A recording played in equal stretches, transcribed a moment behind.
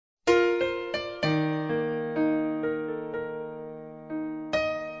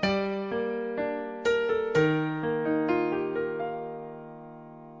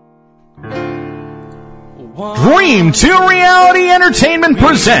Dream 2 Reality Entertainment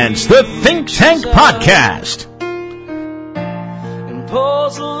presents the Think Tank Podcast.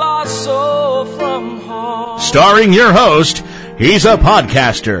 Starring your host, he's a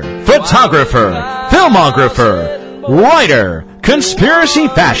podcaster, photographer, filmographer, writer, conspiracy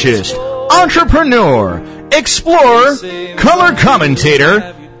fascist, entrepreneur, explorer, color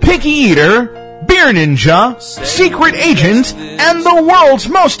commentator, picky eater, beer ninja, secret agent, and the world's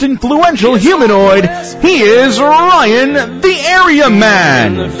most influential humanoid. He is Ryan, the Area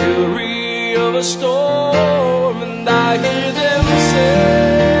Man. The fury of a storm, and I hear them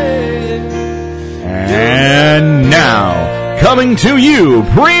say, and now, coming to you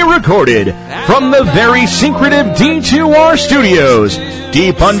pre-recorded from the very secretive D2R studios,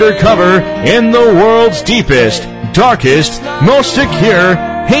 deep undercover in the world's deepest, darkest, most secure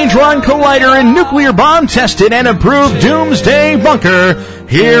Hadron Collider and nuclear bomb tested and approved doomsday bunker,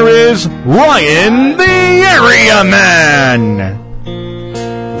 here is Ryan the Area Man.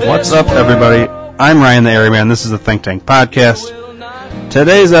 What's up, everybody? I'm Ryan the Area Man. This is the Think Tank Podcast.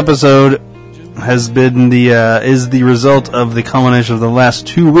 Today's episode has been is the result of the culmination of the last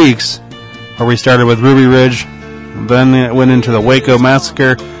 2 weeks, where we started with Ruby Ridge, then it went into the Waco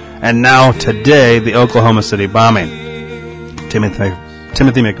massacre, and now today the Oklahoma City bombing.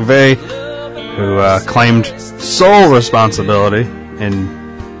 Timothy McVeigh, who claimed sole responsibility in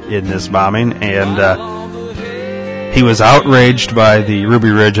this bombing, and he was outraged by the Ruby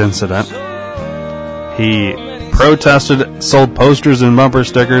Ridge incident. He protested, sold posters and bumper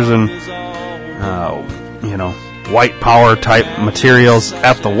stickers and white power type materials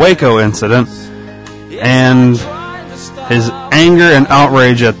at the Waco incident, and his anger and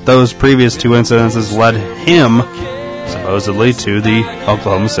outrage at those previous two incidences led him supposedly to the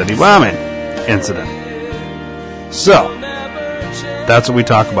Oklahoma City bombing incident. So, that's what we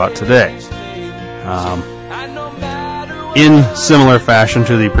talk about today. In similar fashion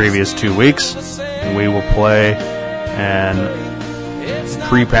to the previous 2 weeks, we will play an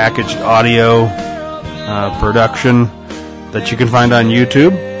prepackaged audio production that you can find on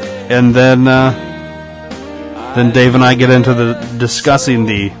YouTube, and then Dave and I get into discussing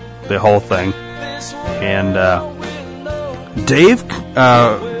the whole thing. And Dave,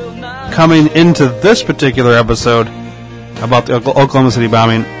 coming into this particular episode about the Oklahoma City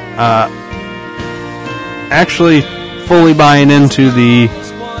bombing, actually fully buying into the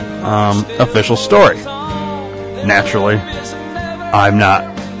official story. Naturally, I'm not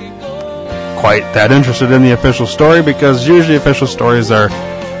quite that interested in the official story, because usually official stories are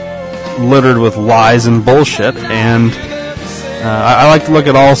littered with lies and bullshit, and I like to look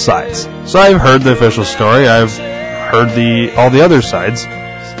at all sides. So I've heard the official story, I've heard all the other sides,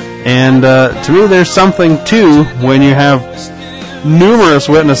 and to me there's something too when you have numerous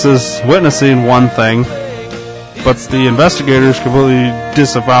witnesses witnessing one thing, but the investigators completely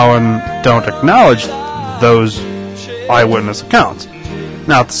disavow and don't acknowledge those eyewitness accounts.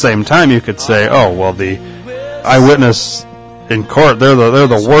 Now at the same time you could say, oh well, the eyewitness in court, they're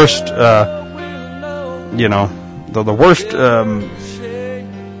the worst, the worst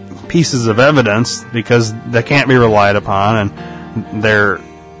pieces of evidence, because they can't be relied upon, and they're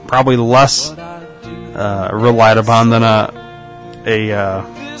probably less relied upon than a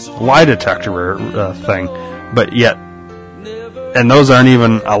lie detector thing. But yet, and those aren't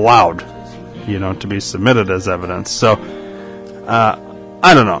even allowed, to be submitted as evidence. So,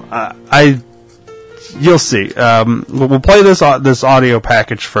 I don't know. You'll see. We'll play this audio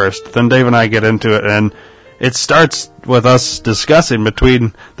package first, then Dave and I get into it, and it starts with us discussing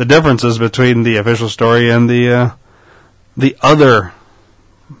between the differences between the official story and the other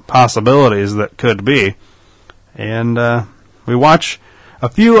possibilities that could be. And we watch a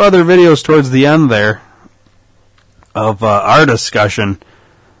few other videos towards the end there of our discussion,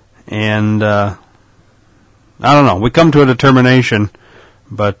 and I don't know. We come to a determination,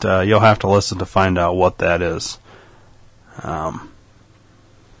 but you'll have to listen to find out what that is.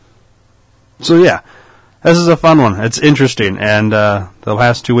 So yeah, this is a fun one. It's interesting, and the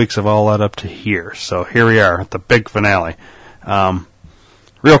last 2 weeks have all led up to here. So here we are at the big finale.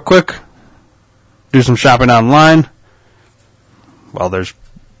 Real quick, do some shopping online. Well, there's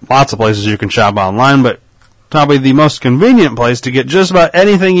lots of places you can shop online, but probably the most convenient place to get just about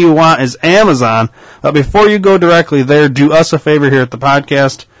anything you want is Amazon. But before you go directly there, do us a favor here at the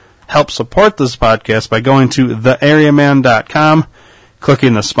podcast. Help support this podcast by going to theareaman.com,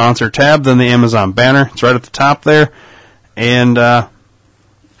 clicking the sponsor tab, then the Amazon banner. It's right at the top there. And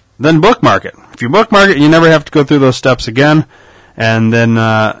then bookmark it. If you bookmark it, you never have to go through those steps again. And then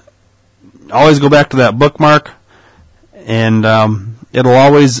always go back to that bookmark, and it'll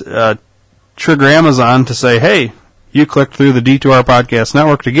always trigger Amazon to say, hey, you clicked through the D2R Podcast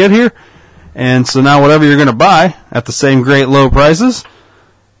Network to get here, and so now whatever you're going to buy at the same great low prices,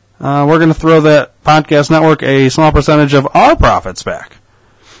 we're going to throw that podcast network a small percentage of our profits back.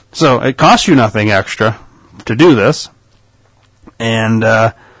 So it costs you nothing extra to do this, and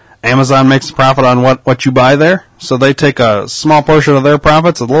Amazon makes a profit on what you buy there, so they take a small portion of their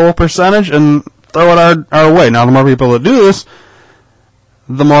profits, a little percentage, and throw it our way. Now, the more people that do this,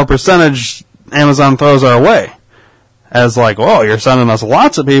 the more percentage Amazon throws our way. As like, oh, you're sending us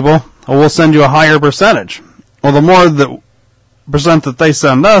lots of people, well, we'll send you a higher percentage. Well, the more the percent that they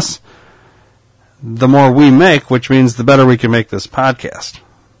send us, the more we make, which means the better we can make this podcast.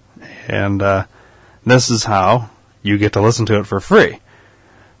 And this is how you get to listen to it for free.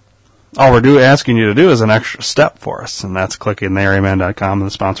 All we're asking you to do is an extra step for us, and that's clicking theairyman.com in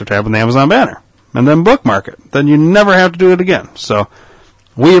the sponsor tab in the Amazon banner, and then bookmark it. Then you never have to do it again. So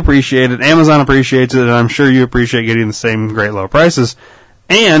we appreciate it, Amazon appreciates it, and I'm sure you appreciate getting the same great low prices.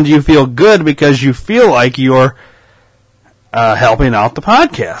 And you feel good because you feel like you're helping out the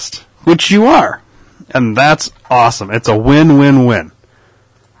podcast, which you are. And that's awesome. It's a win-win-win.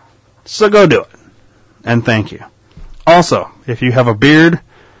 So go do it. And thank you. Also, if you have a beard,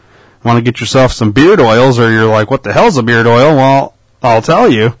 want to get yourself some beard oils, or you're like, what the hell's a beard oil? Well, I'll tell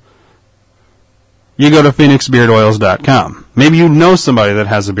you. You go to phoenixbeardoils.com. Maybe you know somebody that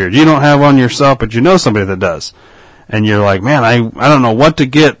has a beard. You don't have one yourself, but you know somebody that does. And you're like, man, I don't know what to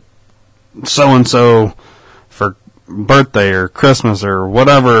get so-and-so for birthday or Christmas or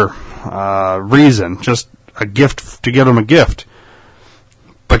whatever reason. Just a gift, to give them a gift.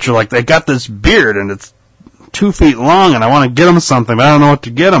 But you're like, they got this beard and it's 2 feet long and I want to get them something, but I don't know what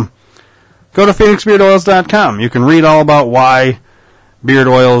to get them. Go to phoenixbeardoils.com. You can read all about why beard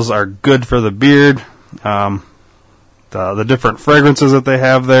oils are good for the beard, the different fragrances that they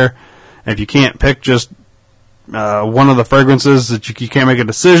have there. And if you can't pick just one of the fragrances, that you can't make a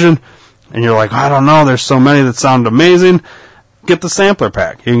decision, and you're like, I don't know, there's so many that sound amazing, get the sampler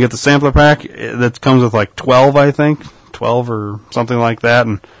pack. You can get the sampler pack that comes with like 12, I think, 12 or something like that,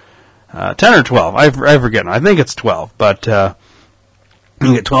 and 10 or 12, I forget. I think it's 12, but you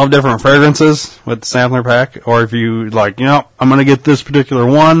can get 12 different fragrances with the sampler pack. Or if you like, I'm going to get this particular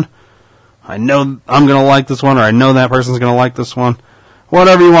one, I know I'm going to like this one, or I know that person's going to like this one,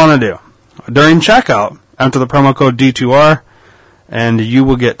 whatever you want to do. During checkout, enter the promo code D2R, and you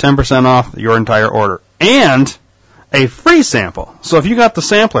will get 10% off your entire order. And a free sample. So if you got the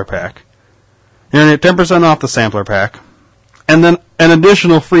sampler pack, you're going to get 10% off the sampler pack, and then an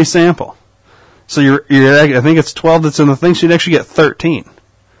additional free sample. So you're I think it's 12 that's in the thing, so you'd actually get 13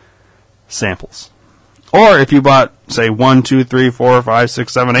 samples. Or if you bought, say, 1, 2, 3, 4, 5,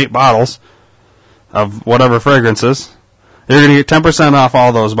 6, 7, 8 bottles of whatever fragrances, you're going to get 10% off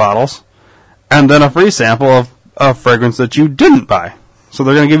all those bottles, and then a free sample of a fragrance that you didn't buy. So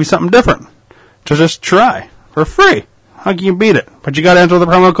they're going to give you something different to just try for free. How can you beat it? But you got to enter the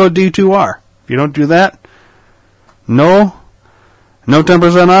promo code D2R. If you don't do that, no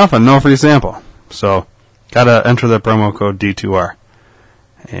 10% off and no free sample. So got to enter the promo code D2R.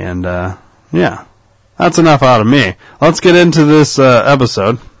 And yeah, that's enough out of me. Let's get into this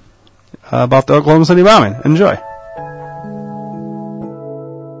episode about the Oklahoma City bombing. Enjoy.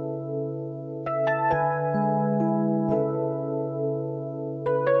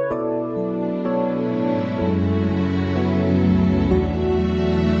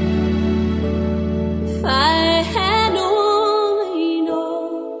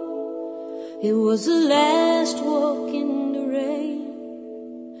 It was the last walk in the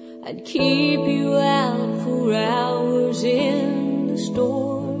rain. I'd keep you out for hours in the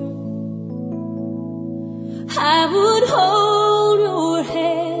storm. I would hold your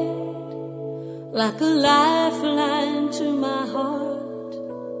hand like a lifeline to my heart.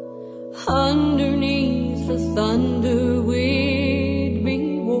 Underneath the thunder we'd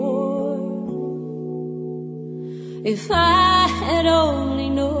be warm. If I had only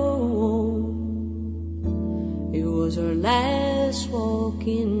known it was our last walk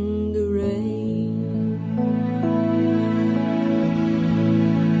in the rain.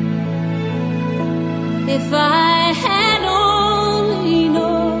 If I had only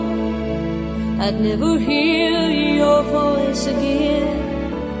known I'd never hear your voice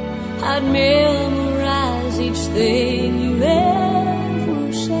again, I'd memorize each thing you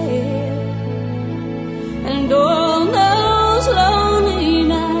ever said. And on those lonely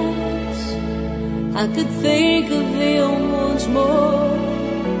nights I could think of them once more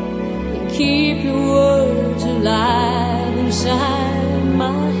and keep your words alive inside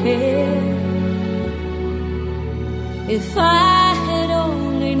my head. If I had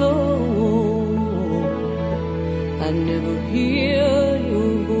only known hear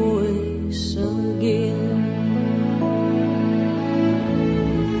your voice again.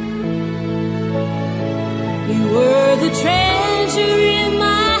 You were the treasure in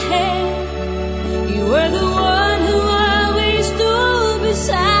my hand. You were the one who always stood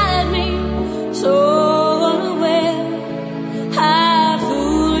beside me. So unaware, I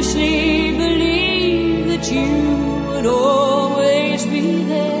foolishly believed that you would always be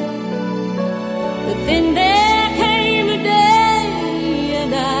there. But then there came a day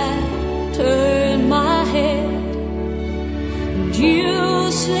and I turned my head and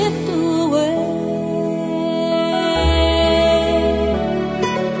you slipped away.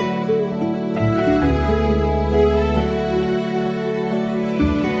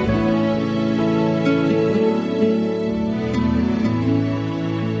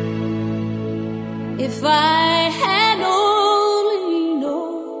 If I had only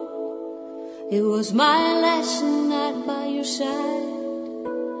known it was my last night by your side,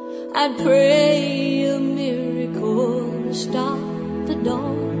 I'd pray a miracle to stop the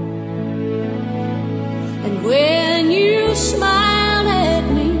dawn. And when you smiled at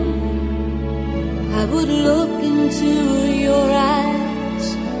me, I would look into your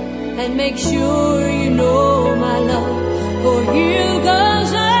eyes and make sure you know my love for you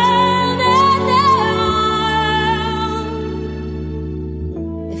goes on.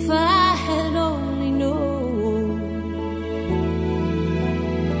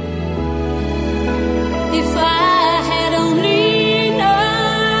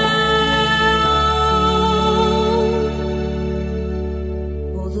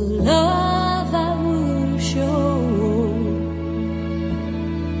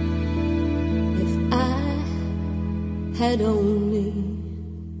 Had only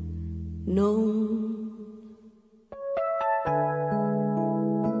known.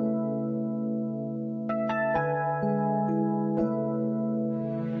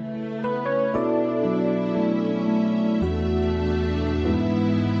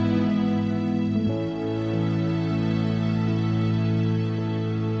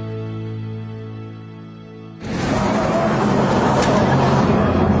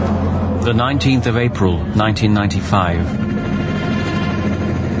 The 19th of April, 1995.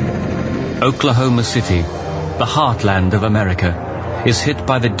 Oklahoma City, the heartland of America, is hit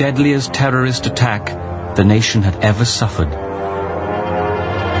by the deadliest terrorist attack the nation had ever suffered.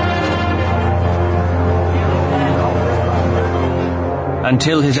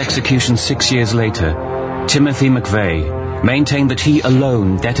 Until his execution 6 years later, Timothy McVeigh maintained that he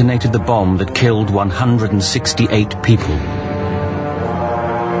alone detonated the bomb that killed 168 people.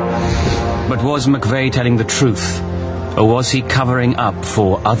 But was McVeigh telling the truth, or was he covering up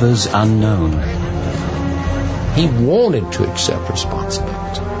for others unknown? He wanted to accept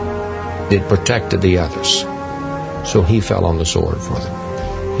responsibility. It protected the others, so he fell on the sword for them.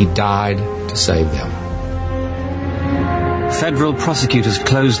 He died to save them. Federal prosecutors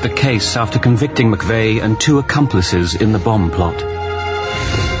closed the case after convicting McVeigh and 2 accomplices in the bomb plot.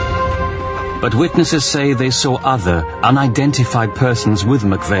 But witnesses say they saw other, unidentified persons with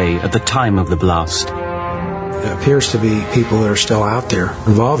McVeigh at the time of the blast. It appears to be people that are still out there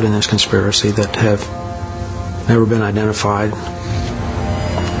involved in this conspiracy that have never been identified.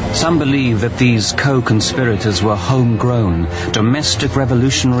 Some believe that these co-conspirators were homegrown, domestic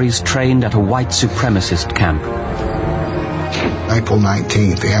revolutionaries trained at a white supremacist camp. April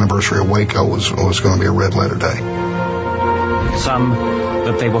 19th, the anniversary of Waco, was going to be a red letter day. Some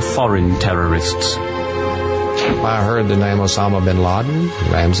that they were foreign terrorists. I heard the name Osama bin Laden,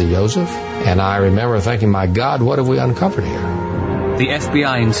 Ramzi Youssef, and I remember thinking, my God, what have we uncovered here? The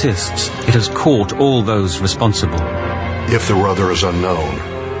FBI insists it has caught all those responsible. If the other is unknown,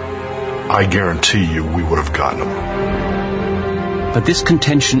 I guarantee you we would have gotten them. But this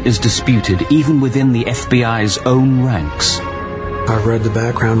contention is disputed even within the FBI's own ranks. I've read the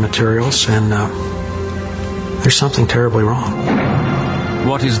background materials, and there's something terribly wrong.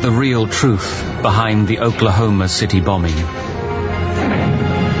 What is the real truth behind the Oklahoma City bombing?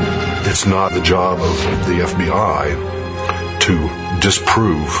 It's not the job of the FBI to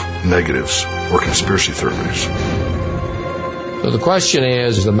disprove negatives or conspiracy theories. So the question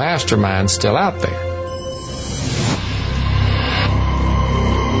is the mastermind still out there?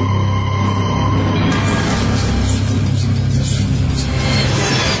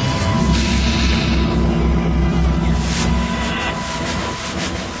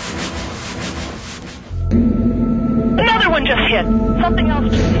 Something else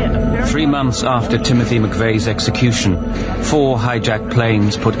just hit. 3 months after Timothy McVeigh's execution, 4 hijacked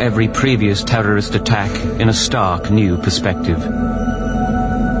planes put every previous terrorist attack in a stark new perspective.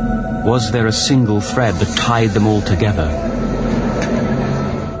 Was there a single thread that tied them all together?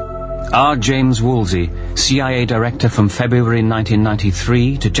 R. James Woolsey, CIA director from February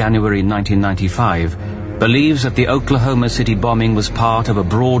 1993 to January 1995, believes that the Oklahoma City bombing was part of a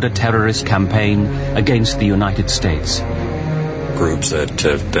broader terrorist campaign against the United States. Groups that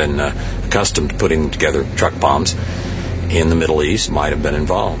have been accustomed to putting together truck bombs in the Middle East might have been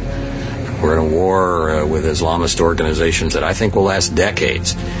involved. We're in a war with Islamist organizations that I think will last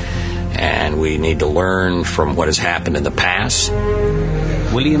decades, and we need to learn from what has happened in the past.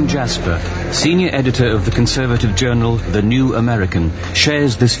 William Jasper, senior editor of the conservative journal The New American,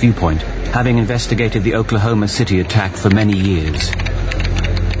 shares this viewpoint, having investigated the Oklahoma City attack for many years.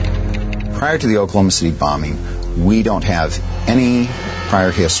 Prior to the Oklahoma City bombing, we don't have any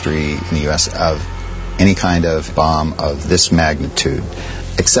prior history in the U.S. of any kind of bomb of this magnitude,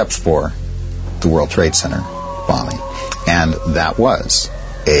 except for the World Trade Center bombing. And that was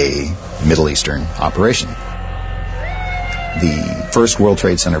a Middle Eastern operation. The first World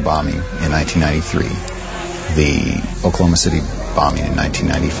Trade Center bombing in 1993, the Oklahoma City bombing in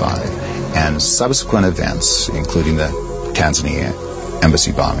 1995, and subsequent events, including the Tanzania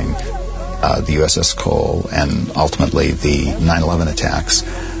embassy bombing, the USS Cole, and ultimately the 9/11 attacks,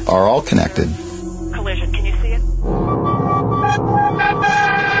 are all connected. Collision, can you see it?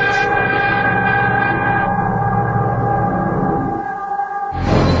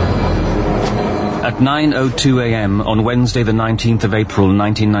 At 9:02 a.m. on Wednesday the 19th of April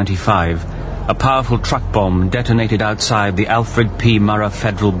 1995, a powerful truck bomb detonated outside the Alfred P. Murrah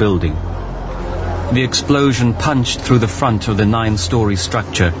Federal Building. The explosion punched through the front of the 9-story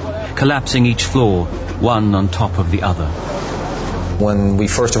structure, collapsing each floor, one on top of the other. When we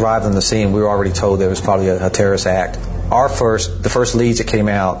first arrived on the scene, we were already told there was probably a terrorist act. The first leads that came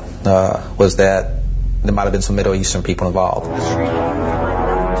out was that there might have been some Middle Eastern people involved.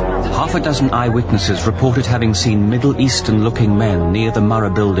 Half a dozen eyewitnesses reported having seen Middle Eastern-looking men near the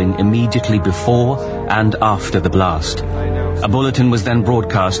Murrah building immediately before and after the blast. A bulletin was then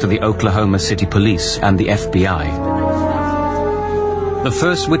broadcast to the Oklahoma City Police and the FBI. The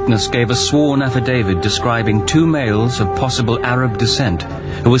first witness gave a sworn affidavit describing two males of possible Arab descent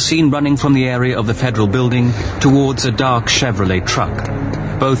who were seen running from the area of the federal building towards a dark Chevrolet truck.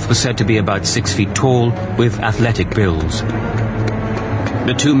 Both were said to be about 6 feet tall with athletic builds.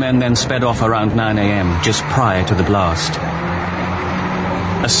 The two men then sped off around 9 a.m. just prior to the blast.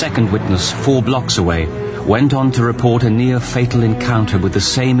 A second witness, 4 blocks away, went on to report a near-fatal encounter with the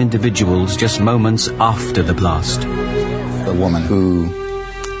same individuals just moments after the blast. A woman who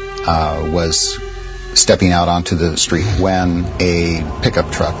was stepping out onto the street when a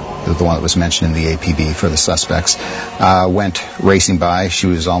pickup truck, the one that was mentioned in the APB for the suspects, went racing by. She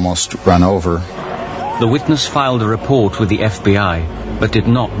was almost run over. The witness filed a report with the FBI, but did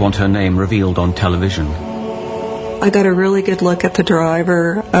not want her name revealed on television. I got a really good look at the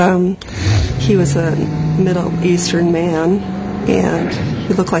driver. He was a Middle Eastern man, and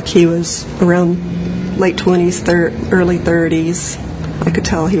he looked like he was around late 20s, early 30s. I could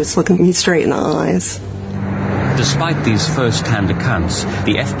tell he was looking me straight in the eyes. Despite these first-hand accounts,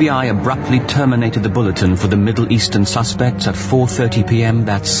 the FBI abruptly terminated the bulletin for the Middle Eastern suspects at 4:30 p.m.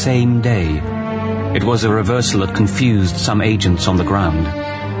 that same day. It was a reversal that confused some agents on the ground.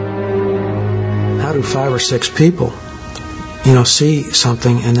 How do 5 or 6 people, see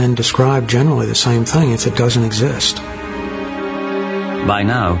something and then describe generally the same thing if it doesn't exist? By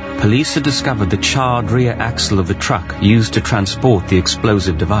now, police had discovered the charred rear axle of the truck used to transport the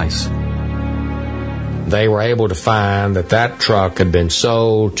explosive device. They were able to find that truck had been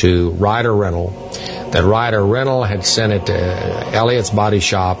sold to Ryder Rental, that Ryder Rental had sent it to Elliott's Body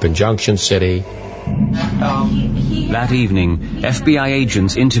Shop in Junction City. That evening, FBI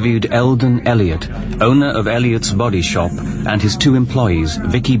agents interviewed Eldon Elliott, owner of Elliott's Body Shop, and his 2 employees,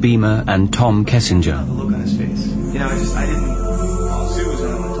 Vicky Beamer and Tom Kessinger.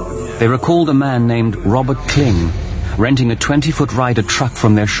 They recalled a man named Robert Kling renting a 20-foot Ryder truck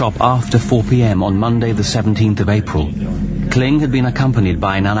from their shop after 4 p.m. on Monday the 17th of April. Kling had been accompanied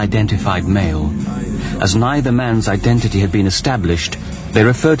by an unidentified male. As neither man's identity had been established, they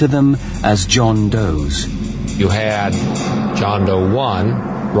referred to them as John Does. You had John Doe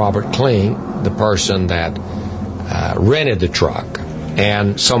 1, Robert Kling, the person that rented the truck,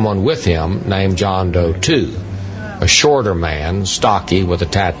 and someone with him named John Doe 2, a shorter man, stocky, with a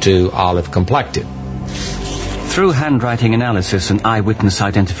tattoo, olive complected. Through handwriting analysis and eyewitness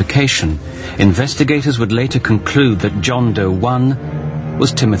identification, investigators would later conclude that John Doe 1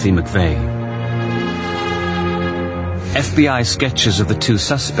 was Timothy McVeigh. FBI sketches of the 2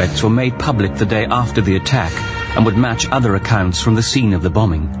 suspects were made public the day after the attack and would match other accounts from the scene of the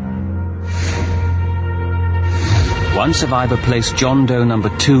bombing. One survivor placed John Doe number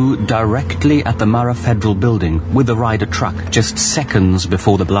 2 directly at the Murrah Federal Building with the Ryder truck just seconds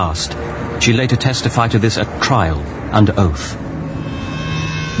before the blast. She later testified to this at trial under oath.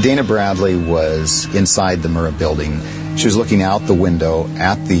 Dana Bradley was inside the Murrah Building. She was looking out the window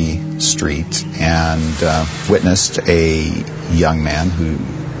at the street and witnessed a young man who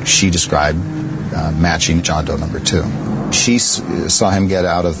she described matching John Doe number 2. She saw him get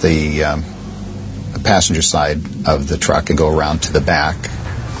out of the passenger side of the truck and go around to the back,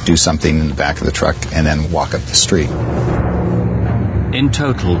 do something in the back of the truck, and then walk up the street. In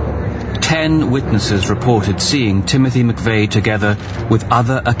total, 10 witnesses reported seeing Timothy McVeigh together with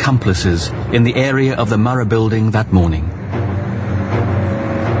other accomplices in the area of the Murrah Building that morning.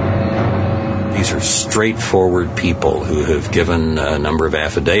 These are straightforward people who have given a number of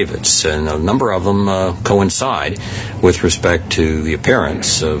affidavits, and a number of them coincide with respect to the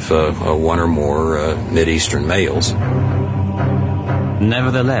appearance of one or more Mideastern males.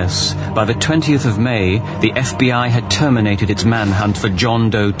 Nevertheless, by the 20th of May, the FBI had terminated its manhunt for John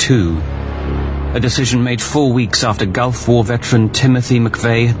Doe 2. A decision made 4 weeks after Gulf War veteran Timothy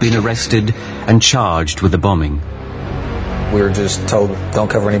McVeigh had been arrested and charged with the bombing. We were just told, don't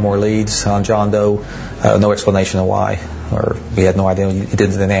cover any more leads on John Doe. No explanation of why. Or we had no idea. You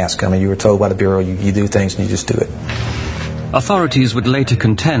didn't ask. I mean, you were told by the Bureau, you do things and you just do it. Authorities would later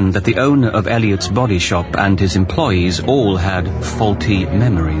contend that the owner of Elliott's body shop and his employees all had faulty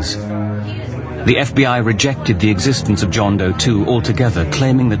memories. The FBI rejected the existence of John Doe 2 altogether,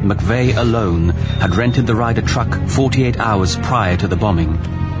 claiming that McVeigh alone had rented the Ryder truck 48 hours prior to the bombing.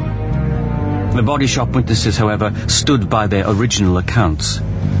 The body shop witnesses, however, stood by their original accounts.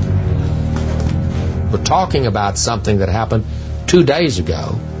 We're talking about something that happened 2 days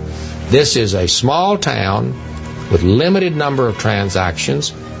ago. This is a small town with limited number of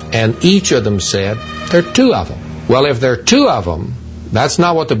transactions, and each of them said there are 2 of them. Well, if there are 2 of them, that's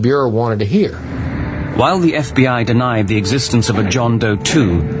not what the Bureau wanted to hear. While the FBI denied the existence of a John Doe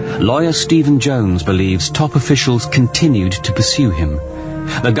 2, lawyer Stephen Jones believes top officials continued to pursue him.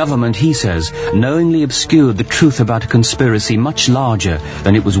 The government, he says, knowingly obscured the truth about a conspiracy much larger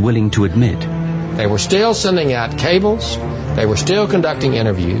than it was willing to admit. They were still sending out cables. They were still conducting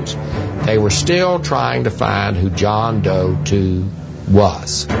interviews. They were still trying to find who John Doe 2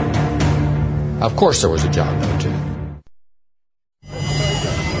 was. Of course there was a John Doe 2.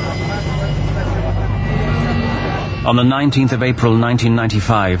 On the 19th of April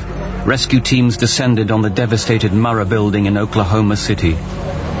 1995, rescue teams descended on the devastated Murrah Building in Oklahoma City.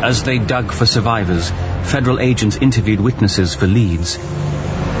 As they dug for survivors, federal agents interviewed witnesses for leads.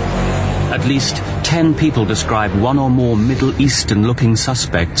 At least 10 people described one or more Middle Eastern-looking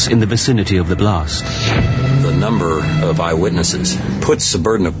suspects in the vicinity of the blast. The number of eyewitnesses puts the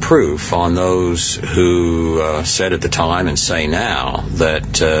burden of proof on those who said at the time and say now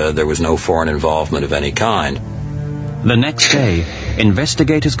that there was no foreign involvement of any kind. The next day,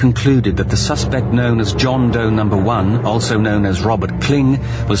 investigators concluded that the suspect known as John Doe number 1, also known as Robert Kling,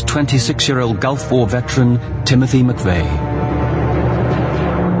 was 26-year-old Gulf War veteran Timothy McVeigh.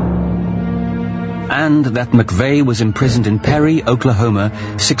 And that McVeigh was imprisoned in Perry, Oklahoma,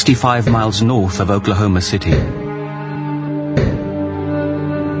 65 miles north of Oklahoma City.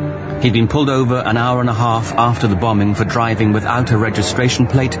 He'd been pulled over an hour and a half after the bombing for driving without a registration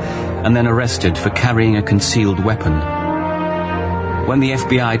plate and then arrested for carrying a concealed weapon. When the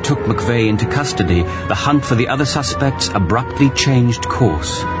FBI took McVeigh into custody, the hunt for the other suspects abruptly changed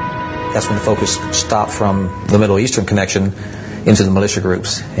course. That's when the focus stopped from the Middle Eastern connection into the militia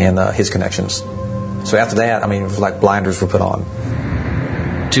groups and his connections. So after that, it was like blinders were put on.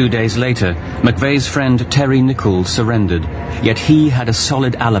 2 days later, McVeigh's friend Terry Nichols surrendered, yet he had a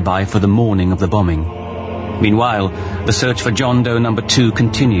solid alibi for the morning of the bombing. Meanwhile, the search for John Doe number 2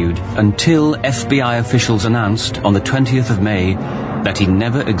 continued until FBI officials announced on the 20th of May that he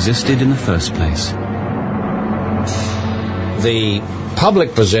never existed in the first place. The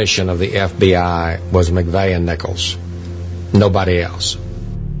public position of the FBI was McVeigh and Nichols. Nobody else.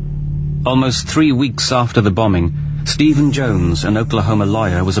 Almost 3 weeks after the bombing, Stephen Jones, an Oklahoma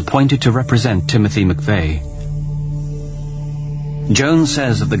lawyer, was appointed to represent Timothy McVeigh. Jones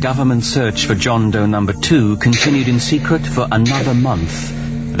says that the government search for John Doe number 2 continued in secret for another month.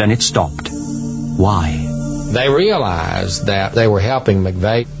 Then it stopped. Why? They realized that they were helping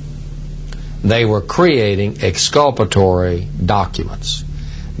McVeigh. They were creating exculpatory documents.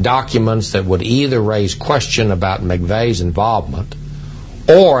 Documents that would either raise question about McVeigh's involvement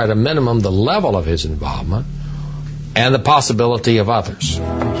or, at a minimum, the level of his involvement and the possibility of others.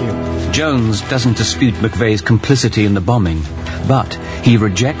 Jones doesn't dispute McVeigh's complicity in the bombing, but he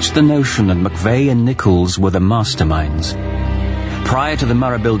rejects the notion that McVeigh and Nichols were the masterminds. Prior to the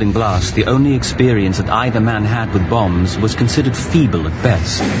Murrah Building blast, the only experience that either man had with bombs was considered feeble at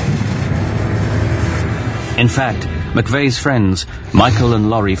best. In fact, McVeigh's friends, Michael and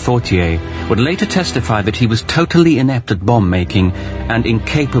Laurie Fortier, would later testify that he was totally inept at bomb making and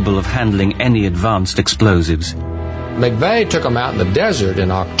incapable of handling any advanced explosives. McVeigh took him out in the desert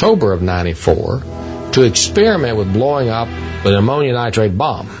in October of '94 to experiment with blowing up an ammonium nitrate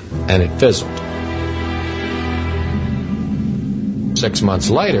bomb, and it fizzled. 6 months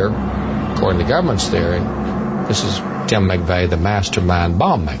later, according to the government's theory, this is Tim McVeigh, the mastermind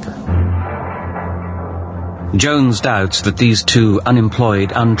bomb maker. Jones doubts that these two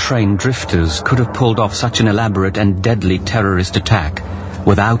unemployed, untrained drifters could have pulled off such an elaborate and deadly terrorist attack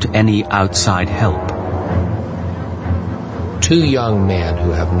without any outside help. Two young men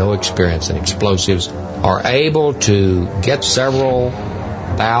who have no experience in explosives are able to get several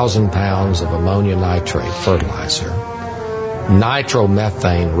thousand pounds of ammonium nitrate fertilizer,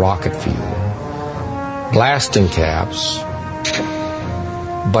 nitromethane rocket fuel, blasting caps,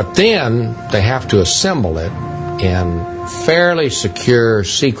 but then they have to assemble it in fairly secure,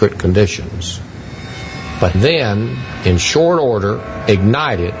 secret conditions. But then, in short order,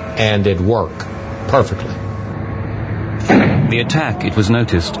 ignite it, and it worked perfectly. The attack, it was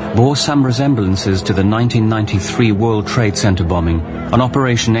noticed, bore some resemblances to the 1993 World Trade Center bombing, an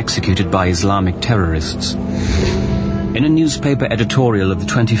operation executed by Islamic terrorists. In a newspaper editorial of the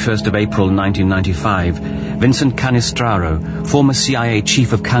 21st of April 1995, Vincent Canestraro, former CIA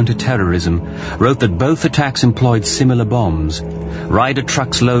chief of counterterrorism, wrote that both attacks employed similar bombs, Ryder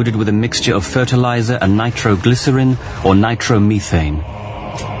trucks loaded with a mixture of fertilizer and nitroglycerin or nitromethane.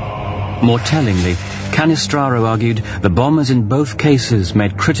 More tellingly, Canestraro argued the bombers in both cases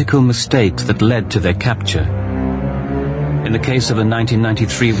made critical mistakes that led to their capture. In the case of the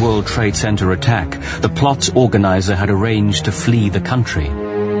 1993 World Trade Center attack, the plot's organizer had arranged to flee the country.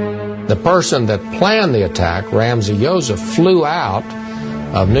 The person that planned the attack, Ramzi Yousef, flew out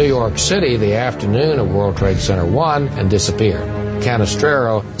of New York City the afternoon of World Trade Center 1 and disappeared.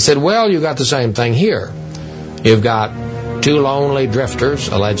 Canestraro said, well, you got the same thing here. You've got two lonely drifters,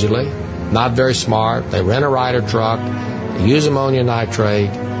 allegedly, not very smart. They rent a Ryder truck, they use ammonium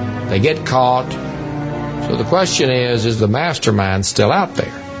nitrate, they get caught. So the question is the mastermind still out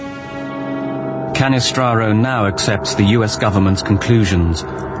there? Canestraro now accepts the U.S. government's conclusions,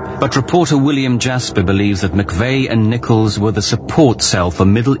 but reporter William Jasper believes that McVeigh and Nichols were the support cell for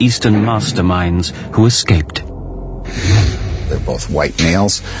Middle Eastern masterminds who escaped. They're both white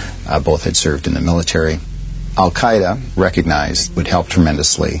males, both had served in the military. Al-Qaeda recognized would help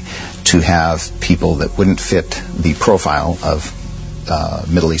tremendously to have people that wouldn't fit the profile of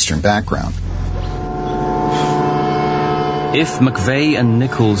Middle Eastern background. If McVeigh and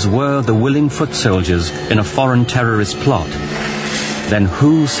Nichols were the willing foot soldiers in a foreign terrorist plot, then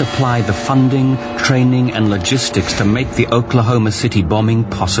who supplied the funding, training, and logistics to make the Oklahoma City bombing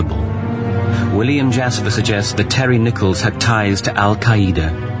possible? William Jasper suggests that Terry Nichols had ties to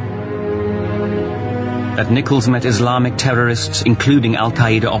Al-Qaeda. That Nichols met Islamic terrorists, including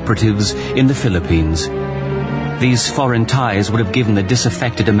Al-Qaeda operatives, in the Philippines. These foreign ties would have given the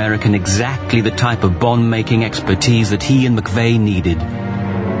disaffected American exactly the type of bomb-making expertise that he and McVeigh needed.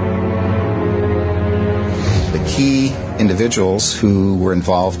 The key individuals who were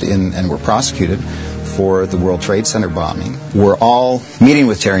involved in and were prosecuted for the World Trade Center bombing were all meeting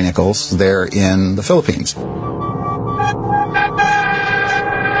with Terry Nichols there in the Philippines.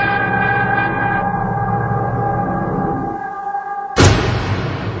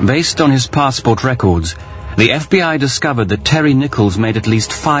 Based on his passport records, the FBI discovered that Terry Nichols made at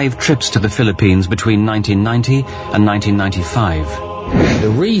least 5 trips to the Philippines between 1990 and 1995. The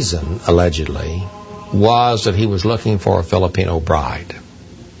reason, allegedly, was that he was looking for a Filipino bride.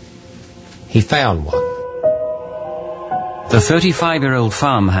 He found one. The 35-year-old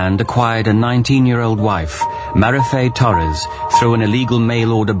farmhand acquired a 19-year-old wife, Marife Torres, through an illegal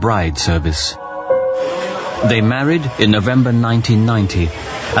mail-order bride service. They married in November 1990,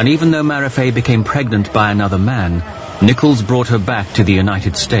 and even though Marife became pregnant by another man, Nichols brought her back to the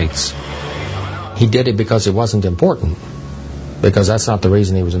United States. He did it because it wasn't important, because that's not the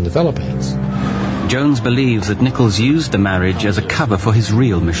reason he was in the Philippines. Jones believes that Nichols used the marriage as a cover for his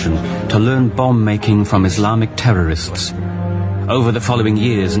real mission, to learn bomb-making from Islamic terrorists. Over the following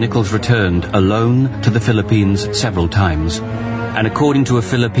years, Nichols returned alone to the Philippines several times. And according to a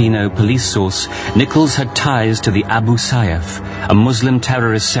Filipino police source, Nichols had ties to the Abu Sayyaf, a Muslim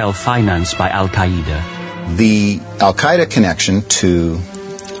terrorist cell financed by Al-Qaeda. The Al-Qaeda connection to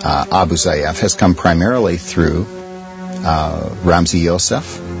Abu Sayyaf has come primarily through Ramzi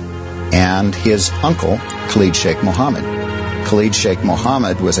Youssef, and his uncle, Khalid Sheikh Mohammed. Khalid Sheikh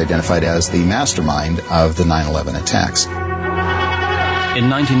Mohammed was identified as the mastermind of the 9/11 attacks. In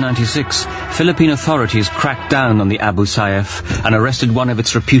 1996, Philippine authorities cracked down on the Abu Sayyaf and arrested one of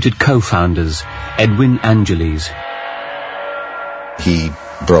its reputed co-founders, Edwin Angeles. He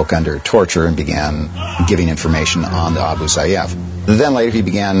broke under torture and began giving information on the Abu Sayyaf. Then later he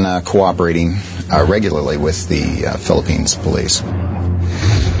began cooperating regularly with the Philippines police.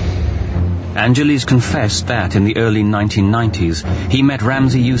 Angeles confessed that in the early 1990s, he met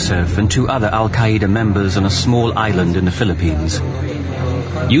Ramzi Youssef and two other Al-Qaeda members on a small island in the Philippines.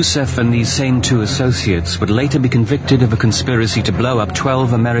 Youssef and these same two associates would later be convicted of a conspiracy to blow up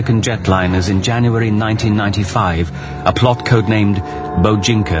 12 American jetliners in January 1995, a plot codenamed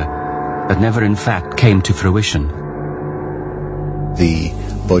Bojinka, that never in fact came to fruition. The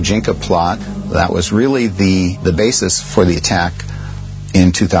Bojinka plot, that was really the basis for the attack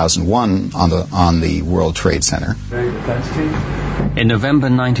in 2001 on the World Trade Center. In November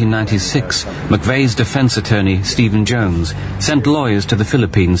 1996, McVeigh's defense attorney, Stephen Jones, sent lawyers to the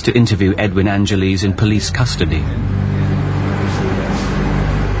Philippines to interview Edwin Angeles in police custody.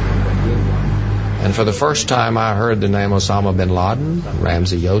 And for the first time I heard the name Osama bin Laden,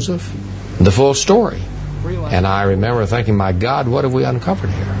 Ramzi Youssef, the full story. And I remember thinking, my God, what have we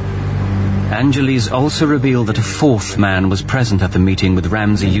uncovered here? Angeles also revealed that a fourth man was present at the meeting with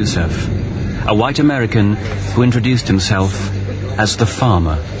Ramzi Youssef, a white American who introduced himself as the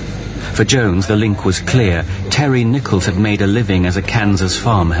farmer. For Jones, the link was clear. Terry Nichols had made a living as a Kansas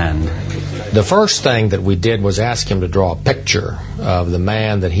farmhand. The first thing that we did was ask him to draw a picture of the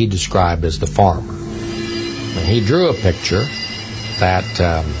man that he described as the farmer. And he drew a picture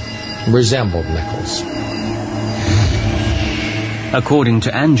that resembled Nichols. According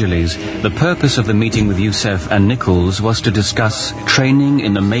to Angeles, the purpose of the meeting with Youssef and Nichols was to discuss training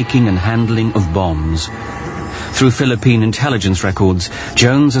in the making and handling of bombs. Through Philippine intelligence records,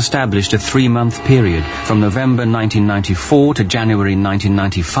 Jones established a 3-month period from November 1994 to January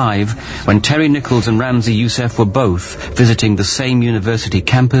 1995 when Terry Nichols and Ramzi Youssef were both visiting the same university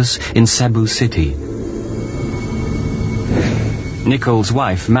campus in Cebu City. Nichols'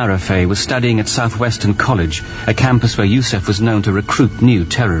 wife, Marafay, was studying at Southwestern College, a campus where Youssef was known to recruit new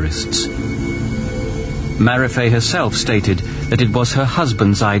terrorists. Marafay herself stated that it was her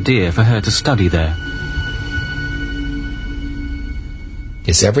husband's idea for her to study there.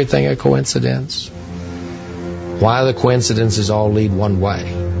 Is everything a coincidence? Why the coincidences all lead one way?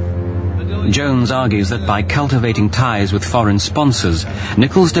 Jones argues that by cultivating ties with foreign sponsors,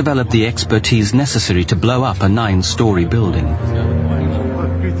 Nichols developed the expertise necessary to blow up a 9-story building.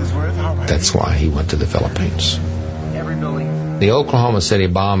 That's why he went to the Philippines. The Oklahoma City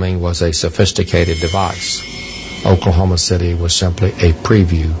bombing was a sophisticated device. Oklahoma City was simply a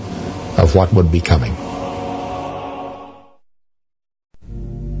preview of what would be coming.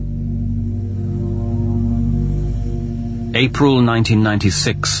 April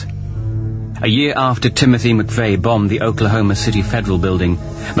 1996. A year after Timothy McVeigh bombed the Oklahoma City Federal Building,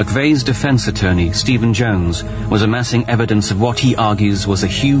 McVeigh's defense attorney, Stephen Jones, was amassing evidence of what he argues was a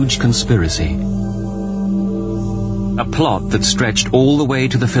huge conspiracy. A plot that stretched all the way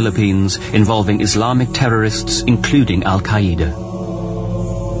to the Philippines, involving Islamic terrorists, including Al-Qaeda.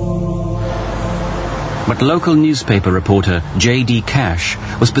 But local newspaper reporter J.D. Cash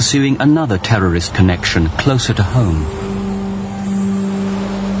was pursuing another terrorist connection closer to home.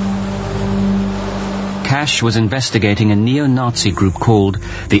 Cash was investigating a neo-Nazi group called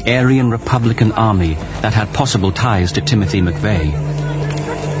the Aryan Republican Army that had possible ties to Timothy McVeigh.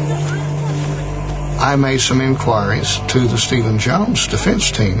 I made some inquiries to the Stephen Jones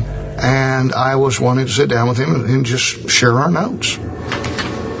defense team, and I was wanting to sit down with him and just share our notes.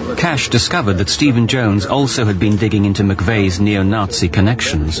 Cash discovered that Stephen Jones also had been digging into McVeigh's neo-Nazi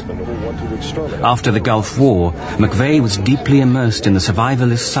connections. After the Gulf War, McVeigh was deeply immersed in the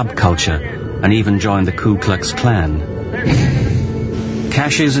survivalist subculture and even joined the Ku Klux Klan.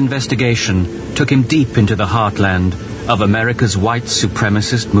 Cash's investigation took him deep into the heartland of America's white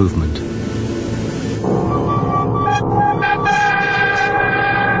supremacist movement.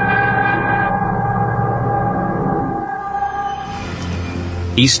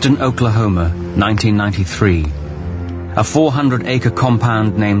 Eastern Oklahoma, 1993. A 400-acre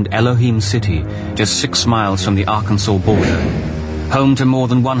compound named Elohim City, just 6 miles from the Arkansas border. Home to more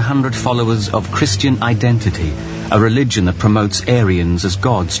than 100 followers of Christian Identity, a religion that promotes Aryans as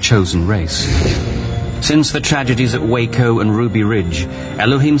God's chosen race. Since the tragedies at Waco and Ruby Ridge,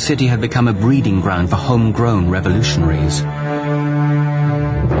 Elohim City had become a breeding ground for homegrown revolutionaries.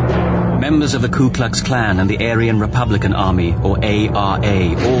 Members of the Ku Klux Klan and the Aryan Republican Army, or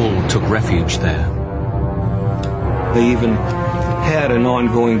ARA, all took refuge there. They even had an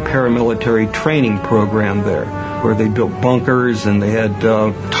ongoing paramilitary training program there, where they built bunkers and they had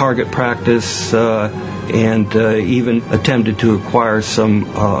target practice and even attempted to acquire some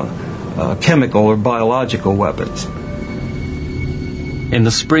chemical or biological weapons. In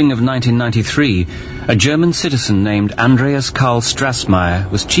the spring of 1993, a German citizen named Andreas Karl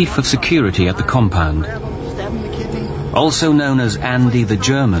Strassmeyer was chief of security at the compound. Also known as Andy the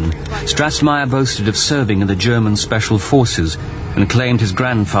German, Strassmeyer boasted of serving in the German Special Forces and claimed his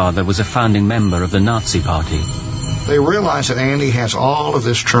grandfather was a founding member of the Nazi Party. They realize that Andy has all of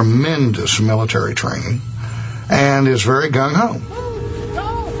this tremendous military training and is very gung-ho.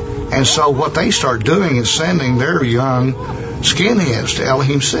 And so what they start doing is sending their young skinheads to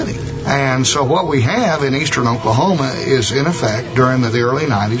Elohim City. And so what we have in eastern Oklahoma is, in effect, during the early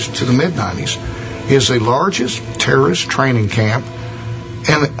 90s to the mid-90s, is the largest terrorist training camp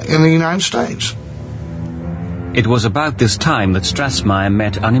in the United States. It was about this time that Strassmeyer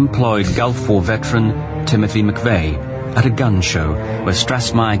met unemployed Gulf War veteran Timothy McVeigh at a gun show where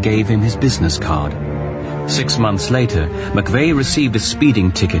Strassmeyer gave him his business card. 6 months later, McVeigh received a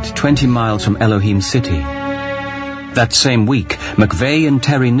speeding ticket 20 miles from Elohim City. That same week, McVeigh and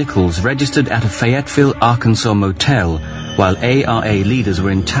Terry Nichols registered at a Fayetteville, Arkansas motel while ARA leaders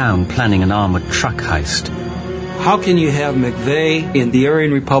were in town planning an armored truck heist. How can you have McVeigh in the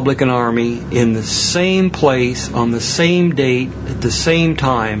Aryan Republican Army in the same place on the same date at the same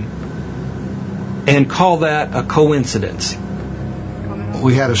time and call that a coincidence?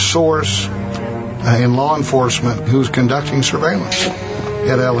 We had a source in law enforcement who was conducting surveillance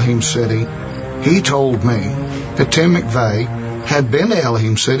at Elohim City. He told me that Tim McVeigh had been to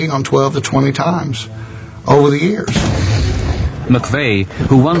Elohim City on 12 to 20 times over the years. McVeigh,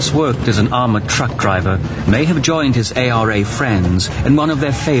 who once worked as an armored truck driver, may have joined his ARA friends in one of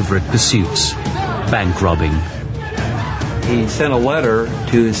their favorite pursuits, bank robbing. He sent a letter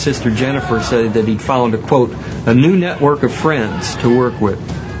to his sister Jennifer saying that he'd found, quote, a new network of friends to work with.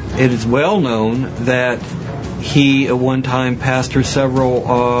 It is well known that he at one time passed her several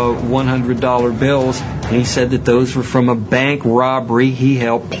 $100 bills, and he said that those were from a bank robbery he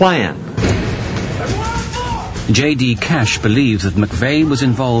helped plan. J.D. Cash believes that McVeigh was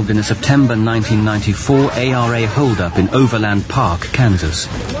involved in a September 1994 ARA holdup in Overland Park, Kansas.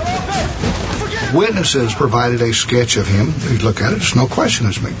 Witnesses provided a sketch of him. You look at it, there's no question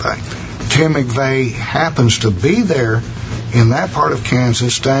it's McVeigh. Tim McVeigh happens to be there in that part of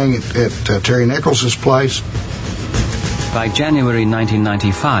Kansas, staying at Terry Nichols' place. By January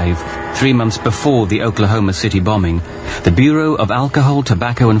 1995, 3 months before the Oklahoma City bombing, the Bureau of Alcohol,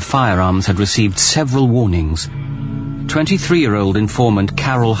 Tobacco and Firearms had received several warnings. 23-year-old informant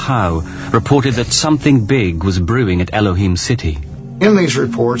Carol Howe reported that something big was brewing at Elohim City. In these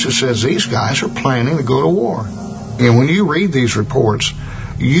reports, it says these guys are planning to go to war. And when you read these reports,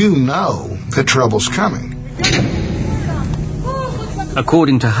 you know that trouble's coming.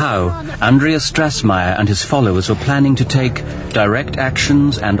 According to Howe, Andreas Strassmeyer and his followers were planning to take direct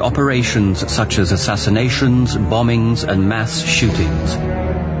actions and operations such as assassinations, bombings, and mass shootings.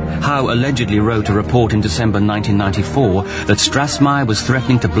 Howe allegedly wrote a report in December 1994 that Strassmeyer was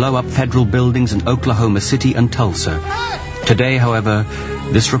threatening to blow up federal buildings in Oklahoma City and Tulsa. Today, however,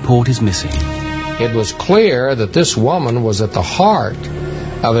 this report is missing. It was clear that this woman was at the heart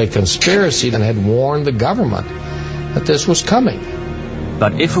of a conspiracy that had warned the government that this was coming.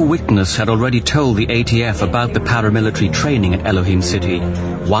 But if a witness had already told the ATF about the paramilitary training at Elohim City,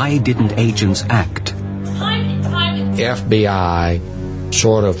 why didn't agents act? FBI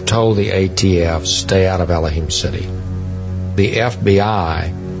sort of told the ATF, stay out of Elohim City. The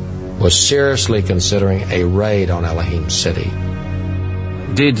FBI was seriously considering a raid on Elohim City.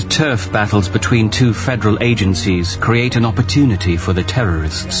 Did turf battles between two federal agencies create an opportunity for the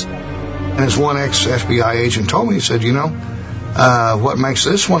terrorists? And as one ex-FBI agent told me, he said, you know, what makes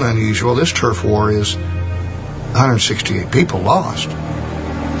this one unusual, this turf war, is 168 people lost.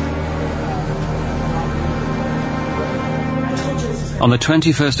 On the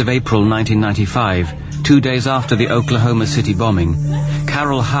 21st of April 1995, 2 days after the Oklahoma City bombing,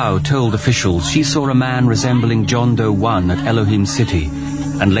 Carol Howe told officials she saw a man resembling John Doe 1 at Elohim City,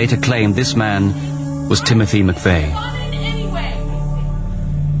 and later claimed this man was Timothy McVeigh.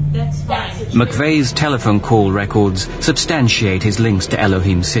 McVeigh's telephone call records substantiate his links to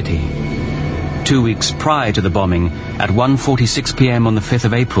Elohim City. 2 weeks prior to the bombing, at 1:46 p.m. on the 5th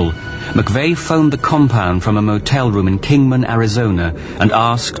of April, McVeigh phoned the compound from a motel room in Kingman, Arizona, and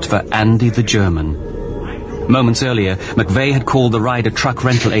asked for Andy the German. Moments earlier, McVeigh had called the Ryder truck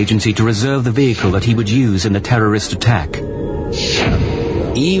rental agency to reserve the vehicle that he would use in the terrorist attack.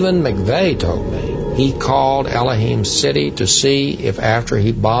 Even McVeigh told me he called Elohim City to see if after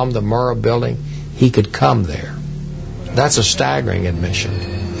he bombed the Murrah building, he could come there. That's a staggering admission.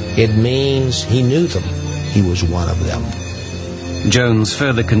 It means he knew them. He was one of them. Jones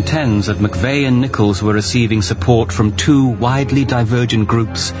further contends that McVeigh and Nichols were receiving support from two widely divergent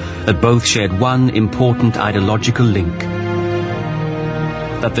groups that both shared one important ideological link.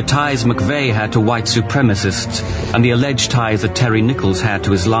 That the ties McVeigh had to white supremacists and the alleged ties that Terry Nichols had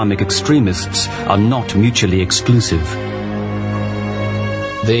to Islamic extremists are not mutually exclusive.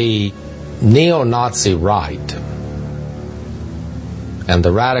 The neo-Nazi right and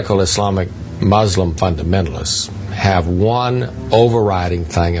the radical Islamic Muslim fundamentalists have one overriding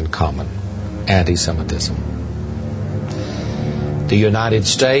thing in common: anti-Semitism. The United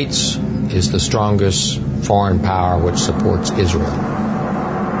States is the strongest foreign power which supports Israel.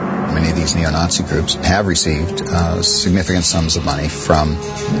 Many of these neo-Nazi groups have received significant sums of money from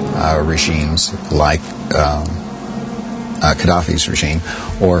regimes like Gaddafi's regime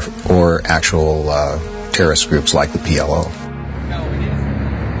or actual terrorist groups like the PLO.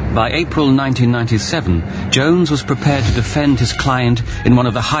 By April 1997, Jones was prepared to defend his client in one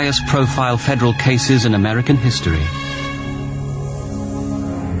of the highest-profile federal cases in American history.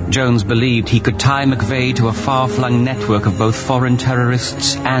 Jones believed he could tie McVeigh to a far-flung network of both foreign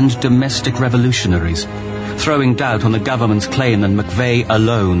terrorists and domestic revolutionaries, throwing doubt on the government's claim that McVeigh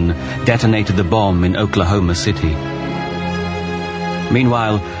alone detonated the bomb in Oklahoma City.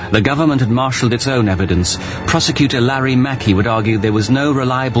 Meanwhile, the government had marshaled its own evidence. Prosecutor Larry Mackey would argue there was no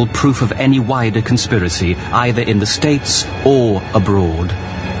reliable proof of any wider conspiracy, either in the States or abroad.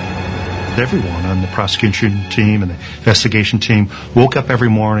 Everyone on the prosecution team and the investigation team woke up every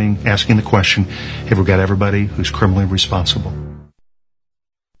morning asking the question, have we got everybody who's criminally responsible?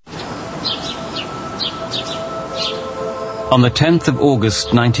 On the 10th of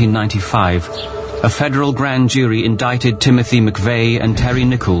August 1995, a federal grand jury indicted Timothy McVeigh and Terry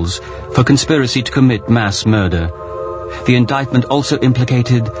Nichols for conspiracy to commit mass murder. The indictment also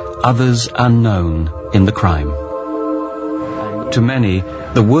implicated others unknown in the crime. To many,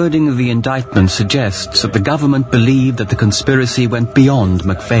 the wording of the indictment suggests that the government believed that the conspiracy went beyond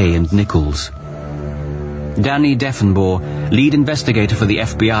McVeigh and Nichols. Danny Deffenbaugh, lead investigator for the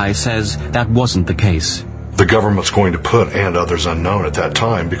FBI, says that wasn't the case. The government's going to put "and others unknown" at that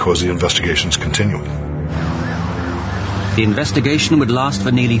time because the investigation's continuing. The investigation would last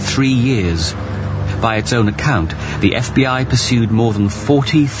for nearly 3 years. By its own account, the FBI pursued more than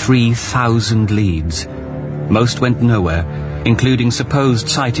 43,000 leads. Most went nowhere, including supposed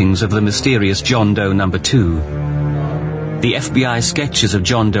sightings of the mysterious John Doe No. 2. The FBI sketches of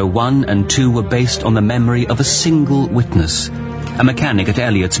John Doe 1 and 2 were based on the memory of a single witness, a mechanic at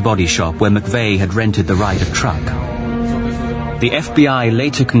Elliott's body shop where McVeigh had rented the Ryder truck. The FBI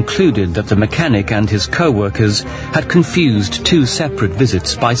later concluded that the mechanic and his co-workers had confused two separate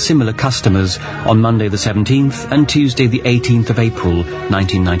visits by similar customers on Monday the 17th and Tuesday the 18th of April,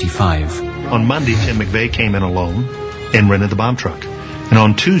 1995. On Monday, Tim McVeigh came in alone and rented the bomb truck. And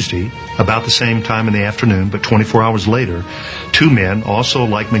on Tuesday, about the same time in the afternoon, but 24 hours later, two men, also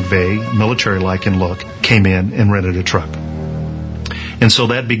like McVeigh, military-like in look, came in and rented a truck. And so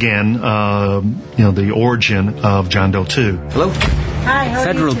that began, the origin of John Doe 2. Hello? Hi,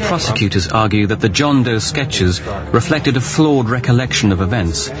 Federal prosecutors argue that the John Doe sketches reflected a flawed recollection of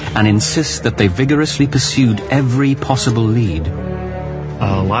events and insist that they vigorously pursued every possible lead.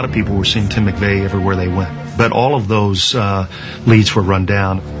 A lot of people were seeing Tim McVeigh everywhere they went. But all of those leads were run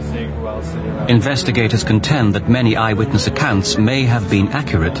down. Investigators contend that many eyewitness accounts may have been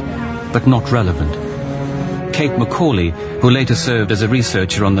accurate, but not relevant. Kate McCauley, who later served as a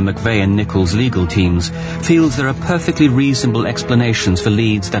researcher on the McVeigh and Nichols legal teams, feels there are perfectly reasonable explanations for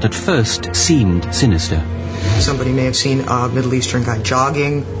leads that at first seemed sinister. Somebody may have seen a Middle Eastern guy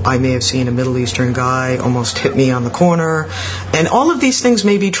jogging. I may have seen a Middle Eastern guy almost hit me on the corner. And all of these things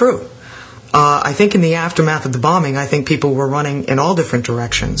may be true. I think in the aftermath of the bombing, I think people were running in all different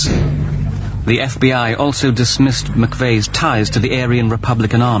directions. The FBI also dismissed McVeigh's ties to the Aryan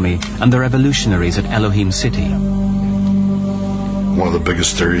Republican Army and the revolutionaries at Elohim City. One of the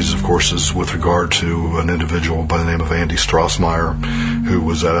biggest theories, of course, is with regard to an individual by the name of Andy Strassmeyer, who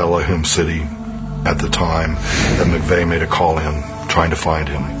was at Elohim City at the time that McVeigh made a call in trying to find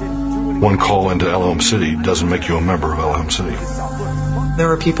him. One call into Elohim City doesn't make you a member of Elohim City. There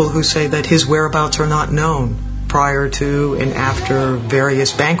are people who say that his whereabouts are not known prior to and after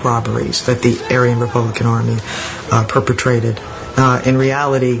various bank robberies that the Aryan Republican Army perpetrated In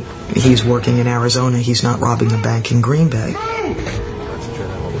reality, he's working in Arizona. He's not robbing a bank in Green Bay.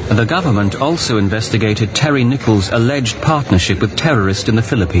 The government also investigated Terry Nichols' alleged partnership with terrorists in the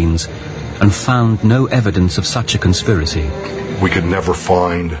Philippines and found no evidence of such a conspiracy. We could never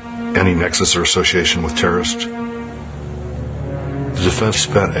find any nexus or association with terrorists. The defense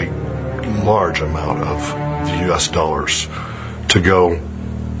spent a large amount of U.S. dollars to go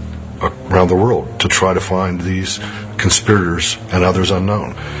around the world to try to find these conspirators and others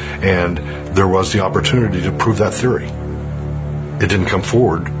unknown. And there was the opportunity to prove that theory. It didn't come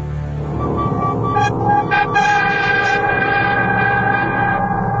forward.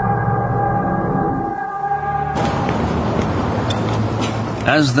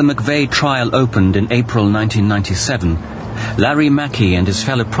 As the McVeigh trial opened in April 1997, Larry Mackey and his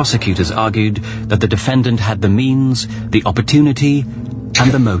fellow prosecutors argued that the defendant had the means, the opportunity,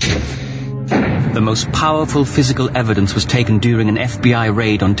 and the motive. The most powerful physical evidence was taken during an FBI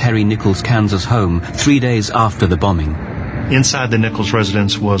raid on Terry Nichols' Kansas home 3 days after the bombing. Inside the Nichols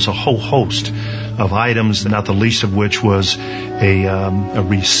residence was a whole host of items, not the least of which was a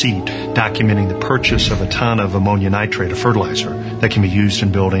receipt documenting the purchase of a ton of ammonia nitrate, a fertilizer that can be used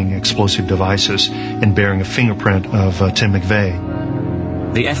in building explosive devices, and bearing a fingerprint of Tim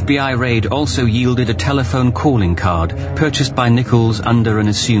McVeigh. The FBI raid also yielded a telephone calling card purchased by Nichols under an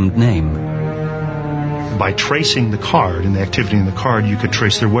assumed name. By tracing the card and the activity in the card, you could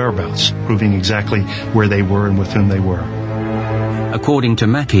trace their whereabouts, proving exactly where they were and with whom they were. According to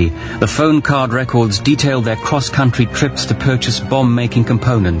Mackey, the phone card records detailed their cross-country trips to purchase bomb-making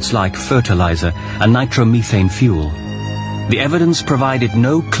components like fertilizer and nitromethane fuel. The evidence provided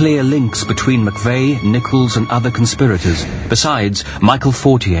no clear links between McVeigh, Nichols, and other conspirators, besides Michael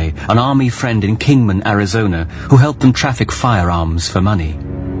Fortier, an Army friend in Kingman, Arizona, who helped them traffic firearms for money.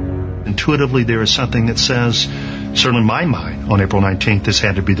 Intuitively, there is something that says, certainly in my mind, on April 19th, this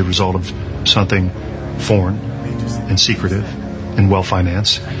had to be the result of something foreign and secretive and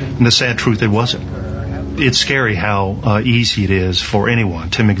well-financed. And the sad truth, it wasn't. It's scary how easy it is for anyone,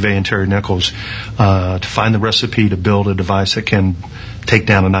 Tim McVeigh and Terry Nichols, to find the recipe to build a device that can take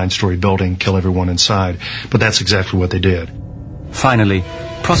down a 9-story building, kill everyone inside. But that's exactly what they did. Finally,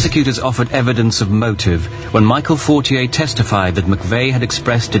 prosecutors offered evidence of motive when Michael Fortier testified that McVeigh had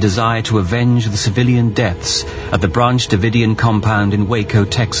expressed a desire to avenge the civilian deaths at the Branch Davidian compound in Waco,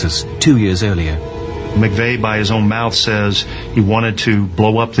 Texas, 2 years earlier. McVeigh, by his own mouth, says he wanted to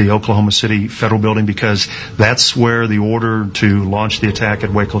blow up the Oklahoma City federal building because that's where the order to launch the attack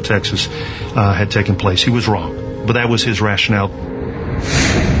at Waco, Texas, had taken place. He was wrong, but that was his rationale.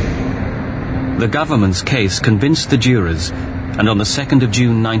 The government's case convinced the jurors, and on the 2nd of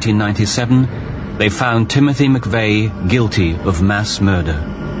June 1997, they found Timothy McVeigh guilty of mass murder.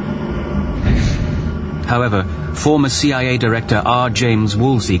 However, former CIA Director R. James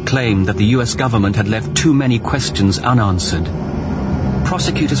Woolsey claimed that the U.S. government had left too many questions unanswered.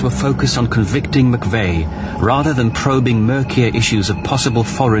 Prosecutors were focused on convicting McVeigh rather than probing murkier issues of possible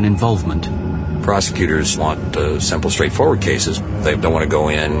foreign involvement. Prosecutors want simple, straightforward cases. They don't want to go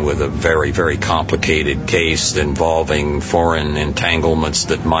in with a very, very complicated case involving foreign entanglements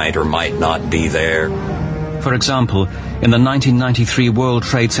that might or might not be there. For example, in the 1993 World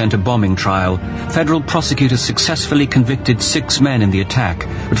Trade Center bombing trial, federal prosecutors successfully convicted 6 men in the attack,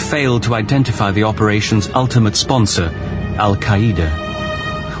 but failed to identify the operation's ultimate sponsor,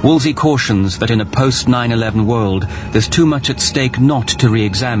 Al-Qaeda. Woolsey cautions that in a post-9/11 world, there's too much at stake not to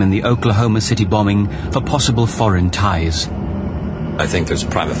re-examine the Oklahoma City bombing for possible foreign ties. I think there's a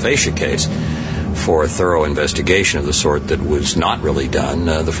prima facie case for a thorough investigation of the sort that was not really done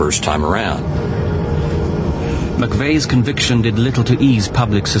the first time around. McVeigh's conviction did little to ease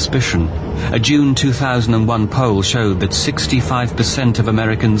public suspicion. A June 2001 poll showed that 65% of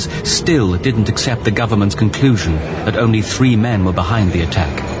Americans still didn't accept the government's conclusion that only 3 men were behind the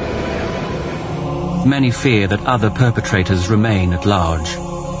attack. Many fear that other perpetrators remain at large.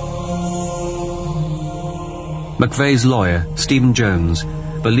 McVeigh's lawyer, Stephen Jones,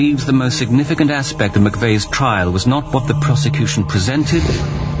 believes the most significant aspect of McVeigh's trial was not what the prosecution presented,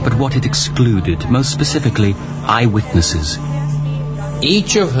 but what it excluded, most specifically, eyewitnesses.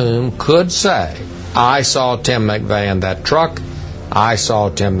 Each of whom could say, I saw Tim McVeigh in that truck, I saw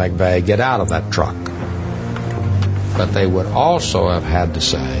Tim McVeigh get out of that truck. But they would also have had to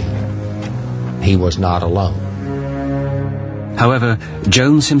say, he was not alone. However,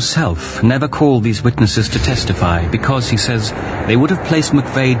 Jones himself never called these witnesses to testify because, he says, they would have placed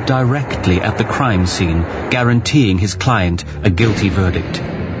McVeigh directly at the crime scene, guaranteeing his client a guilty verdict.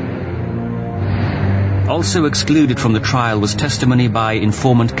 Also excluded from the trial was testimony by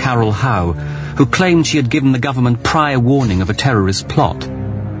informant Carol Howe, who claimed she had given the government prior warning of a terrorist plot.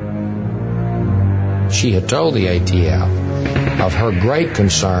 She had told the ATF of her great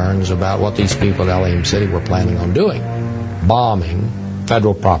concerns about what these people at El-Ain City were planning on doing, bombing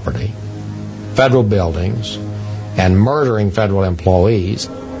federal property, federal buildings, and murdering federal employees.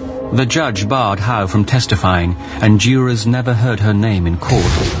 The judge barred Howe from testifying, and jurors never heard her name in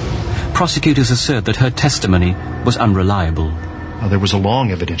court. Prosecutors assert that her testimony was unreliable. There was a long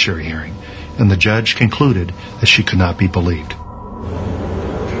evidentiary hearing, and the judge concluded that she could not be believed.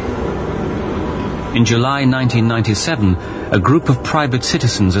 In July 1997, a group of private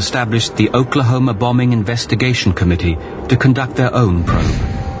citizens established the Oklahoma Bombing Investigation Committee to conduct their own probe.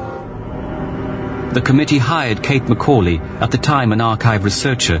 The committee hired Kate McCauley, at the time an archive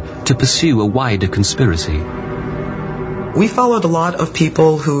researcher, to pursue a wider conspiracy. We followed a lot of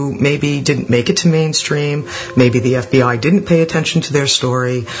people who maybe didn't make it to mainstream, maybe the FBI didn't pay attention to their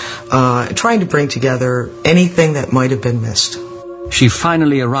story, trying to bring together anything that might have been missed. She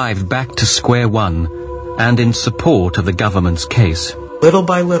finally arrived back to square one, and in support of the government's case. Little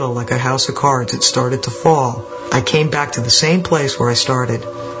by little, like a house of cards, it started to fall. I came back to the same place where I started,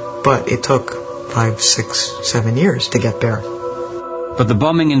 but it took 5, 6, 7 years to get there. But the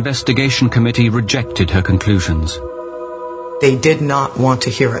Bombing Investigation Committee rejected her conclusions. They did not want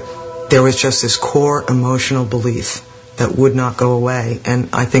to hear it. There was just this core emotional belief that would not go away, and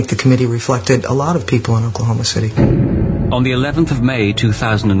I think the committee reflected a lot of people in Oklahoma City. On the 11th of May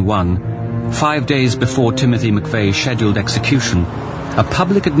 2001, 5 days before Timothy McVeigh's scheduled execution, a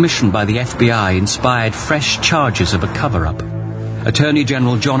public admission by the FBI inspired fresh charges of a cover-up. Attorney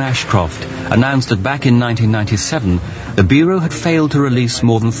General John Ashcroft announced that back in 1997, the Bureau had failed to release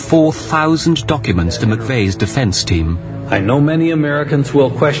more than 4,000 documents to McVeigh's defense team. I know many Americans will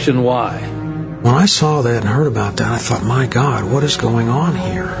question why. When I saw that and heard about that, I thought, my God, what is going on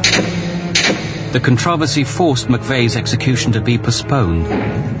here? The controversy forced McVeigh's execution to be postponed.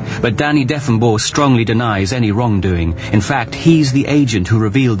 But Danny Deffenbaugh strongly denies any wrongdoing. In fact, he's the agent who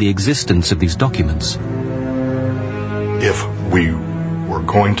revealed the existence of these documents. If we were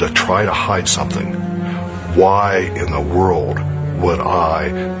going to try to hide something, why in the world would I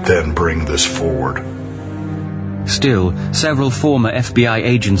then bring this forward? Still, several former FBI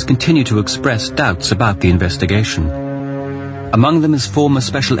agents continue to express doubts about the investigation. Among them is former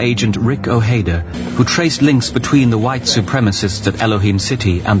Special Agent Rick Ojeda, who traced links between the white supremacists at Elohim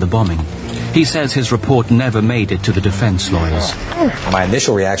City and the bombing. He says his report never made it to the defense lawyers. My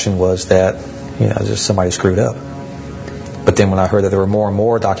initial reaction was that, just somebody screwed up. But then when I heard that there were more and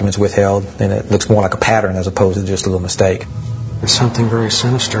more documents withheld, then it looks more like a pattern as opposed to just a little mistake. It's something very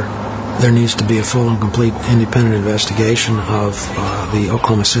sinister. There needs to be a full and complete independent investigation of the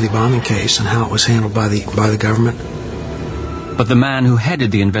Oklahoma City bombing case and how it was handled by the government. But the man who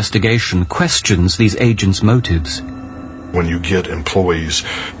headed the investigation questions these agents' motives. When you get employees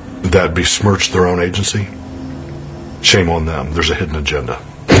that besmirch their own agency, shame on them. There's a hidden agenda.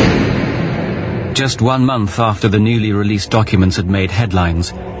 Just 1 month after the newly released documents had made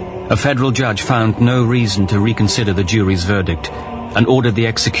headlines, a federal judge found no reason to reconsider the jury's verdict and ordered the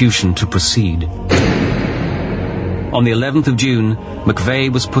execution to proceed. On the 11th of June,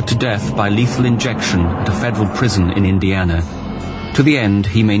 McVeigh was put to death by lethal injection at a federal prison in Indiana. To the end,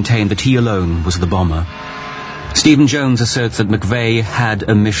 he maintained that he alone was the bomber. Stephen Jones asserts that McVeigh had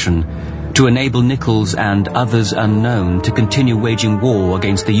a mission: to enable Nichols and others unknown to continue waging war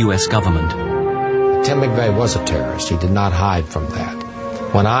against the U.S. government. Tim McVeigh was a terrorist. He did not hide from that.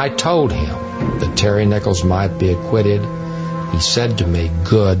 When I told him that Terry Nichols might be acquitted, he said to me,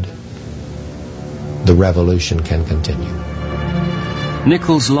 "Good, the revolution can continue."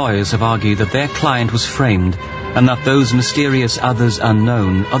 Nichols' lawyers have argued that their client was framed and that those mysterious others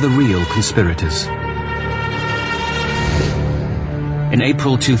unknown are the real conspirators. In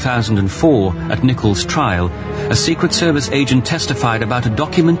April 2004, at Nichols' trial, a Secret Service agent testified about a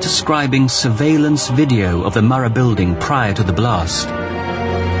document describing surveillance video of the Murrah building prior to the blast.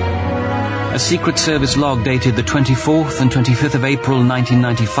 A Secret Service log dated the 24th and 25th of April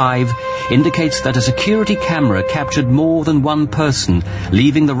 1995 indicates that a security camera captured more than one person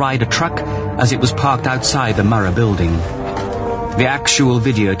leaving the Ryder truck as it was parked outside the Murrah building. The actual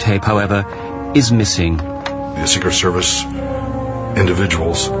videotape, however, is missing. The Secret Service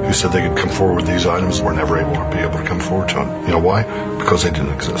individuals who said they could come forward with these items were never able to come forward to them. You know why? Because they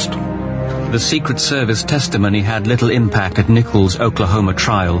didn't exist. The Secret Service testimony had little impact at Nichols' Oklahoma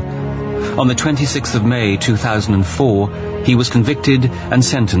trial. On the 26th of May 2004, he was convicted and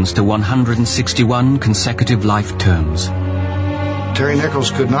sentenced to 161 consecutive life terms. Terry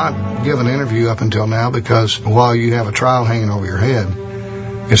Nichols could not give an interview up until now because while you have a trial hanging over your head,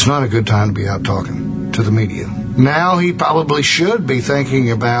 it's not a good time to be out talking to the media. Now he probably should be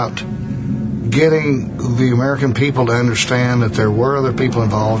thinking about getting the American people to understand that there were other people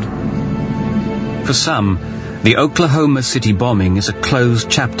involved. For some, the Oklahoma City bombing is a closed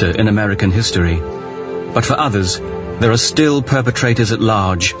chapter in American history. But for others, there are still perpetrators at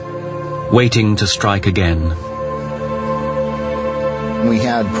large, waiting to strike again. We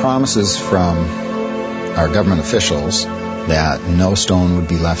had promises from our government officials that no stone would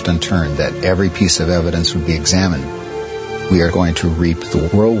be left unturned, that every piece of evidence would be examined. We are going to reap the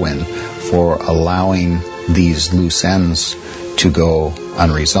whirlwind for allowing these loose ends to go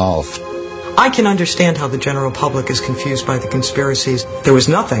unresolved. I can understand how the general public is confused by the conspiracies. There was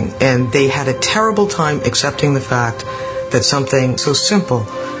nothing, and they had a terrible time accepting the fact that something so simple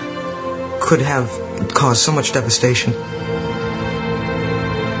could have caused so much devastation.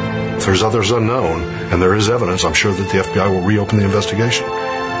 If there's others unknown, and there is evidence, I'm sure that the FBI will reopen the investigation.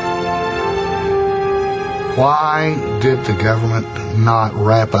 Why did the government not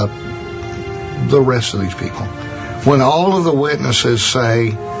wrap up the rest of these people? When all of the witnesses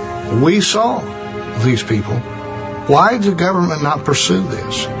say, we saw these people, why did the government not pursue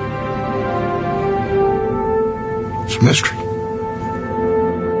this? It's a mystery.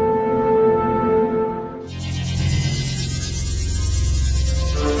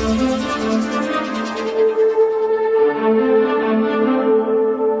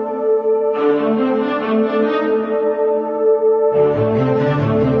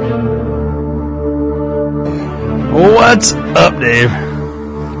 What's up, Dave?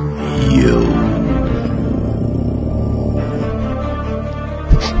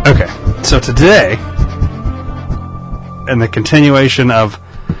 Okay, so today, in the continuation of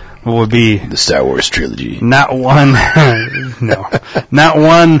what would be the Star Wars trilogy, not one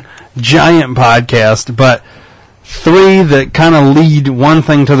giant podcast, but three that kind of lead one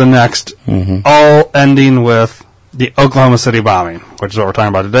thing to the next, all ending with the Oklahoma City bombing, which is what we're talking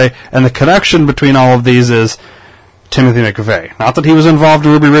about today. And the connection between all of these is Timothy McVeigh. Not that he was involved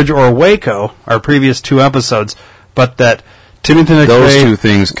in Ruby Ridge or Waco, our previous two episodes, but that Timothy McVeigh... Those two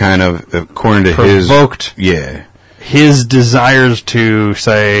things kind of, according to provoked his desires to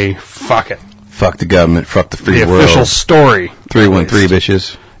say, fuck it. Fuck the government, fuck the free world. The official story. 313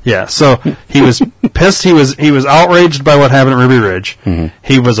 bitches. Yeah, so he was pissed. He was outraged by what happened at Ruby Ridge.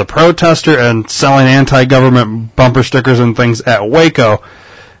 He was a protester and selling anti-government bumper stickers and things at Waco.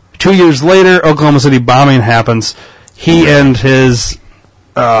 2 years later, Oklahoma City bombing happens. He and his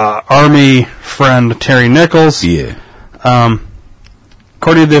Army friend Terry Nichols, according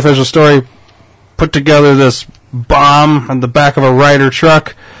to the official story, put together this bomb on the back of a Ryder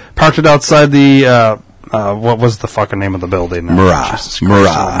truck, parked it outside the what was the fucking name of the building?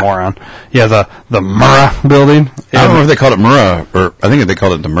 Murrah. Moron. Yeah, the Murrah building. I don't know if they called it Murrah, or I think they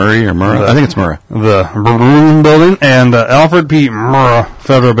called it the Murray or Murrah. I think it's Murrah. The Murrah building and the Alfred P. Murrah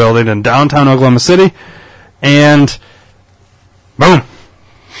Federal Building in downtown Oklahoma City. And boom.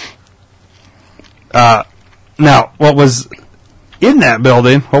 Now, what was in that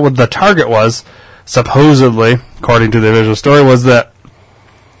building, what the target was, supposedly, according to the official story, was that,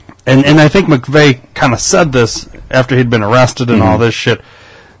 and I think McVeigh kind of said this after he'd been arrested and all this shit,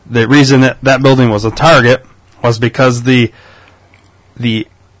 the reason that building was a target was because was it the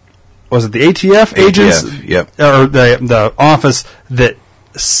ATF agents? ATF, yep. Or the office that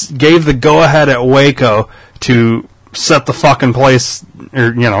gave the go-ahead at Waco to set the fucking place,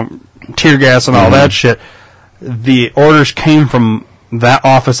 or, tear gas and all that shit. The orders came from that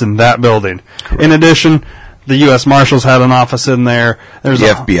office in that building. Correct. In addition, the U.S. Marshals had an office in there. The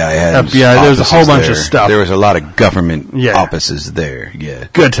FBI had there's a whole bunch of stuff. There was a lot of government offices there. Yeah,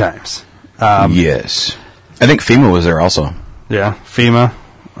 good times. Yes, I think FEMA was there also. Yeah, FEMA.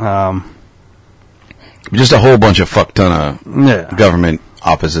 Just a whole bunch of fuck ton of government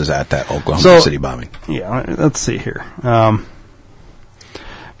offices at that Oklahoma City bombing. Yeah, let's see here.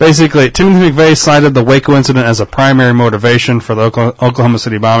 Basically, Timothy McVeigh cited the Waco incident as a primary motivation for the Oklahoma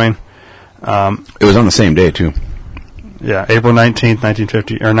City bombing. It was on the same day, too. Yeah, April 19th,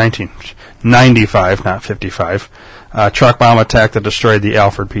 1995, not 55. Truck bomb attack that destroyed the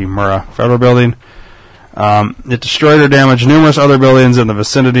Alfred P. Murrah Federal Building. It destroyed or damaged numerous other buildings in the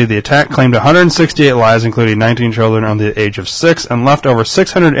vicinity. The attack claimed 168 lives, including 19 children under the age of 6, and left over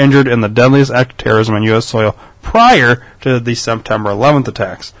 600 injured in the deadliest act of terrorism on U.S. soil prior to the September 11th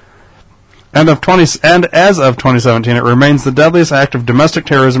attacks. And as of 2017, it remains the deadliest act of domestic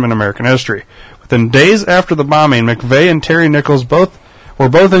terrorism in American history. Within days after the bombing, McVeigh and Terry Nichols were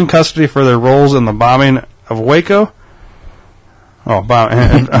both in custody for their roles in the bombing of Waco.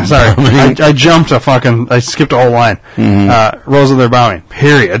 Sorry, I jumped I skipped a whole line. Rose of their bombing.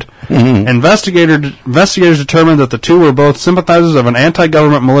 Period. Investigators determined that the two were both sympathizers of an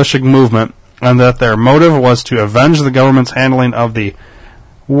anti-government militia movement, and that their motive was to avenge the government's handling of the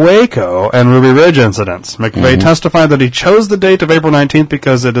Waco and Ruby Ridge incidents. McVeigh testified that he chose the date of April 19th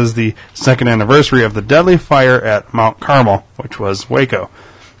because it is the second anniversary of the deadly fire at Mount Carmel, which was Waco.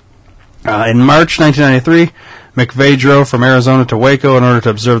 In March 1993, McVeigh drove from Arizona to Waco in order to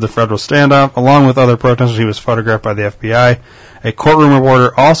observe the federal standoff. Along with other protesters, he was photographed by the FBI. A courtroom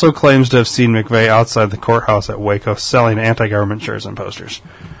reporter also claims to have seen McVeigh outside the courthouse at Waco selling anti-government shirts and posters.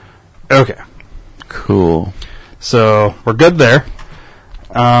 Okay. Cool. So, we're good there.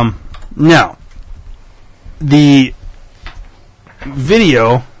 Now, the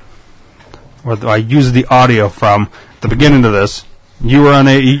video, or I used the audio from the beginning of this. You were on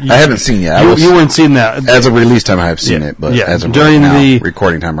I haven't seen it. You weren't seeing that. As of release time, I have seen it, but as of during the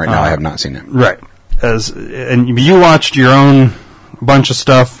recording time right now, I have not seen it. Right. And you watched your own bunch of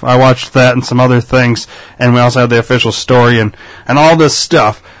stuff. I watched that and some other things, and we also had the official story and all this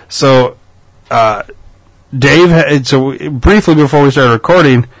stuff. So, Dave, so briefly before we started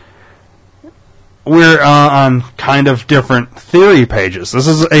recording, we're on kind of different theory pages. This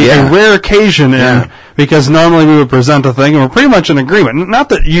is a rare occasion, because normally we would present a thing and we're pretty much in agreement. Not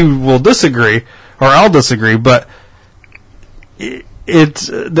that you will disagree or I'll disagree, but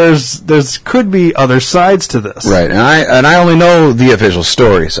there's could be other sides to this, right? And I only know the official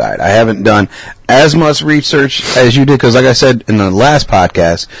story side. I haven't done as much research as you did, because, like I said in the last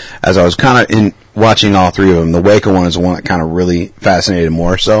podcast, as I was kind of watching all three of them, the Waco one is the one that kind of really fascinated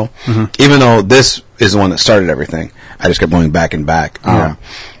more so. Even though this is the one that started everything, I just kept going back and back.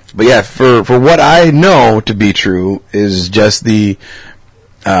 But yeah, for what I know to be true is just the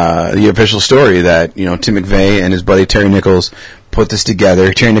official story that, you know, Tim McVeigh and his buddy Terry Nichols put this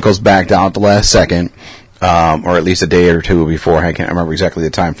together. Terry Nichols backed out at the last second, or at least a day or two before. I can't remember exactly the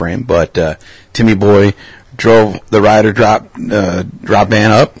time frame, but Timmy Boy drove the Ryder drop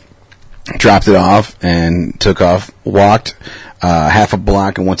van up, dropped it off, and took off. Walked half a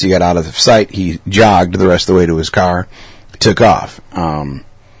block, and once he got out of sight, he jogged the rest of the way to his car, took off.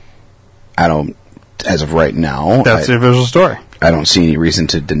 I don't, as of right now, that's the official story. I don't see any reason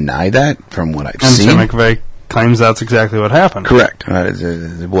to deny that from what I've seen. And Tim McVeigh claims that's exactly what happened. Correct.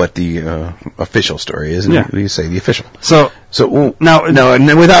 What the official story is, and we say the official. So now,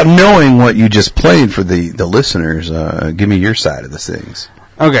 and without knowing what you just played for the listeners, give me your side of the things.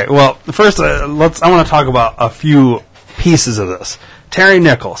 Okay. Well, first, I want to talk about a few pieces of this. Terry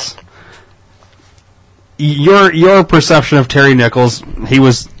Nichols. Your perception of Terry Nichols, he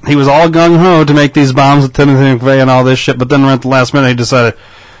was all gung ho to make these bombs with Timothy McVeigh and all this shit, but then right at the last minute he decided,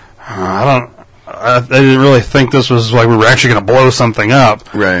 I didn't really think this was like we were actually going to blow something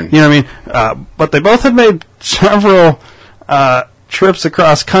up. Right. You know what I mean? But they both had made several trips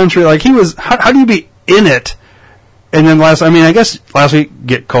across country. Like he was, how do you be in it? And then last minute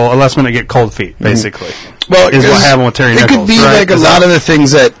get cold feet, basically. Well, is what happened with Terry Nichols. It could be right? Like a lot of the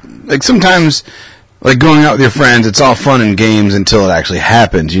things that, like sometimes, like going out with your friends, it's all fun and games until it actually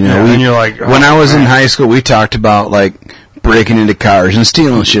happens. You know, and you're like, when I was in high school, we talked about like breaking into cars and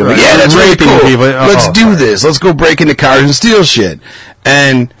stealing shit. Like, yeah, that's really cool. People. Let's do this. Let's go break into cars and steal shit.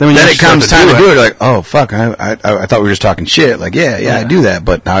 And then it comes time to do it, like, oh fuck, I thought we were just talking shit. Like, yeah, I do that,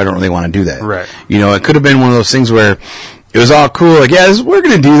 but now I don't really want to do that. Right. You know, it could have been one of those things where it was all cool, like, yeah, we're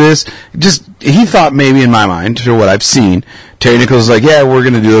going to do this. Just, he thought maybe in my mind, through what I've seen, Terry Nichols was like, yeah, we're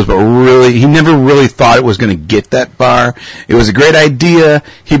going to do this, but really, he never really thought it was going to get that far. It was a great idea.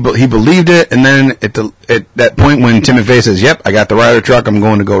 He believed it, and then at that point when Tim McVeigh says, yep, I got the Ryder truck, I'm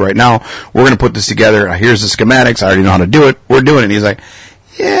going to go right now, we're going to put this together, here's the schematics, I already know how to do it, we're doing it. And he's like,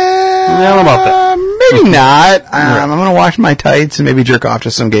 yeah, I don't know about that. Maybe not. I'm going to wash my tights and maybe jerk off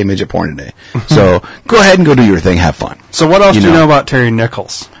to some gay midget porn today. So go ahead and go do your thing. Have fun. So what else do you know about Terry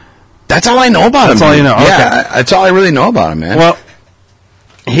Nichols? That's all I know about him. That's all you know. Yeah, okay. That's all I really know about him, man. Well,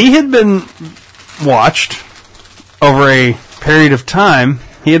 he had been watched over a period of time.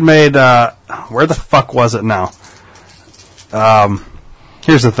 He had made, where the fuck was it now?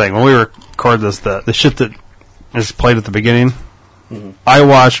 Here's the thing. When we record this, the shit that is played at the beginning, I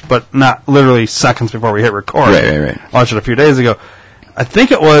watched, but not literally seconds before we hit record. Right. Watched it a few days ago. I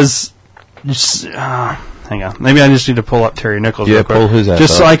think it was, hang on. Maybe I just need to pull up Terry Nichols real quick. Pull who's that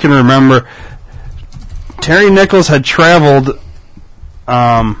just so I can remember. Terry Nichols had traveled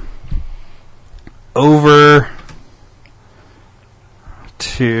over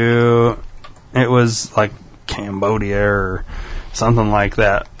to, it was like Cambodia or something like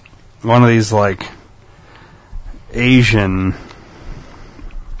that. One of these like Asian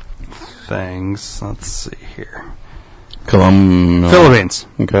things. Let's see here. Philippines.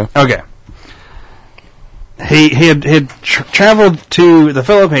 Okay. He had traveled to the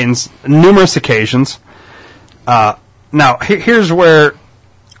Philippines numerous occasions. Now, here's where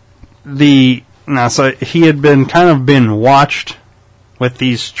so he had been watched with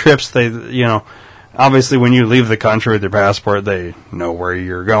these trips. They, obviously when you leave the country with your passport, they know where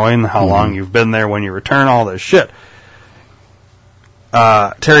you're going, how long you've been there, when you return, all this shit.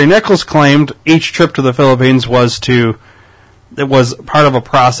 Terry Nichols claimed each trip to the Philippines was part of a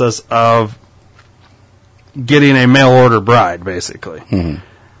process of getting a mail-order bride, basically. Mm-hmm.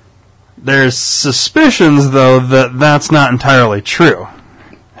 There's suspicions, though, that that's not entirely true.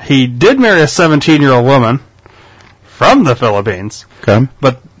 He did marry a 17-year-old woman from the Philippines. Okay.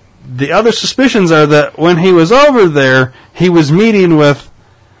 But the other suspicions are that when he was over there, he was meeting with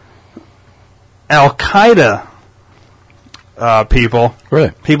Al-Qaeda people.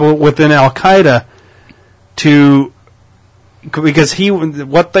 Really? People within Al-Qaeda because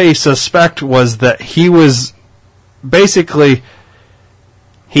what they suspect was that he was basically,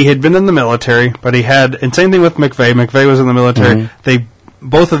 he had been in the military, but and same thing with McVeigh. McVeigh was in the military. Mm-hmm.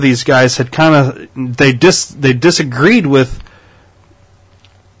 Both of these guys had they disagreed with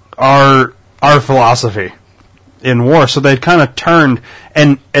our philosophy in war, so they'd kind of turned,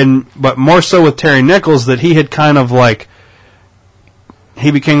 but more so with Terry Nichols, that he had kind of he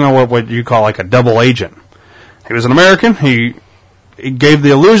became what you call like a double agent. He was an American. He gave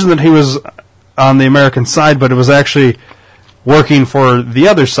the illusion that he was on the American side, but it was actually working for the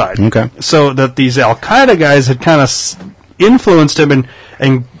other side. Okay. So that these Al-Qaeda guys had kind of influenced him,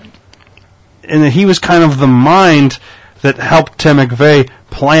 and he was kind of the mind that helped Tim McVeigh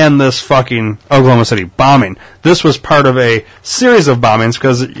plan this fucking Oklahoma City bombing. This was part of a series of bombings,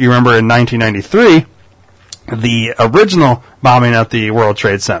 because you remember in 1993, the original bombing at the World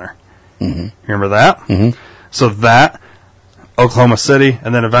Trade Center. Mm-hmm. Remember that? Mm-hmm. So that, Oklahoma City,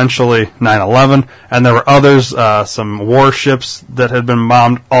 and then eventually 9/11, and there were others, some warships that had been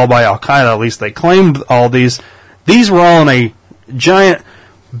bombed, all by Al-Qaeda. At least they claimed all these. These were all in a giant,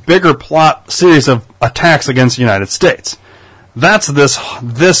 bigger plot series of attacks against the United States. That's this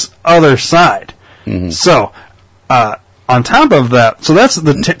other side. Mm-hmm. So, on top of that, so that's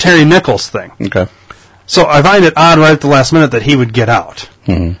the Terry Nichols thing. Okay. So I find it odd right at the last minute that he would get out.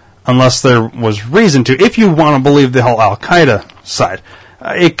 Mm-hmm. Unless there was reason to. If you want to believe the whole Al-Qaeda side,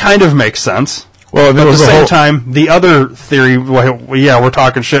 it kind of makes sense. Well, but at the same time, the other theory, well, yeah, we're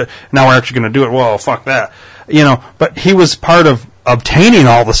talking shit, now we're actually going to do it. Well, fuck that. But he was part of obtaining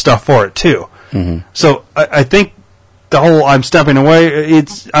all the stuff for it, too. Mm-hmm. So I think the whole I'm stepping away,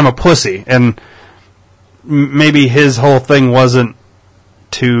 I'm a pussy. And maybe his whole thing wasn't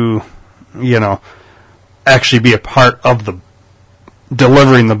to, actually be a part of the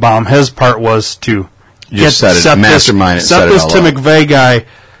delivering the bomb. His part was to set this Tim McVeigh guy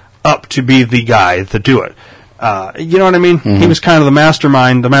up to be the guy to do it. You know what I mean? Mm-hmm. He was kind of the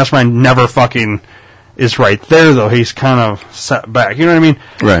mastermind. The mastermind never fucking is right there, though. He's kind of set back. You know what I mean?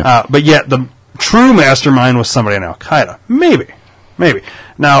 Right. But yet the true mastermind was somebody in Al-Qaeda. Maybe.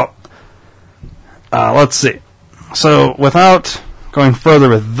 Now, let's see. So without going further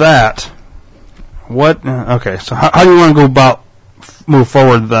with that, okay, so how do you want to go move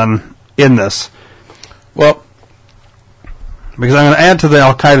forward then in this? Well, because I'm going to add to the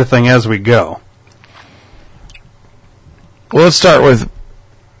Al-Qaeda thing as we go. Well, let's start with.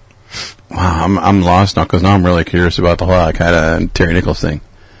 Wow, I'm lost now, because now I'm really curious about the whole Al-Qaeda and Terry Nichols thing.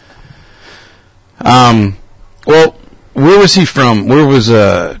 Well, where was he from? Where was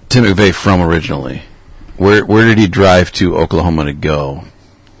Tim McVeigh from originally? Where did he drive to Oklahoma to go?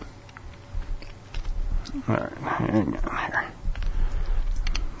 All right, hang on here.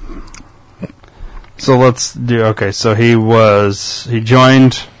 So let's do, okay, so he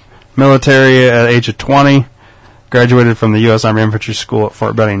joined military at the age of 20, graduated from the U.S. Army Infantry School at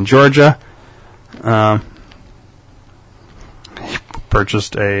Fort Benning, Georgia. He was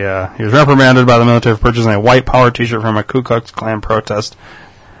reprimanded by the military for purchasing a white power t-shirt from a Ku Klux Klan protest.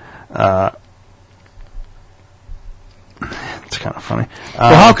 It's kind of funny.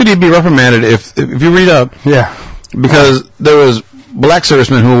 Well, how could he be reprimanded if you read up? Yeah. Because there was black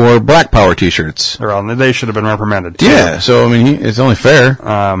servicemen who wore black power t-shirts. They should have been reprimanded too. Yeah, so I mean, it's only fair.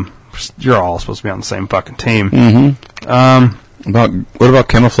 You're all supposed to be on the same fucking team. Mm-hmm. What about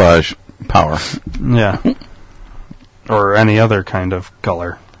camouflage power? Yeah. Or any other kind of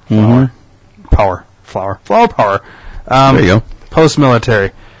color. Mm-hmm. Flower power. There you go.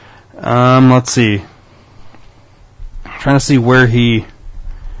 Post-military. Let's see. I'm trying to see where he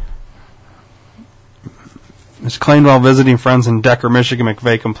It's claimed while visiting friends in Decker, Michigan,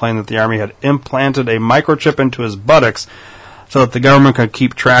 McVeigh complained that the Army had implanted a microchip into his buttocks so that the government could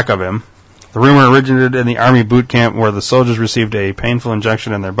keep track of him. The rumor originated in the Army boot camp where the soldiers received a painful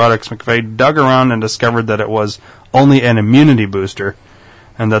injection in their buttocks. McVeigh dug around and discovered that it was only an immunity booster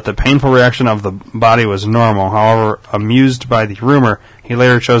and that the painful reaction of the body was normal. However, amused by the rumor, he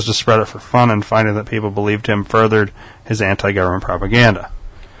later chose to spread it for fun, and finding that people believed him furthered his anti-government propaganda.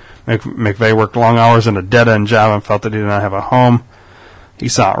 McVeigh worked long hours in a dead-end job and felt that he did not have a home. He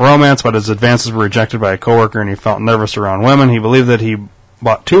sought romance, but his advances were rejected by a coworker, and he felt nervous around women. He believed that he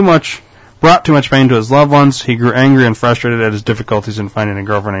brought too much pain to his loved ones. He grew angry and frustrated at his difficulties in finding a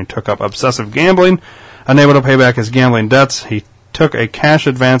girlfriend, and he took up obsessive gambling. Unable to pay back his gambling debts, he took a cash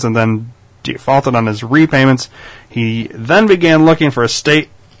advance and then defaulted on his repayments. He then began looking for a state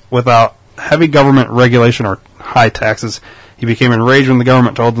without heavy government regulation or high taxes. He became enraged when the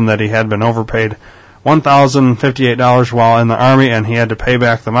government told him that he had been overpaid $1,058 while in the Army, and he had to pay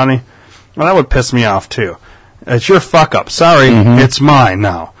back the money. Well, that would piss me off, too. It's your fuck-up. Sorry, It's mine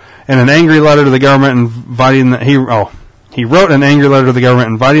now. In an angry letter to the government inviting he wrote an angry letter to the government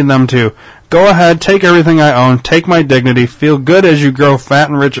inviting them to go ahead, take everything I own, take my dignity, feel good as you grow fat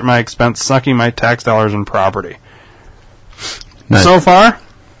and rich at my expense, sucking my tax dollars and property. Nice. So far,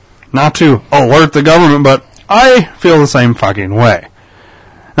 not to alert the government, but I feel the same fucking way.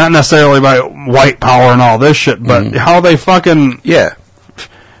 Not necessarily by white power and all this shit, but how they fucking... Yeah.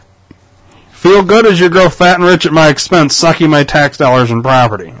 Feel good as you grow fat and rich at my expense, sucking my tax dollars and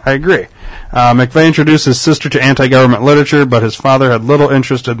property. I agree. McVeigh introduced his sister to anti-government literature, but his father had little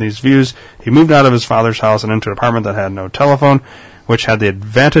interest in these views. He moved out of his father's house and into an apartment that had no telephone, which had the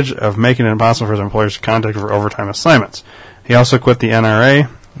advantage of making it impossible for his employers to contact him for overtime assignments. He also quit the NRA,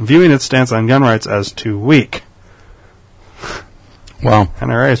 viewing its stance on gun rights as too weak. Wow.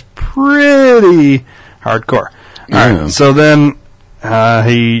 NRA is pretty hardcore. All right, so then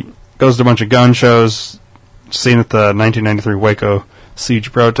he goes to a bunch of gun shows, seen at the 1993 Waco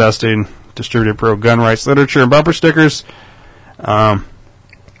siege protesting, distributed pro-gun rights literature and bumper stickers. Let's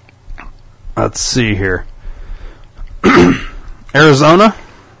see here. Arizona.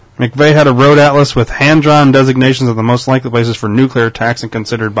 McVeigh had a road atlas with hand-drawn designations of the most likely places for nuclear attacks and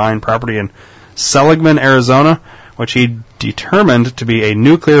considered buying property in Seligman, Arizona, which he determined to be a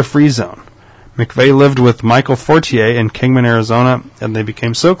nuclear-free zone. McVeigh lived with Michael Fortier in Kingman, Arizona, and they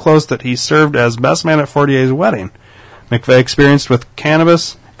became so close that he served as best man at Fortier's wedding. McVeigh experimented with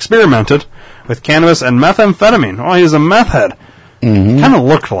cannabis and methamphetamine. Oh, he was a meth head. Kind of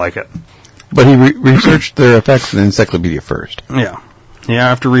looked like it. But he researched their effects in the encyclopedia first. Yeah.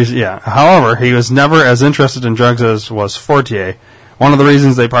 However, he was never as interested in drugs as was Fortier. One of the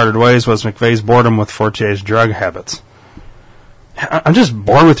reasons they parted ways was McVeigh's boredom with Fortier's drug habits. I'm just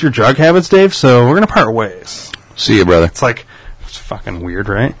bored with your drug habits, Dave, so we're going to part ways. See you, brother. It's fucking weird,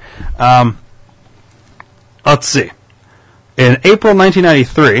 right? Let's see. In April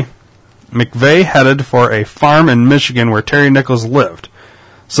 1993, McVeigh headed for a farm in Michigan where Terry Nichols lived.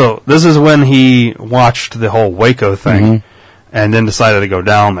 So this is when he watched the whole Waco thing and then decided to go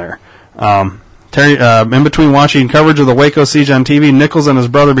down there. Terry, in between watching coverage of the Waco siege on TV, Nichols and his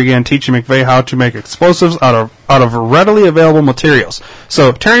brother began teaching McVeigh how to make explosives out of readily available materials.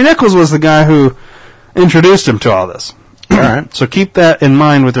 So Terry Nichols was the guy who introduced him to all this. All right. So keep that in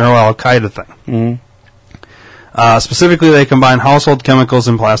mind with your whole Al-Qaeda thing. Specifically, they combined household chemicals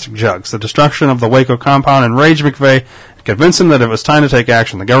in plastic jugs. The destruction of the Waco compound enraged McVeigh and convinced him that it was time to take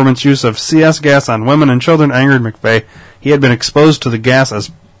action. The government's use of CS gas on women and children angered McVeigh. He had been exposed to the gas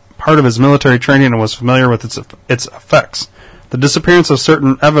as part of his military training and was familiar with its effects. The disappearance of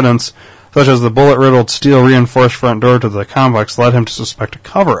certain evidence, such as the bullet-riddled steel-reinforced front door to the complex, led him to suspect a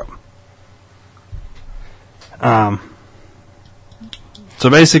cover-up. So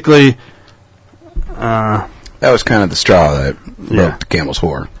basically... that was kind of the straw that broke the camel's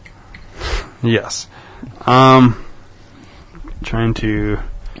whore. Yes. Trying to...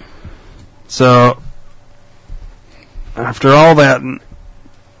 So, after all that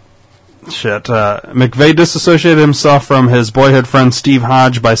shit, McVeigh disassociated himself from his boyhood friend Steve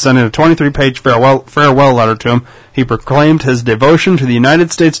Hodge by sending a 23-page farewell letter to him. He proclaimed his devotion to the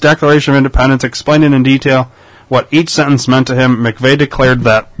United States Declaration of Independence, explaining in detail what each sentence meant to him. McVeigh declared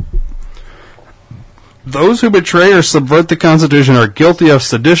that those who betray or subvert the Constitution are guilty of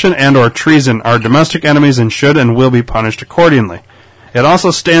sedition and or treason, are domestic enemies, and should and will be punished accordingly. It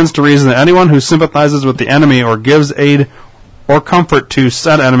also stands to reason that anyone who sympathizes with the enemy or gives aid or comfort to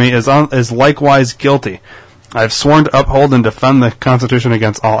said enemy is likewise guilty. I have sworn to uphold and defend the Constitution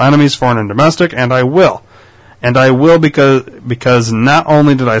against all enemies, foreign and domestic, and I will. And I will because not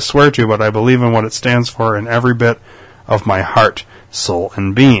only did I swear to, but I believe in what it stands for in every bit of my heart, soul,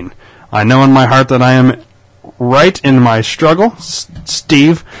 and being. I know in my heart that I am right in my struggle,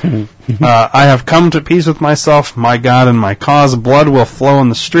 Steve. I have come to peace with myself, my God, and my cause. Blood will flow in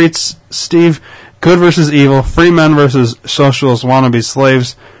the streets, Steve. Good versus evil, free men versus socialist wannabe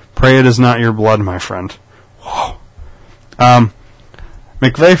slaves. Pray it is not your blood, my friend. Whoa.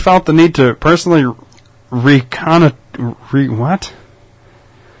 McVeigh felt the need to personally what?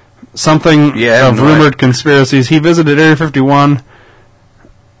 Something of rumored conspiracies. He visited Area 51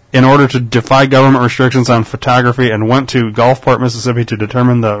 in order to defy government restrictions on photography and went to Gulfport, Mississippi to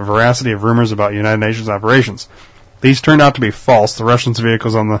determine the veracity of rumors about United Nations operations. These turned out to be false. The Russians'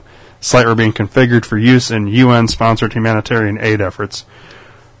 vehicles on the site were being configured for use in UN-sponsored humanitarian aid efforts.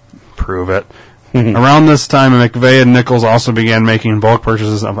 Prove it. Around this time, McVeigh and Nichols also began making bulk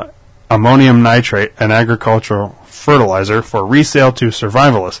purchases of ammonium nitrate, an agricultural fertilizer, for resale to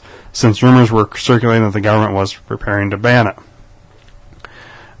survivalists, since rumors were circulating that the government was preparing to ban it.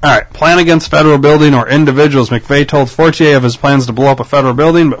 Alright, plan against federal building or individuals. McVeigh told Fortier of his plans to blow up a federal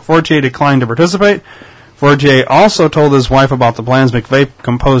building, but Fortier declined to participate. Fortier also told his wife about the plans. McVeigh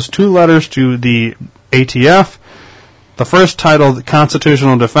composed 2 letters to the ATF. The first titled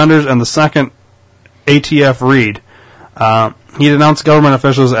Constitutional Defenders, and the second ATF Read. He denounced government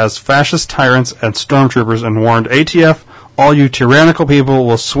officials as fascist tyrants and stormtroopers and warned ATF, all you tyrannical people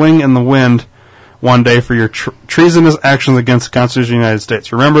will swing in the wind one day for your treasonous actions against the Constitution of the United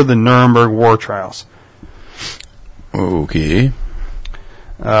States. Remember the Nuremberg war trials. Okay.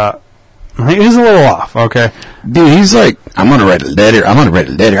 He's a little off, okay? Dude, he's like, I'm going to write a letter.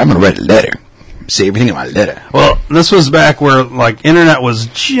 Say everything in my letter. Well, this was back where, like, internet was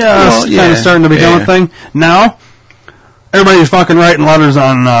just kind of starting to become a thing. Now, everybody's fucking writing letters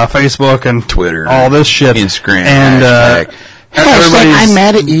on Facebook and Twitter, all this shit. Instagram, and everybody's I'm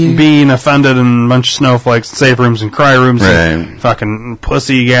mad at you. Being offended in a bunch of snowflakes, safe rooms and cry rooms, and fucking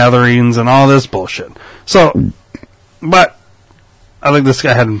pussy gatherings and all this bullshit. So, but I think this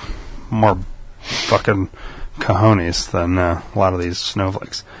guy had more fucking cojones than a lot of these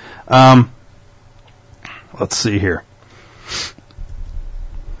snowflakes. Let's see here.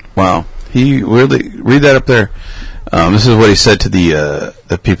 Wow, he really read that up there. This is what he said to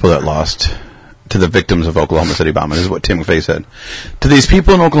the people that lost, to the victims of Oklahoma City bombing. This is what Tim McVeigh said. To these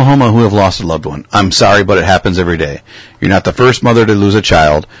people in Oklahoma who have lost a loved one, I'm sorry, but it happens every day. You're not the first mother to lose a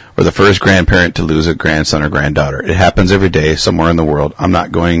child or the first grandparent to lose a grandson or granddaughter. It happens every day somewhere in the world. I'm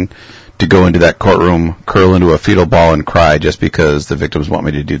not going to go into that courtroom, curl into a fetal ball, and cry just because the victims want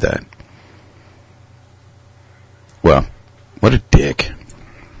me to do that. Well, what a dick.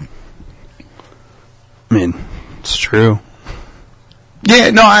 I mean, it's true. Yeah,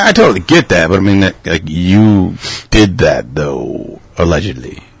 no, I totally get that, but I mean, that, like, you did that, though,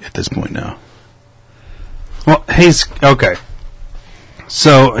 allegedly, at this point now. Well, he's, okay.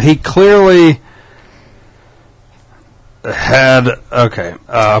 So, he clearly had,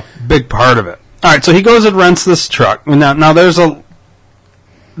 a big part of it. Alright, so he goes and rents this truck. Now there's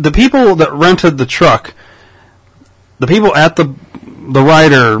the people that rented the truck, the people at the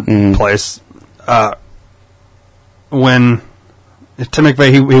Ryder place, when Tim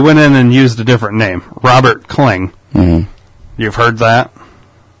McVeigh, he went in and used a different name, Robert Kling. Mm-hmm. You've heard that?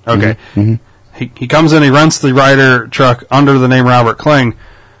 Okay. Mm-hmm. He comes in, he rents the Ryder truck under the name Robert Kling.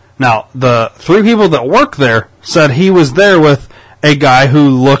 Now, the 3 people that work there said he was there with a guy who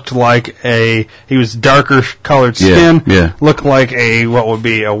looked like he was darker colored skin, looked like what would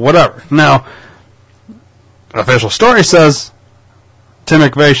be a whatever. Now, official story says Tim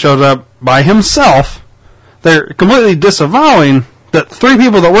McVeigh showed up by himself. They're completely disavowing that 3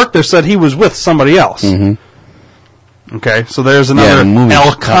 people that worked there said he was with somebody else. Mm-hmm. Okay, so there's another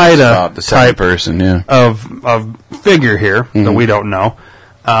Al Qaeda type person, of figure here that we don't know.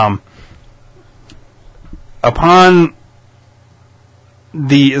 So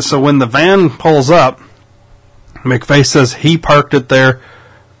when the van pulls up, McVeigh says he parked it there,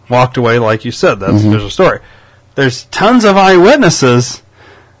 walked away, like you said. That's there's a story. There's tons of eyewitnesses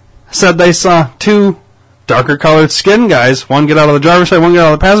said they saw 2 darker colored skin guys, one get out of the driver's side, one get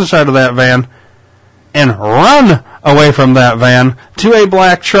out of the passenger side of that van, and run away from that van to a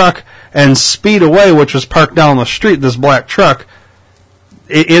black truck and speed away, which was parked down the street, this black truck,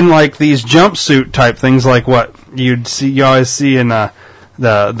 in like these jumpsuit type things, like what you always see in the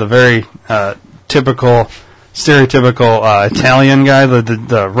very stereotypical Italian guy,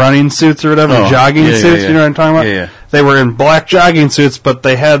 the running suits or whatever, jogging suits. You know what I'm talking about? Yeah. They were in black jogging suits, but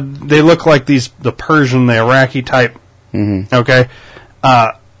they look like the Persian, the Iraqi type. Mm-hmm. Okay,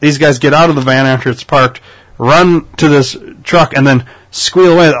 these guys get out of the van after it's parked, run to this truck and then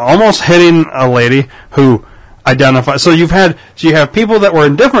squeal away, almost hitting a lady who identified. So you have people that were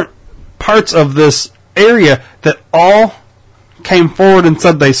in different parts of this area that all came forward and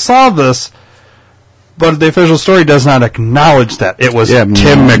said they saw this, but the official story does not acknowledge that. It was Tim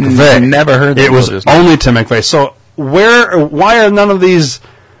McVeigh. Never heard that. It was only Tim McVeigh. So why are none of these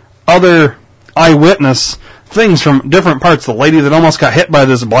other eyewitness things from different parts? The lady that almost got hit by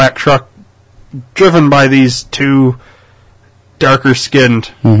this black truck driven by these two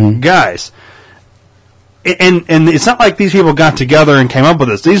darker-skinned guys. And it's not like these people got together and came up with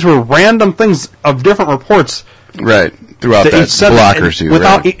this. These were random things of different reports. Right. Throughout that block or two.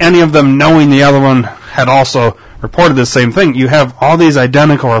 Without any of them knowing the other one had also reported the same thing. You have all these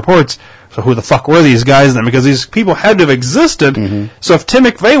identical reports. So who the fuck were these guys then? Because these people had to have existed. So if Tim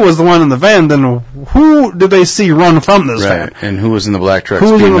McVeigh was the one in the van, then who did they see run from this van? And who was in the black truck?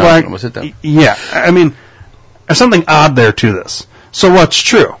 Who was in the black? Was it them? Yeah. I mean, there's something odd there to this. So what's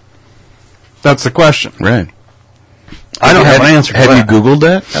true? That's the question. Right. I don't have an answer for that. Have you Googled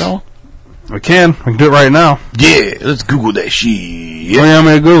that at all? We can do it right now. Yeah, let's Google that shit. What do you want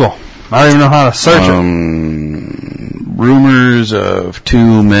me to Google? I don't even know how to search it. Rumors of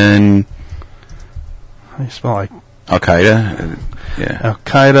two men. How do you spell like Al-Qaeda? Yeah.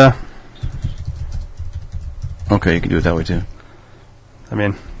 Al-Qaeda. Okay, you can do it that way too. I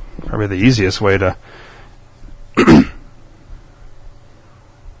mean, probably the easiest way to.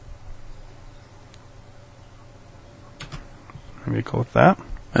 Maybe go with that.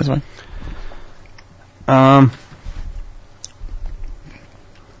 That's fine. Well,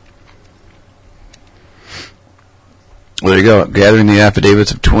 there you go. Gathering the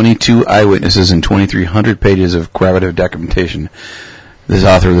affidavits of 22 eyewitnesses and 2,300 pages of corroborative documentation. This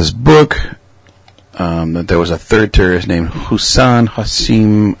author of this book, that there was a third terrorist named Hussein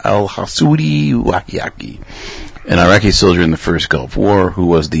Hassim al-Hassoudi Wahyaki, an Iraqi soldier in the first Gulf War who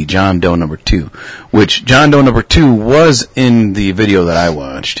was the John Doe No. 2, which John Doe No. 2 was in the video that I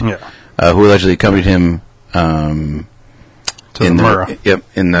watched, who allegedly accompanied him in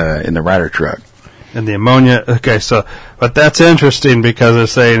the Ryder truck. And the ammonia. Okay, so, but that's interesting because they're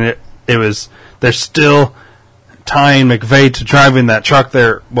saying they're still tying McVeigh to driving that truck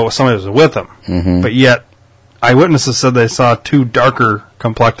there, but somebody was with him. But yet, eyewitnesses said they saw two darker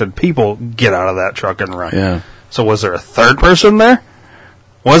complected people get out of that truck and run. Yeah. So was there a third person there?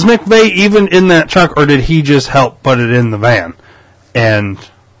 Was McVeigh even in that truck, or did he just help put it in the van? And,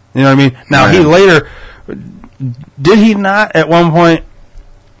 you know what I mean? Now, he later, did he not at one point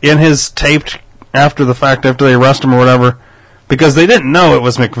in his taped after the fact, after they arrest him or whatever, because they didn't know it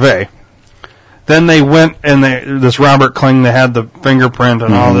was McVeigh. Then they went and this Robert Kling, they had the fingerprint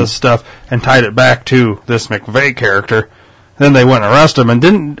and all this stuff and tied it back to this McVeigh character. Then they went and arrested him.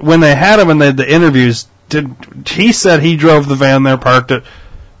 And when they had him and they had the interviews, he said he drove the van there, parked it,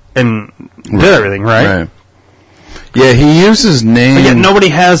 and did everything, right? Yeah, he used his name. But yet nobody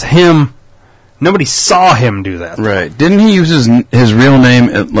has him. Nobody saw him do that. Right. Didn't he use his real name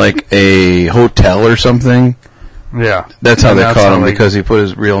at like a hotel or something? Yeah. That's how they caught him, because he put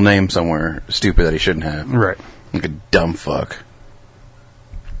his real name somewhere stupid that he shouldn't have. Right. Like a dumb fuck.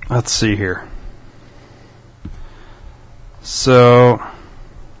 Let's see here. So.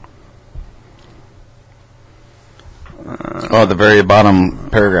 The very bottom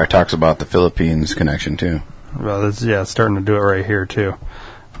paragraph talks about the Philippines connection, too. Well, it's starting to do it right here, too.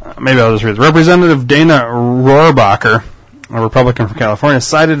 Maybe I'll just read it. Representative Dana Rohrabacher, a Republican from California,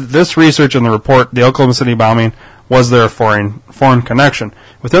 cited this research in the report, the Oklahoma City bombing, was there a foreign connection?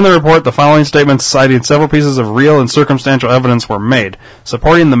 Within the report, the following statements citing several pieces of real and circumstantial evidence were made,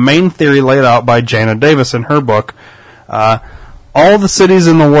 supporting the main theory laid out by Jana Davis in her book, All the Cities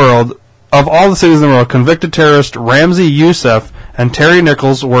in the World, convicted terrorist Ramzi Youssef and Terry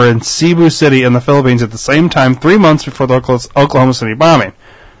Nichols were in Cebu City in the Philippines at the same time 3 months before the Oklahoma City bombing.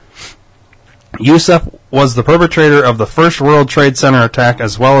 Youssef was the perpetrator of the first World Trade Center attack,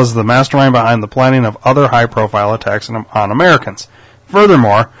 as well as the mastermind behind the planning of other high-profile attacks on Americans.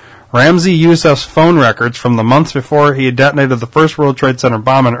 Furthermore, Ramzi Youssef's phone records from the months before he had detonated the first World Trade Center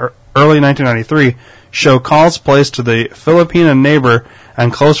bomb in early 1993 show calls placed to the Filipino neighbor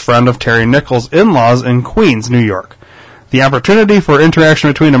and close friend of Terry Nichols' in-laws in Queens, New York. The opportunity for interaction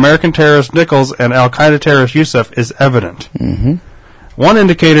between American terrorist Nichols and Al-Qaeda terrorist Youssef is evident. One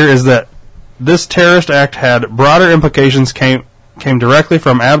indicator is that this terrorist act had broader implications came directly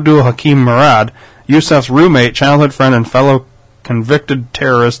from Abdul Hakim Murad, Youssef's roommate, childhood friend, and fellow convicted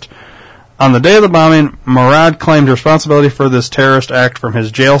terrorist. On the day of the bombing, Murad claimed responsibility for this terrorist act from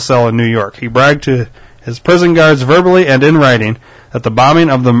his jail cell in New York. He bragged to his prison guards verbally and in writing that the bombing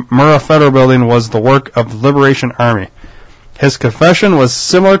of the Murrah Federal Building was the work of the Liberation Army. His confession was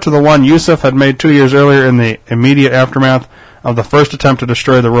similar to the one Yusuf had made 2 years earlier in the immediate aftermath of the first attempt to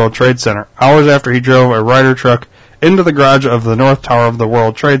destroy the World Trade Center, hours after he drove a Ryder truck into the garage of the North Tower of the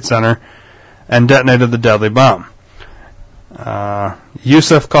World Trade Center and detonated the deadly bomb.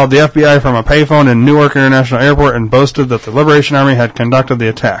 Yusuf called the FBI from a payphone in Newark International Airport and boasted that the Liberation Army had conducted the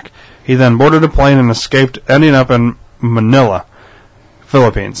attack. He then boarded a plane and escaped, ending up in Manila,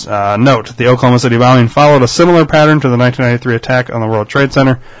 Philippines. Note, the Oklahoma City bombing followed a similar pattern to the 1993 attack on the World Trade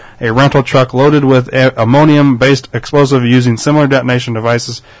Center. A rental truck loaded with ammonium-based explosive using similar detonation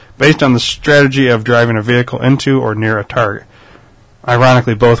devices based on the strategy of driving a vehicle into or near a target.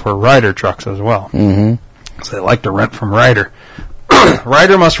 Ironically, both were Ryder trucks as well. Mm-hmm. So they like to rent from Ryder.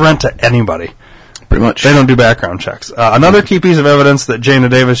 Ryder must rent to anybody. Pretty much. They don't do background checks. Another key piece of evidence that Jana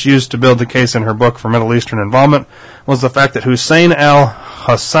Davis used to build the case in her book for Middle Eastern involvement was the fact that Hussein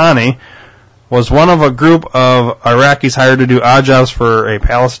al-Hassani was one of a group of Iraqis hired to do odd jobs for a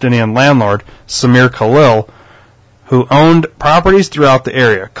Palestinian landlord, Samir Khalil, who owned properties throughout the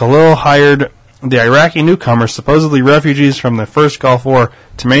area. Khalil hired the Iraqi newcomers, supposedly refugees from the first Gulf War,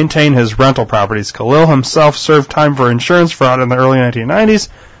 to maintain his rental properties. Khalil himself served time for insurance fraud in the early 1990s.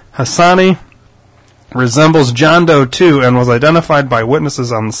 Hassani resembles John Doe 2 and was identified by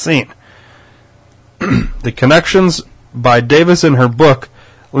witnesses on the scene. The connections by Davis in her book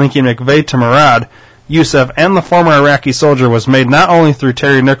linking McVeigh to Murad, Yusuf, and the former Iraqi soldier was made not only through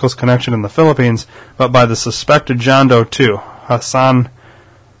Terry Nichols' connection in the Philippines, but by the suspected John Doe 2, Hussein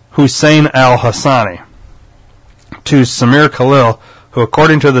al-Hassani, to Samir Khalil, who,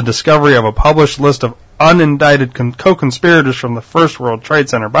 according to the discovery of a published list of unindicted co-conspirators from the first World Trade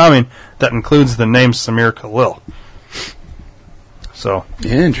Center bombing, that includes the name Samir Khalil. So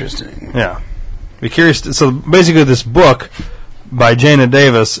interesting. Yeah. Be curious. So basically this book by Jana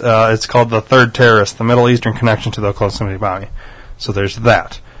Davis, it's called The Third Terrorist, The Middle Eastern Connection to the Oklahoma City Bombing. So there's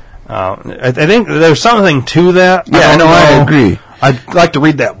that. I think there's something to that. Yeah, I agree. I'd like to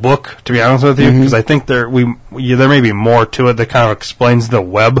read that book, to be honest with you, because I think there may be more to it that kind of explains the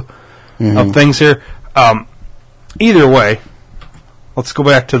web of things here. Either way, let's go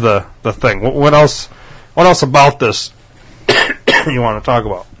back to the thing. What else about this you want to talk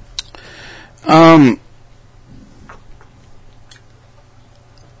about?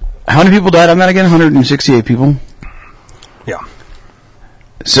 How many people died on that again? 168 people? Yeah.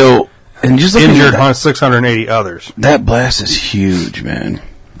 So, and just injured 680 others. That blast is huge, man.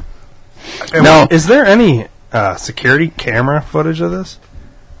 Now, is there any security camera footage of this?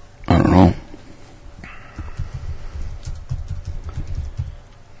 I don't know.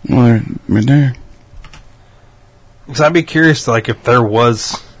 Well, right there. Because I'd be curious, like, if there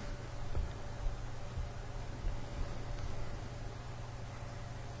was.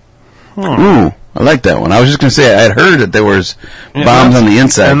 Ooh, I like that one. I was just going to say, I had heard that there was bombs on the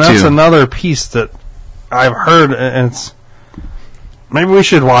inside, too. And that's another piece that I've heard, and it's... Maybe we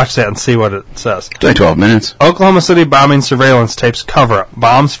should watch that and see what it says. It's only 12 minutes. Oklahoma City bombing surveillance tapes cover-up.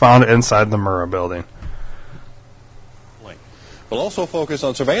 Bombs found inside the Murrah building. We'll also focus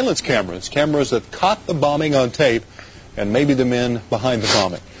on surveillance cameras that caught the bombing on tape and maybe the men behind the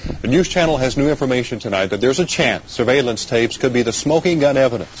bombing. The News Channel has new information tonight that there's a chance surveillance tapes could be the smoking gun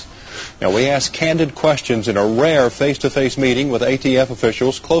evidence. Now, we asked candid questions in a rare face-to-face meeting with ATF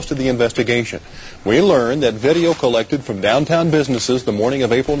officials close to the investigation. We learned that video collected from downtown businesses the morning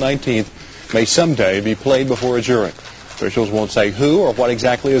of April 19th may someday be played before a jury. Officials won't say who or what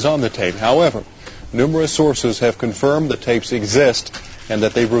exactly is on the tape. However, numerous sources have confirmed the tapes exist and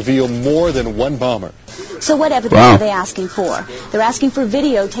that they reveal more than one bomber. So what evidence are they asking for? They're asking for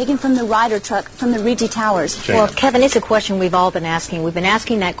video taken from the Ryder truck from the Rigi Towers. Well, Kevin, it's a question we've all been asking. We've been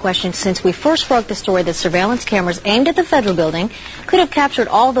asking that question since we first broke the story that surveillance cameras aimed at the federal building could have captured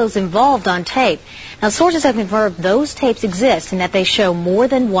all those involved on tape. Now, sources have confirmed those tapes exist and that they show more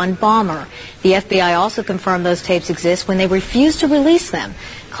than one bomber. The FBI also confirmed those tapes exist when they refused to release them,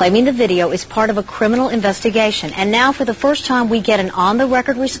 claiming the video is part of a criminal investigation. And now, for the first time, we get an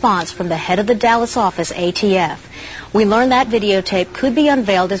on-the-record response from the head of the Dallas office, ATF. We learned that videotape could be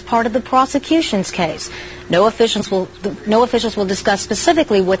unveiled as part of the prosecution's case. No officials will discuss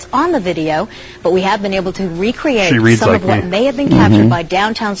specifically what's on the video, but we have been able to recreate some of what may have been captured by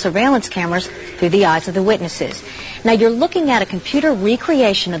downtown surveillance cameras through the eyes of the witnesses. Now, you're looking at a computer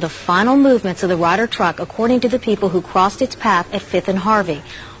recreation of the final movements of the Ryder truck according to the people who crossed its path at 5th and Harvey,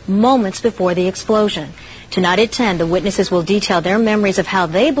 moments before the explosion. Tonight at 10, the witnesses will detail their memories of how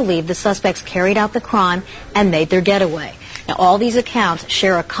they believe the suspects carried out the crime and made their getaway. Now, all these accounts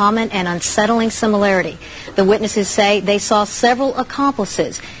share a common and unsettling similarity. The witnesses say they saw several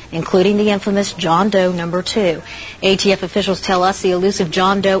accomplices, including the infamous John Doe number 2. ATF officials tell us the elusive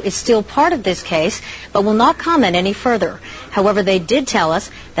John Doe is still part of this case, but will not comment any further. However, they did tell us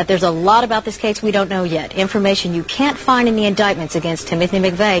that there's a lot about this case we don't know yet, information you can't find in the indictments against Timothy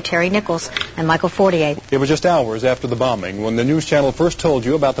McVeigh, Terry Nichols, and Michael Fortier. It was just hours after the bombing when the news channel first told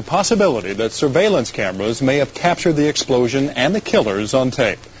you about the possibility that surveillance cameras may have captured the explosion and the killers on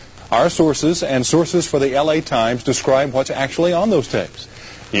tape. Our sources and sources for the LA Times describe what's actually on those tapes.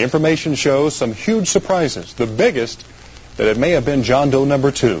 The information shows some huge surprises, the biggest that it may have been John Doe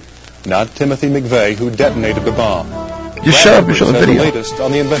number 2, not Timothy McVeigh, who detonated the bomb. Just shut up and show the video. The latest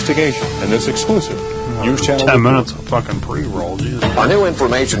on the investigation in this exclusive News Channel 10 minutes of fucking pre-roll. Jesus. Our new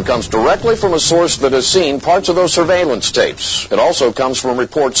information comes directly from a source that has seen parts of those surveillance tapes. It also comes from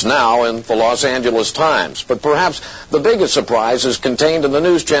reports now in the Los Angeles Times. But perhaps the biggest surprise is contained in the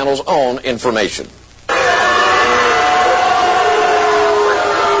news channel's own information.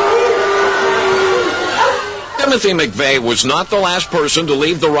 Timothy McVeigh was not the last person to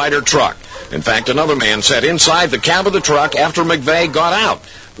leave the Ryder truck. In fact, another man sat inside the cab of the truck after McVeigh got out.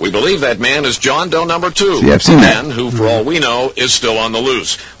 We believe that man is John Doe number 2, See, I've seen a that. man who, for all we know, is still on the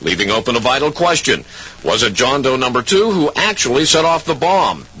loose, leaving open a vital question. Was it John Doe number 2 who actually set off the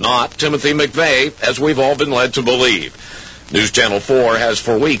bomb, not Timothy McVeigh, as we've all been led to believe? News Channel 4 has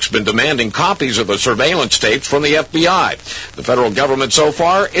for weeks been demanding copies of the surveillance tapes from the FBI. The federal government so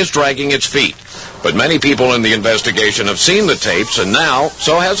far is dragging its feet. But many people in the investigation have seen the tapes, and now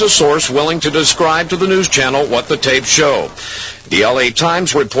so has a source willing to describe to the news channel what the tapes show. The LA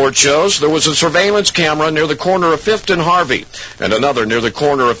Times report shows there was a surveillance camera near the corner of 5th and Harvey and another near the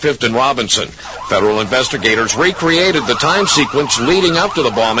corner of 5th and Robinson. Federal investigators recreated the time sequence leading up to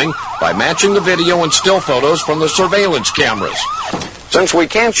the bombing by matching the video and still photos from the surveillance cameras. Since we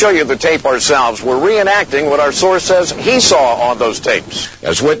can't show you the tape ourselves, we're reenacting what our source says he saw on those tapes.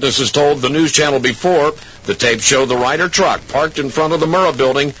 As witnesses told the news channel before, the tape showed the Ryder truck parked in front of the Murrah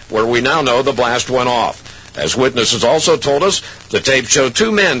building where we now know the blast went off. As witnesses also told us, the tape showed 2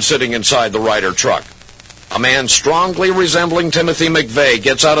 men sitting inside the Ryder truck. A man strongly resembling Timothy McVeigh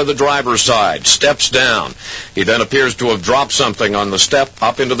gets out of the driver's side, steps down. He then appears to have dropped something on the step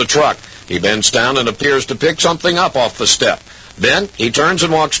up into the truck. He bends down and appears to pick something up off the step. Then he turns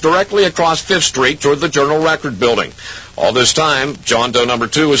and walks directly across 5th Street toward the Journal Record building. All this time, John Doe number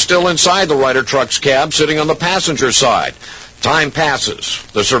 2 is still inside the Ryder truck's cab, sitting on the passenger side. Time passes.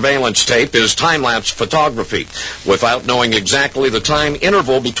 The surveillance tape is time-lapse photography. Without knowing exactly the time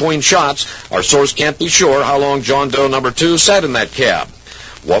interval between shots, our source can't be sure how long John Doe number 2 sat in that cab.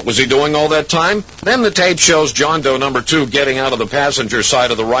 What was he doing all that time? Then the tape shows John Doe number 2 getting out of the passenger side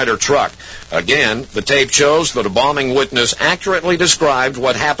of the Ryder truck. Again, the tape shows that a bombing witness accurately described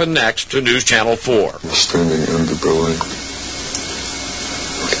what happened next to News Channel 4. Standing in the building,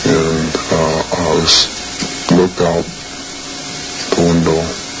 and I looked out the window,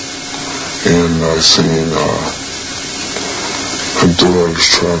 and I seen the Ryder's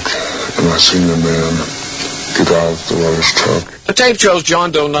truck, and I seen the man get out of the Ryder's truck. The tape shows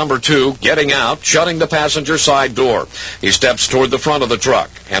John Doe number 2 getting out, shutting the passenger side door. He steps toward the front of the truck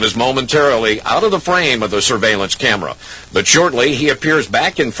and is momentarily out of the frame of the surveillance camera. But shortly, he appears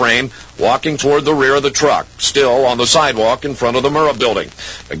back in frame, walking toward the rear of the truck, still on the sidewalk in front of the Murrah building.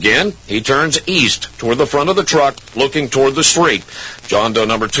 Again, he turns east toward the front of the truck, looking toward the street. John Doe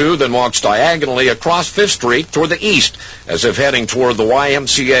number 2 then walks diagonally across 5th Street toward the east, as if heading toward the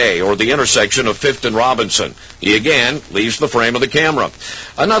YMCA or the intersection of 5th and Robinson. He again leaves the frame of the camera.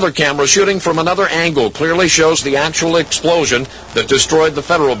 Another camera shooting from another angle clearly shows the actual explosion that destroyed the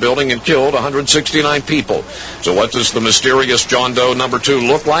federal building and killed 169 people. So what does the mysterious John Doe number 2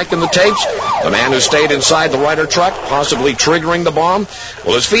 look like in the tapes? The man who stayed inside the Ryder truck, possibly triggering the bomb?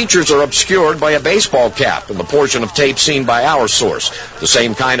 Well, his features are obscured by a baseball cap in the portion of tape seen by our source, the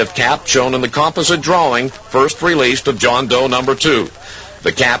same kind of cap shown in the composite drawing first released of John Doe number 2.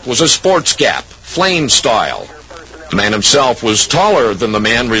 The cap was a sports cap, flame style. The man himself was taller than the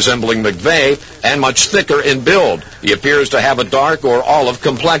man resembling McVeigh and much thicker in build. He appears to have a dark or olive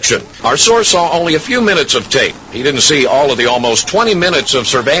complexion. Our source saw only a few minutes of tape. He didn't see all of the almost 20 minutes of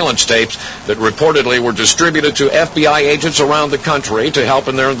surveillance tapes that reportedly were distributed to FBI agents around the country to help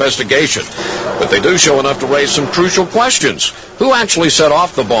in their investigation. But they do show enough to raise some crucial questions. Who actually set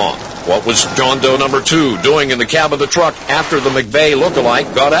off the bomb? What was John Doe number 2 doing in the cab of the truck after the McVeigh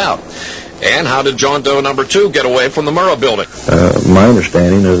lookalike got out? And how did John Doe number 2 get away from the Murrah building? My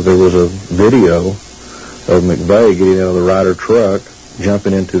understanding is there was a video of McVeigh getting out of the Ryder truck,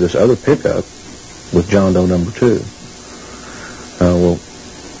 jumping into this other pickup with John Doe number 2. well,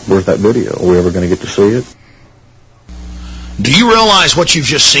 where's that video? Are we ever going to get to see it? Do you realize what you've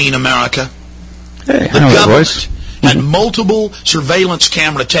just seen, America? Hey, the government had multiple surveillance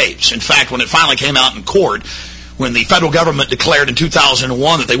camera tapes. In fact, when it finally came out in court, when the federal government declared in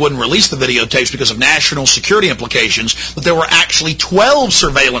 2001 that they wouldn't release the videotapes because of national security implications, that there were actually 12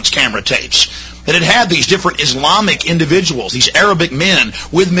 surveillance camera tapes that had these different Islamic individuals, these Arabic men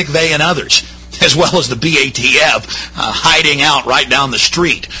with McVeigh and others, as well as the BATF hiding out right down the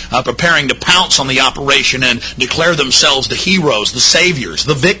street, preparing to pounce on the operation and declare themselves the heroes, the saviors,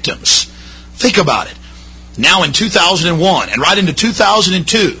 the victims. Think about it. Now in 2001 and right into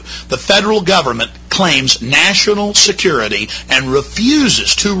 2002, the federal government claims national security and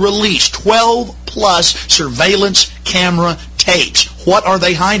refuses to release 12-plus surveillance camera tapes. What are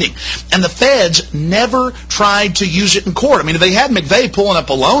they hiding? And the feds never tried to use it in court. I mean, if they had McVeigh pulling up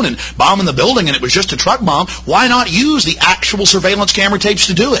alone and bombing the building and it was just a truck bomb, why not use the actual surveillance camera tapes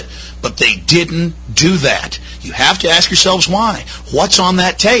to do it? But they didn't do that. You have to ask yourselves why. What's on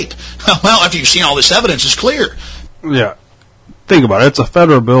that tape? Well, after you've seen all this evidence, it's clear. Yeah. Think about it. It's a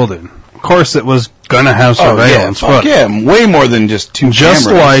federal building. Of course it was going to have surveillance. But way more than just two just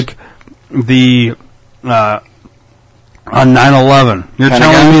cameras. Like the... on 9/11. You're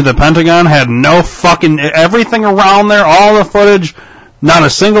telling me the Pentagon had no fucking... Everything around there, all the footage, not a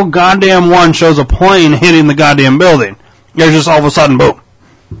single goddamn one shows a plane hitting the goddamn building. There's just all of a sudden, boom.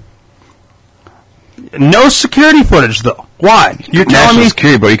 No security footage, though. Why? You're telling me...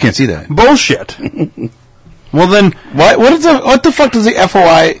 security, bro. You can't see that. Bullshit. Well, then... What the fuck does the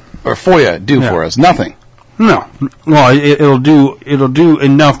FOI or FOIA do for us? Nothing. No. Well, it'll do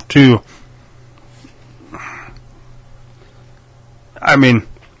enough to... I mean,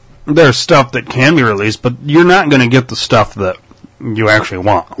 there's stuff that can be released, but you're not going to get the stuff that you actually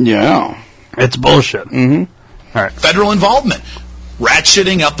want. Yeah. It's bullshit. Mm-hmm. All right. Federal involvement.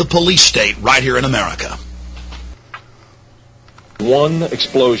 Ratcheting up the police state right here in America. One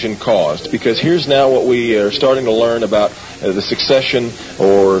explosion caused, because here's now what we are starting to learn about the succession,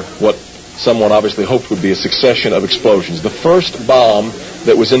 or what someone obviously hoped would be a succession of explosions. The first bomb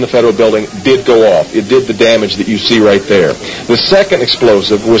that was in the federal building did go off. It did the damage that you see right there. The second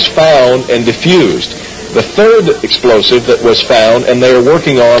explosive was found and diffused. The third explosive that was found, and they are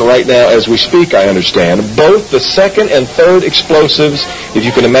working on right now as we speak, I understand, both the second and third explosives, if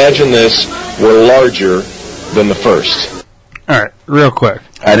you can imagine this, were larger than the first. All right, real quick.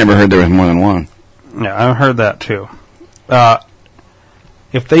 I never heard there was more than one. Yeah, I heard that too.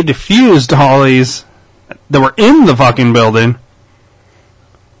 If they diffused all these that were in the fucking building,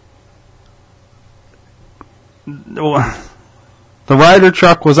 the Ryder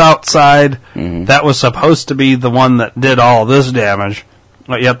truck was outside. Mm-hmm. That was supposed to be the one that did all this damage,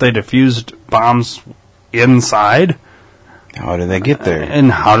 but yet they diffused bombs inside. How did they get there?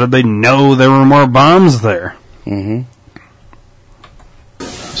 And how did they know there were more bombs there? Mm-hmm.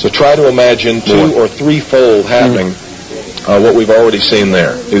 So try to imagine two- or threefold happening what we've already seen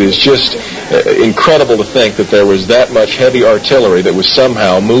there. It is just incredible to think that there was that much heavy artillery that was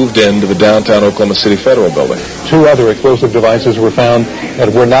somehow moved into the downtown Oklahoma City Federal Building. Two other explosive devices were found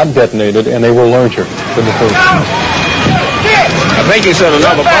that were not detonated, and they were larger than the first. I think he said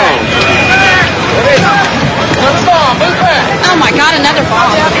another bomb. Another bomb, move back. Oh my God, another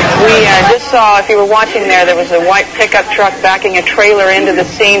bomb. We just saw, if you were watching there was a white pickup truck backing a trailer into the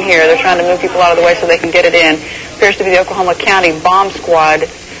scene here. They're trying to move people out of the way so they can get it in. Appears to be the Oklahoma County Bomb Squad.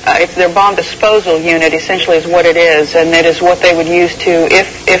 It's their bomb disposal unit, essentially, is what it is, and it is what they would use to,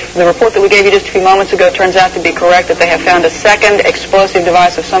 if the report that we gave you just a few moments ago turns out to be correct, that they have found a second explosive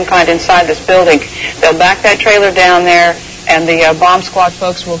device of some kind inside this building. They'll back that trailer down there, and the bomb squad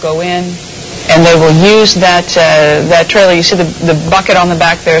folks will go in, and they will use that trailer. You see the bucket on the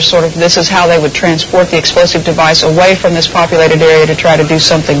back there, sort of, this is how they would transport the explosive device away from this populated area to try to do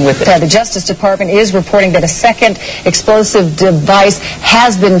something with it. The Justice Department is reporting that a second explosive device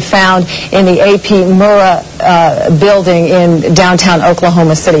has been found in the A.P. Murrah building in downtown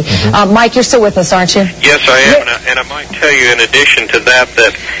Oklahoma City. Mm-hmm. Mike, you're still with us, aren't you? Yes, I am, and I might tell you in addition to that,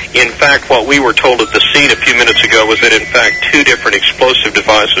 in fact what we were told at the scene a few minutes ago was that in fact two different explosive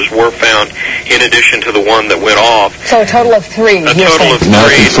devices were found in addition to the one that went off. So a total of three. A total of three. Now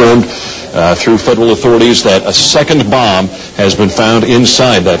confirmed through federal authorities that a second bomb has been found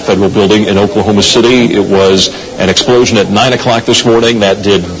inside that federal building in Oklahoma City. It was an explosion at 9 o'clock this morning that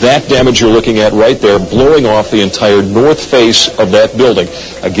did that damage you're looking at right there, blowing off the entire north face of that building.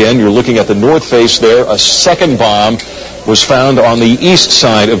 Again, you're looking at the north face there. A second bomb was found on the east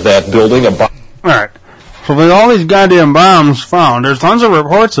side of that building. All right. So with all these goddamn bombs found, there's tons of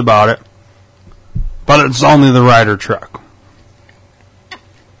reports about it, but it's only the Ryder truck.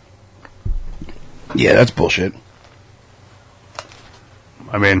 Yeah, that's bullshit.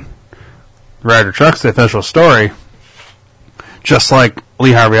 I mean, the Ryder truck's the official story. Just like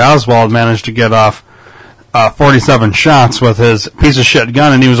Lee Harvey Oswald managed to get off 47 shots with his piece of shit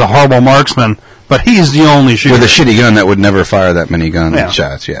gun, and he was a horrible marksman, but he's the only shooter. With a shitty gun that would never fire that many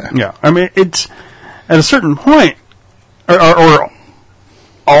shots, yeah. Yeah, I mean, it's, at a certain point, or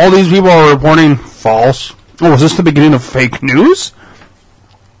all these people are reporting false. Oh, was this the beginning of fake news?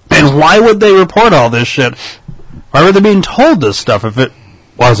 And why would they report all this shit? Why were they being told this stuff if it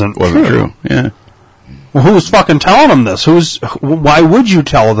wasn't true? Yeah. Well, who's fucking telling them this? Why would you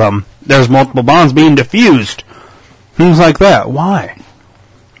tell them there's multiple bombs being defused? Things like that. Why?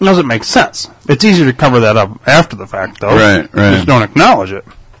 It doesn't make sense. It's easier to cover that up after the fact, though. Right. Just don't acknowledge it.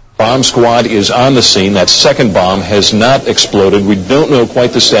 Bomb squad is on the scene. That second bomb has not exploded. We don't know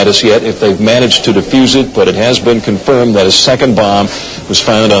quite the status yet, if they've managed to defuse it, but it has been confirmed that a second bomb was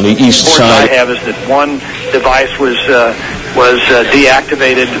found on the east side. The report I have is that one device was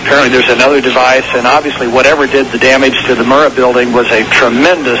deactivated. Apparently there's another device, and obviously whatever did the damage to the Murrah building was a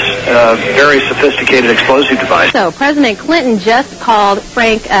tremendous, very sophisticated explosive device. So President Clinton just called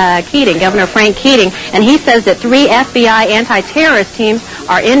Frank Keating, Governor Frank Keating, and he says that 3 FBI anti-terrorist teams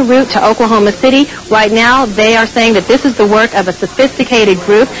are en route to Oklahoma City. Right now, they are saying that this is the work of a sophisticated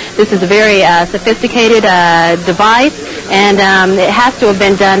group. This is a very sophisticated device, and it has to have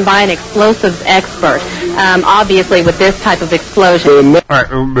been done by an explosives expert, obviously with this type of explosion. All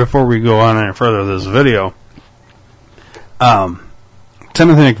right, before we go on any further with this video,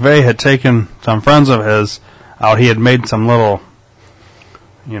 Timothy McVeigh had taken some friends of his out. He had made some little,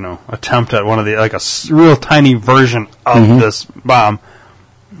 attempt at one of the, like a real tiny version of this bomb.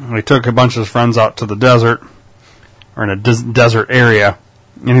 We took a bunch of his friends out to the desert, or in a desert area,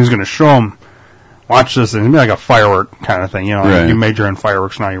 and he was going to show them, watch this, and it'd be like a firework kind of thing, Right. You major in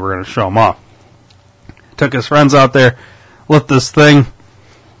fireworks now, you were going to show them off. Took his friends out there, lit this thing,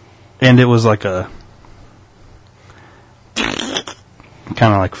 and it was like a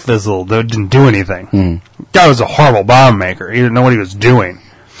kind of like fizzled. It didn't do anything. Guy was a horrible bomb maker. He didn't know what he was doing.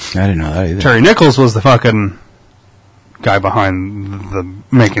 I didn't know that either. Terry Nichols was the fucking guy behind the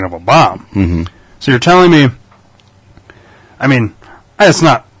making of a bomb. So you're telling me, I mean, it's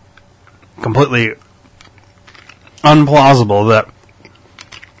not completely unplausible that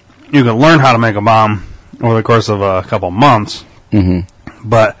you can learn how to make a bomb over the course of a couple months,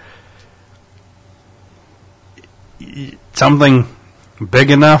 but something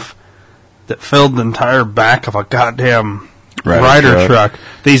big enough that filled the entire back of a goddamn Ryder truck,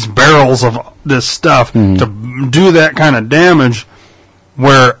 these barrels of this stuff, to do that kind of damage,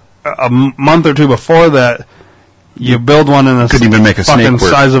 where a month or two before that, you build one in the couldn't even make a fucking snake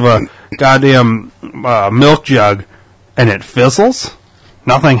work. size of a goddamn milk jug, and it fizzles?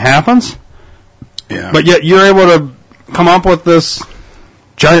 Nothing happens? Yeah. But yet you're able to come up with this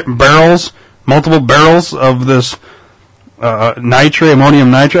giant barrels, multiple barrels of this ammonium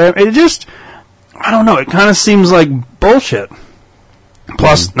nitrate. It just, I don't know, it kind of seems like bullshit.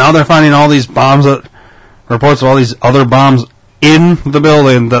 Plus, now they're finding all these bombs, reports of all these other bombs in the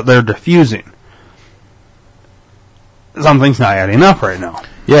building that they're defusing. Something's not adding up right now.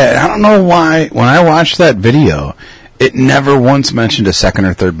 Yeah, I don't know why, when I watched that video, it never once mentioned a second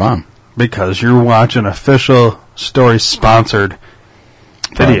or third bomb. Because you're watching official story-sponsored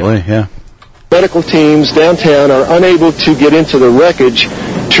video. Probably, yeah. Medical teams downtown are unable to get into the wreckage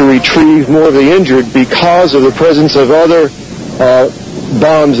to retrieve more of the injured because of the presence of other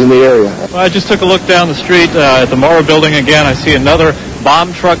bombs in the area. Well, I just took a look down the street at the Murrah building again. I see another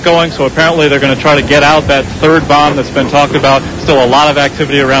bomb truck going, so apparently they're going to try to get out that third bomb that's been talked about. Still a lot of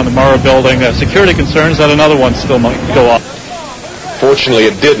activity around the Murrah building. Security concerns that another one still might go off. Fortunately,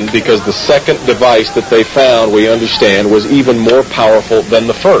 it didn't, because the second device that they found, we understand, was even more powerful than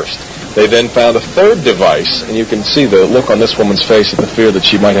the first. They then found a third device, and you can see the look on this woman's face at the fear that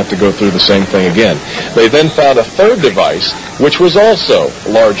she might have to go through the same thing again. They then found a third device, which was also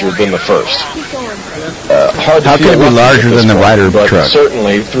larger than the first. Hard to How could it be larger than the Ryder but truck?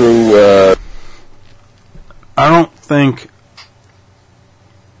 Certainly through... I don't think...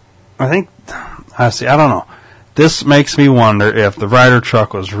 Honestly, I don't know. This makes me wonder if the Ryder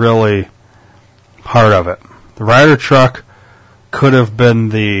truck was really part of it. The Ryder truck could have been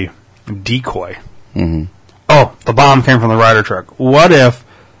the decoy. Oh, the bomb came from the Ryder truck. What if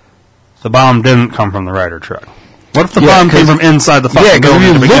the bomb didn't come from the Ryder truck? What if the bomb came from inside the fucking building?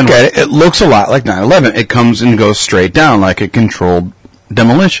 Yeah, to because if you begin look with? at it, it looks a lot like 9/11. It comes and goes straight down like a controlled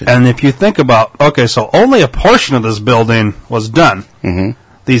demolition. And if you think about, okay, so only a portion of this building was done.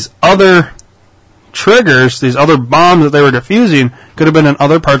 These other triggers, these other bombs that they were defusing, could have been in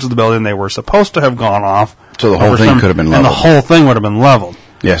other parts of the building. They were supposed to have gone off. So the whole thing could have been leveled. And the whole thing would have been leveled.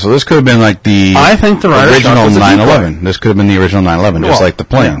 Yeah, so this could have been like the I think the original 9/11. This could have been the original 9/11, just like the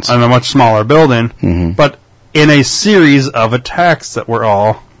planes. Yeah, in a much smaller building, but in a series of attacks that were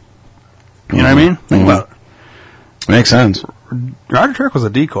all, you know what I mean? Think about it. Makes sense. Ryder truck was a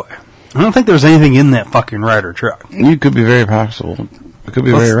decoy. I don't think there was anything in that fucking Ryder truck. You could be very possible. It could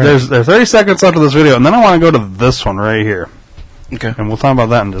be very right. There's 30 seconds left of this video, and then I want to go to this one right here. Okay. And we'll talk about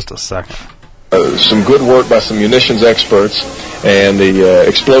that in just a second. Some good work by some munitions experts and the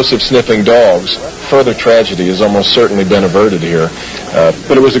explosive sniffing dogs. Further tragedy has almost certainly been averted here.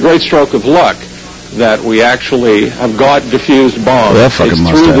 But it was a great stroke of luck that we actually have got diffused bombs. That fucking it's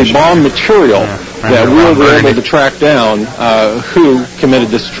through mustache. the bomb material that we'll be able to track down who committed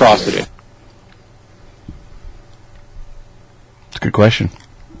this atrocity. It's a good question.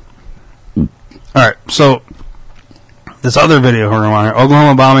 All right, so this other video we're going to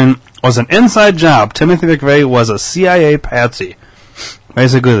Oklahoma bombing was an inside job. Timothy McVeigh was a CIA patsy.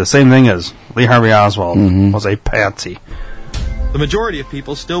 Basically the same thing as Lee Harvey Oswald was a patsy. The majority of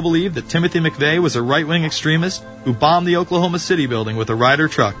people still believe that Timothy McVeigh was a right-wing extremist who bombed the Oklahoma City building with a Ryder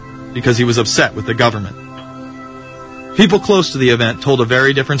truck because he was upset with the government. People close to the event told a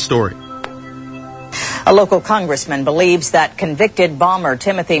very different story. A local congressman believes that convicted bomber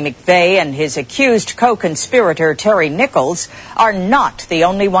Timothy McVeigh and his accused co-conspirator Terry Nichols are not the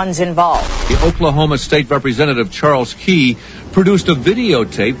only ones involved. The Oklahoma State Representative Charles Key produced a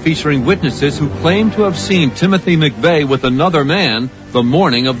videotape featuring witnesses who claim to have seen Timothy McVeigh with another man the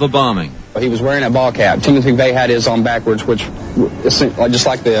morning of the bombing. He was wearing a ball cap. Timothy McVeigh had his on backwards, which just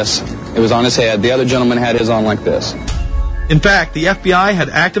like this. It was on his head. The other gentleman had his on like this. In fact, the FBI had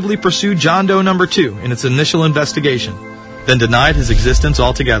actively pursued John Doe No. 2 in its initial investigation, then denied his existence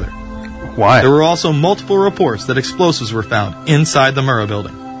altogether. Why? There were also multiple reports that explosives were found inside the Murrah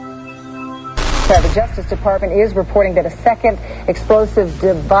building. The Justice Department is reporting that a second explosive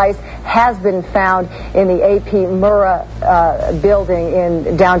device has been found in the AP Murrah building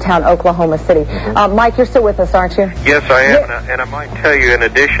in downtown Oklahoma City. Mike, you're still with us, aren't you? Yes, I am. And I might tell you in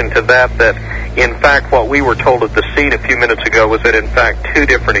addition to that, in fact, what we were told at the scene a few minutes ago was that, in fact, 2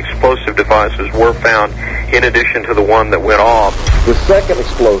 different explosive devices were found in addition to the one that went off. The second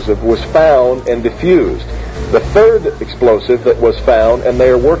explosive was found and diffused. The third explosive that was found, and they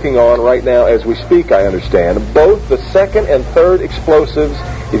are working on right now as we speak, I understand, both the second and third explosives,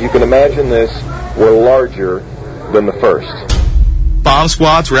 if you can imagine this, were larger than the first. Bomb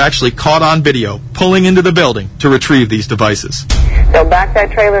squads were actually caught on video pulling into the building to retrieve these devices. They'll back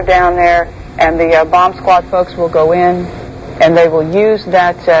that trailer down there, and the bomb squad folks will go in, and they will use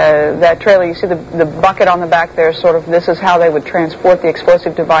that trailer. You see the bucket on the back there, sort of, this is how they would transport the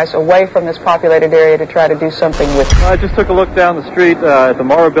explosive device away from this populated area to try to do something with it. I just took a look down the street at the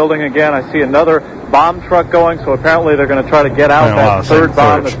Murrah building again. I see another bomb truck going, so apparently they're going to try to get out that third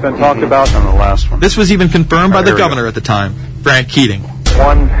bomb that's been talked about. And the last one. This was even confirmed by the governor at the time, Frank Keating.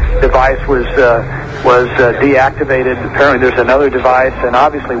 One device was deactivated. Apparently there's another device, and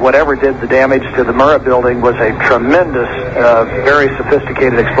obviously whatever did the damage to the Murrah building was a tremendous, very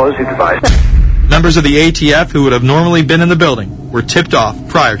sophisticated explosive device. Members of the ATF who would have normally been in the building were tipped off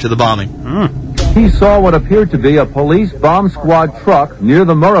prior to the bombing. He saw what appeared to be a police bomb squad truck near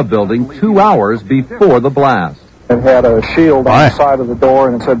the Murrah building 2 hours before the blast. It had a shield on the side of the door,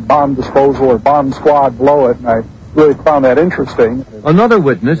 and it said bomb disposal or bomb squad below it, and I really found that interesting. Another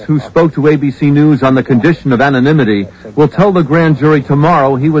witness who spoke to ABC News on the condition of anonymity will tell the grand jury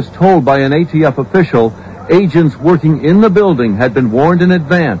tomorrow he was told by an ATF official agents working in the building had been warned in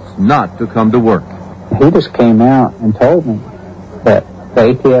advance not to come to work. He just came out and told me that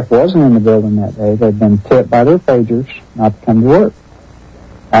the ATF wasn't in the building that day. They'd been tipped by their pagers not to come to work,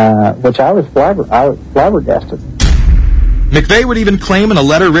 which I was flabbergasted. McVeigh would even claim in a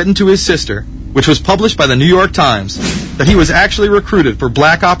letter written to his sister, which was published by the New York Times, that he was actually recruited for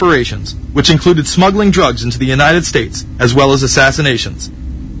black operations, which included smuggling drugs into the United States, as well as assassinations.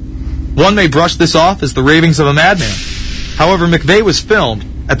 One may brush this off as the ravings of a madman. However, McVeigh was filmed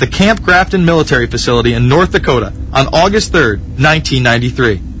at the Camp Grafton military facility in North Dakota on August 3,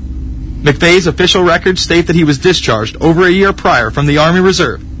 1993. McVeigh's official records state that he was discharged over a year prior from the Army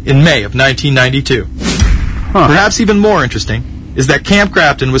Reserve in May of 1992. Perhaps even more interesting is that Camp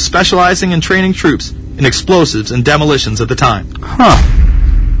Grafton was specializing in training troops in explosives and demolitions at the time.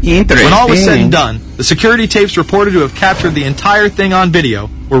 When all was said and done, the security tapes reported to have captured the entire thing on video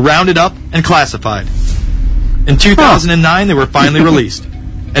were rounded up and classified. In 2009, they were finally released,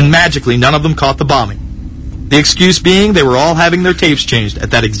 and magically none of them caught the bombing. The excuse being they were all having their tapes changed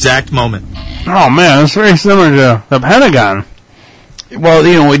at that exact moment. Oh, man, it's very similar to the Pentagon.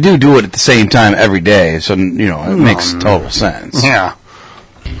 Well, we do it at the same time every day, so, it makes total sense. Yeah.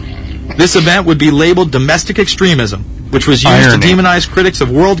 This event would be labeled domestic extremism, which was used to demonize critics of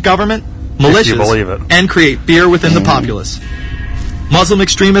world government, militias, and create fear within the populace. Muslim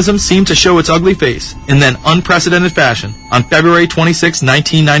extremism seemed to show its ugly face in then unprecedented fashion on February 26,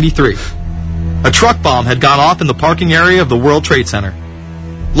 1993. A truck bomb had gone off in the parking area of the World Trade Center.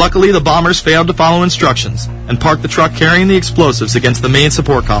 Luckily, the bombers failed to follow instructions and parked the truck carrying the explosives against the main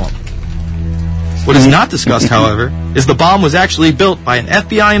support column. What is not discussed, however, is the bomb was actually built by an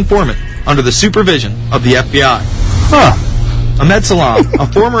FBI informant under the supervision of the FBI. Ahmed Salam,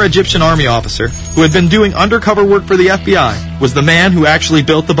 a former Egyptian army officer who had been doing undercover work for the FBI, was the man who actually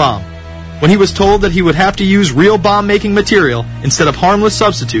built the bomb. When he was told that he would have to use real bomb-making material instead of harmless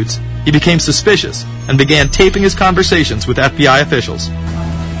substitutes, he became suspicious and began taping his conversations with FBI officials.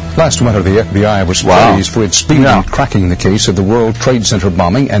 Last winter, the FBI was praised for its speed in cracking the case of the World Trade Center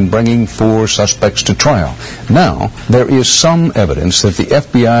bombing and bringing 4 suspects to trial. Now, there is some evidence that the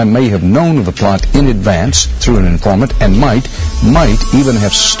FBI may have known of the plot in advance through an informant and might even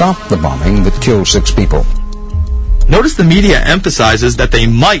have stopped the bombing that killed 6 people. Notice the media emphasizes that they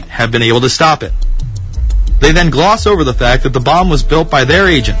might have been able to stop it. They then gloss over the fact that the bomb was built by their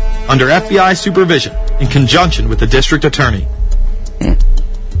agent under FBI supervision in conjunction with the district attorney.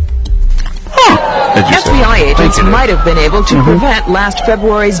 FBI agents might have been able to prevent last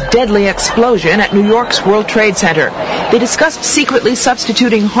February's deadly explosion at New York's World Trade Center. They discussed secretly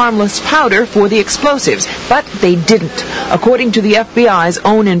substituting harmless powder for the explosives, but they didn't, according to the FBI's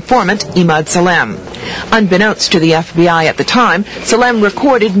own informant, Ahmed Salam. Unbeknownst to the FBI at the time, Salam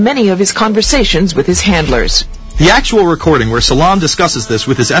recorded many of his conversations with his handlers. The actual recording where Salam discusses this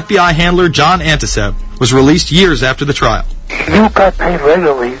with his FBI handler, John Antiseb, was released years after the trial. You got paid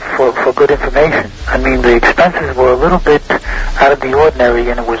regularly for good information. I mean, the expenses were a little bit out of the ordinary,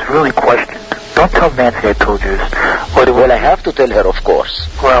 and it was really questioned. Don't tell Nancy I told you this. Well, I have to tell her, of course.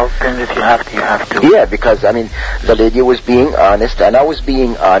 Well, then if you have to, you have to. Yeah, because, the lady was being honest, and I was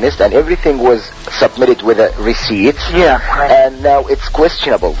being honest, and everything was submitted with a receipt. Yeah. And now it's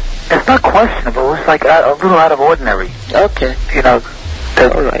questionable. It's not questionable. It's like a little out of ordinary. Okay. All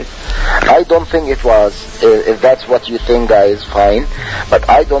right. I don't think it was. If that's what you think, guys, fine. But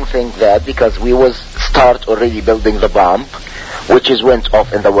I don't think that, because we was start already building the bomb, which went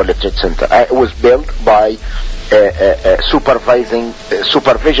off in the World Trade Center. It was built by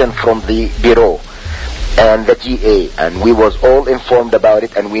supervision from the Bureau and the GA, and we was all informed about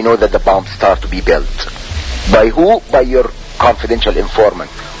it, and we know that the bomb start to be built. By who? By your confidential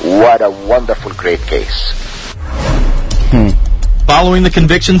informant. What a wonderful, great case. Following the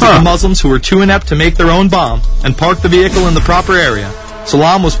convictions of the Muslims who were too inept to make their own bomb and park the vehicle in the proper area,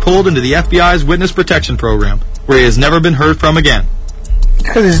 Salam was pulled into the FBI's witness protection program, where he has never been heard from again.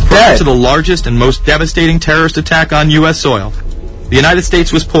 Prior to the largest and most devastating terrorist attack on U.S. soil, the United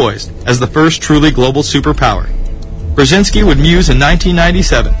States was poised as the first truly global superpower. Brzezinski would muse in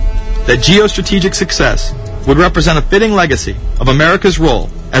 1997 that geostrategic success would represent a fitting legacy of America's role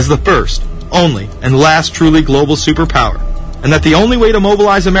as the first, only, and last truly global superpower, and that the only way to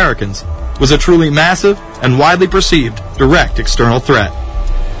mobilize Americans was a truly massive and widely perceived direct external threat.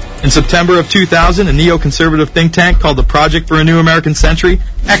 In September of 2000, a neoconservative think tank called the Project for a New American Century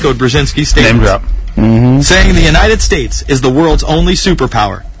echoed Brzezinski's statements, saying the United States is the world's only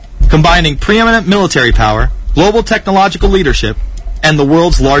superpower, combining preeminent military power, global technological leadership, and the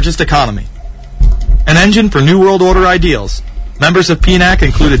world's largest economy. An engine for New World Order ideals, members of PNAC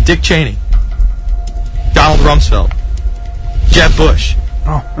included Dick Cheney, Donald Rumsfeld, Jeb Bush,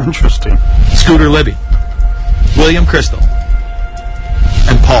 interesting, Scooter Libby, William Crystal,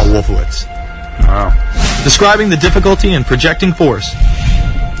 and Paul Wolfowitz. Describing the difficulty in projecting force,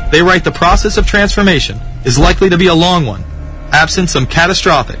 they write the process of transformation is likely to be a long one, absent some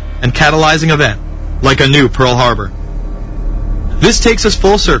catastrophic and catalyzing event, like a new Pearl Harbor. This takes us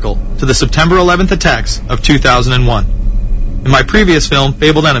full circle to the September 11th attacks of 2001. In my previous film,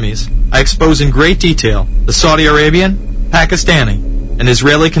 Fabled Enemies, I expose in great detail the Saudi Arabian, Pakistani, and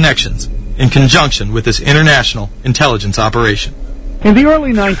Israeli connections in conjunction with this international intelligence operation. In the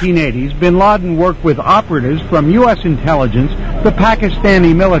early 1980s, bin Laden worked with operatives from U.S. intelligence, the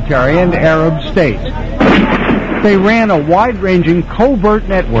Pakistani military, and Arab states. They ran a wide-ranging covert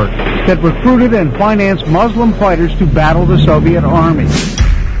network that recruited and financed Muslim fighters to battle the Soviet army.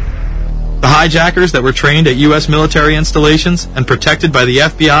 The hijackers that were trained at U.S. military installations and protected by the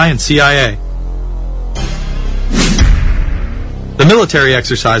FBI and CIA. The military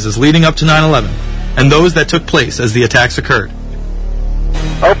exercises leading up to 9/11 and those that took place as the attacks occurred.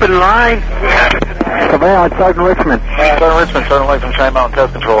 Open line. Surveillance, Sergeant Richmond. Sergeant Light from Cheyenne Mountain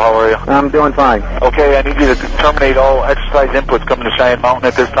Test Control. How are you? I'm doing fine. Okay, I need you to terminate all exercise inputs coming to Cheyenne Mountain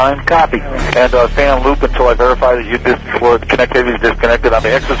at this time. Copy. And stay on loop until I verify that the connectivity is disconnected on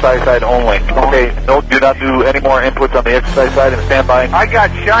the exercise side only. Okay, no, do not do any more inputs on the exercise side and stand by. I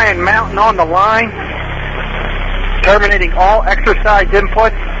got Cheyenne Mountain on the line. Terminating all exercise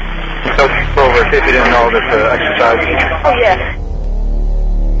inputs. So over, see if you didn't know that the exercise. Oh, yes.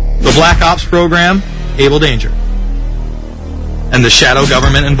 The Black Ops program, Able Danger, and the shadow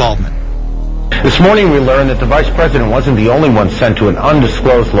government involvement. This morning we learned that the Vice President wasn't the only one sent to an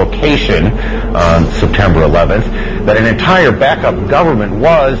undisclosed location on September 11th, that an entire backup government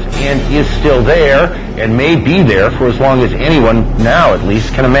was and is still there and may be there for as long as anyone now at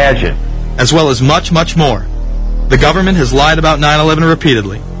least can imagine. As well as much, much more. The government has lied about 9/11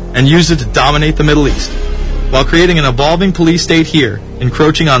 repeatedly and used it to dominate the Middle East, while creating an evolving police state here,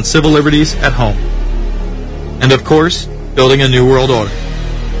 encroaching on civil liberties at home. And of course, building a new world order.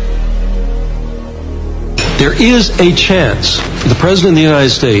 There is a chance for the President of the United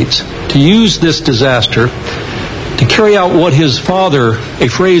States to use this disaster to carry out what his father, a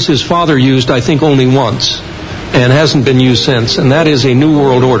phrase his father used, I think, only once, and hasn't been used since, and that is a new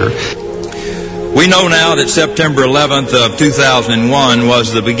world order. We know now that September 11th of 2001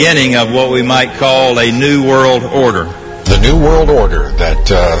 was the beginning of what we might call a new world order. The new world order that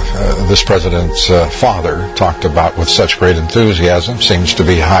this president's father talked about with such great enthusiasm seems to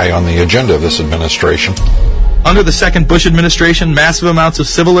be high on the agenda of this administration. Under the second Bush administration, massive amounts of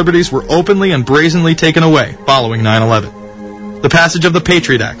civil liberties were openly and brazenly taken away following 9/11. The passage of the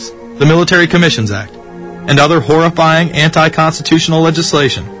Patriot Acts, the Military Commissions Act, and other horrifying anti-constitutional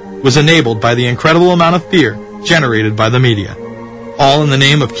legislation was enabled by the incredible amount of fear generated by the media, all in the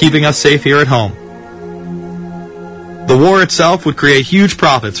name of keeping us safe here at home. The war itself would create huge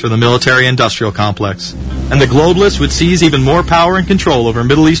profits for the military-industrial complex, and the globalists would seize even more power and control over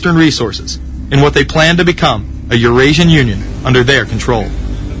Middle Eastern resources in what they planned to become a Eurasian Union under their control.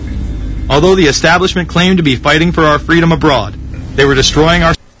 Although the establishment claimed to be fighting for our freedom abroad, they were destroying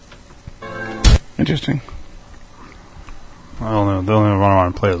our... Interesting. I don't know. The only one I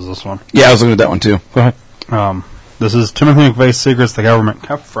want to play is this one. Yeah, I was looking at that one too. Go ahead. This is Timothy McVeigh's Secrets the Government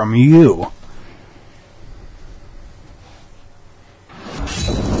Kept from You.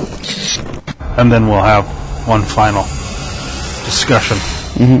 And then we'll have one final discussion.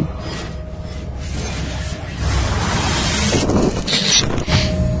 Mm-hmm.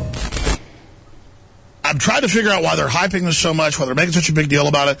 I'm trying to figure out why they're hyping this so much, why they're making such a big deal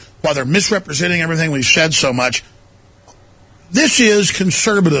about it, why they're misrepresenting everything we've said so much. This is,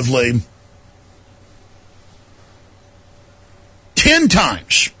 conservatively, 10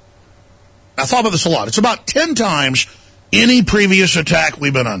 times. I thought about this a lot. It's about 10 times any previous attack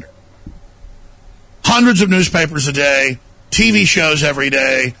we've been under. Hundreds of newspapers a day, TV shows every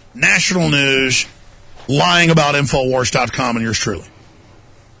day, national news, lying about Infowars.com and yours truly.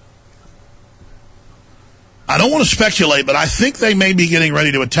 I don't want to speculate, but I think they may be getting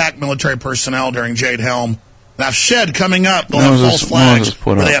ready to attack military personnel during Jade Helm. And I've said coming up, they'll have false flags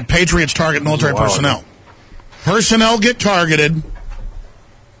where they have Patriots target military personnel. Personnel get targeted,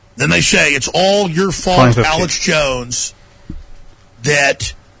 then they say it's all your fault, Alex Jones,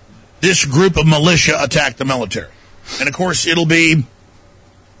 that this group of militia attacked the military. And, of course, it'll be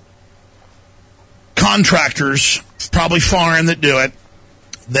contractors, probably foreign, that do it.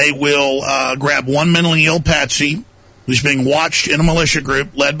 They will grab one mentally ill patsy who's being watched in a militia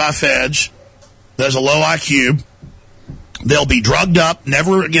group led by feds, has a low IQ. They'll be drugged up,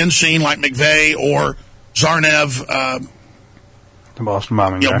 never again seen like McVeigh or Zarnev, the Boston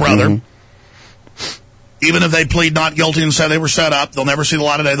bombing brother. Mm-hmm. Even if they plead not guilty and say they were set up, they'll never see the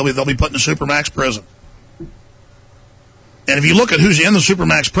light of day. They'll be put in a Supermax prison. And if you look at who's in the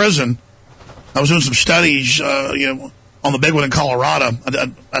Supermax prison, I was doing some studies, on the big one in Colorado.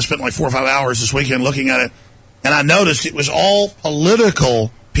 I spent like 4 or 5 hours this weekend looking at it, and I noticed it was all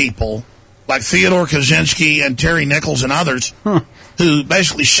political people like Theodore Kaczynski and Terry Nichols and others who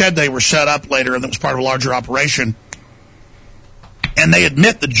basically said they were set up later and that was part of a larger operation. And they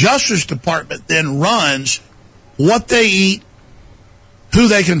admit the Justice Department then runs what they eat, who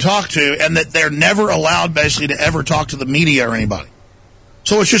they can talk to, and that they're never allowed basically to ever talk to the media or anybody.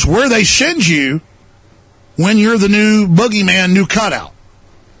 So it's just where they send you when you're the new boogeyman, new cutout.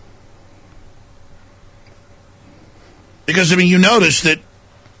 Because, I mean, you notice that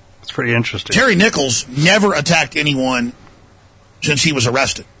it's pretty interesting. Terry Nichols never attacked anyone since he was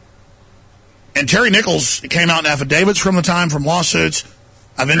arrested. And Terry Nichols came out in affidavits from the time, from lawsuits,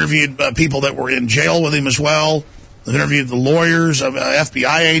 I've interviewed people that were in jail with him as well. I've interviewed the lawyers of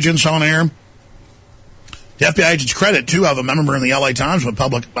FBI agents on air. The FBI agents credit 2 of them. I remember in the LA Times went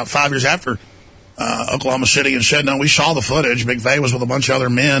public about 5 years after Oklahoma City and said, no, we saw the footage. McVeigh was with a bunch of other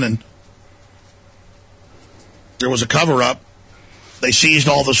men, and there was a cover-up. They seized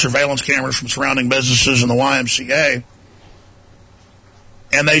all the surveillance cameras from surrounding businesses in the YMCA,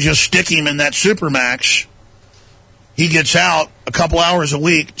 and they just stick him in that Supermax. He gets out a couple hours a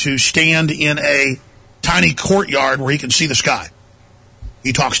week to stand in a tiny courtyard where he can see the sky.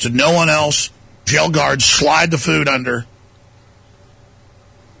 He talks to no one else. Jail guards slide the food under.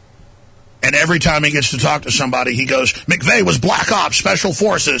 And every time he gets to talk to somebody, he goes, McVeigh was Black Ops, Special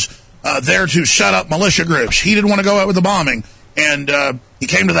Forces, there to shut up militia groups. He didn't want to go out with the bombing. And he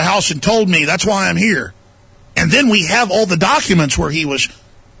came to the house and told me, that's why I'm here. And then we have all the documents where he was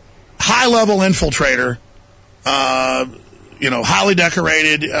high-level infiltrator, highly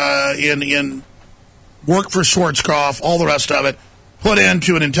decorated, in work for Schwarzkopf, all the rest of it, put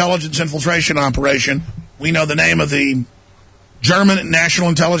into an intelligence infiltration operation. We know the name of the German national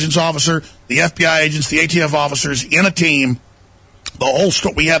intelligence officer, the FBI agents, the ATF officers in a team. The whole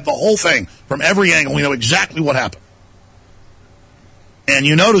we have the whole thing from every angle. We know exactly what happened. And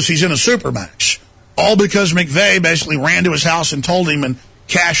you notice he's in a Supermax, all because McVeigh basically ran to his house and told him and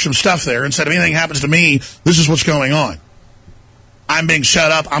cached some stuff there and said, if anything happens to me, this is what's going on. I'm being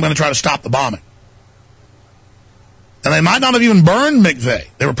set up. I'm going to try to stop the bombing. And they might not have even burned McVeigh.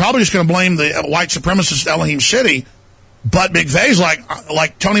 They were probably just going to blame the white supremacists at Elohim City. But McVeigh's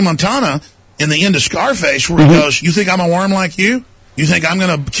like Tony Montana in the end of Scarface, where he goes, you think I'm a worm like you? You think I'm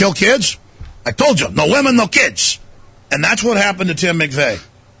going to kill kids? I told you, no women, no kids. And that's what happened to Tim McVeigh.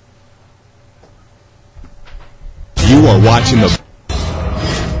 You are watching the...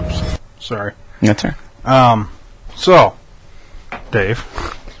 Sorry. That's right. So, Dave,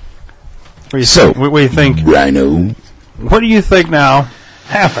 what do you think? Rhino. What do you think now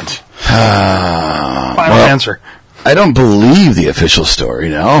happened? Final answer. I don't believe the official story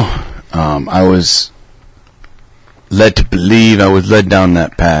now. I was led to believe, I was led down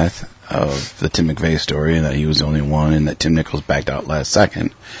that path of the Tim McVeigh story, and that he was the only one, and that Tim Nichols backed out last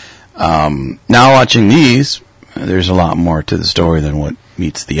second. Now watching these, there's a lot more to the story than what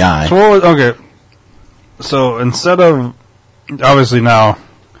meets the eye. So instead of, obviously now,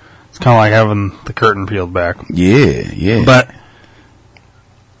 it's kind of like having the curtain peeled back. Yeah. But,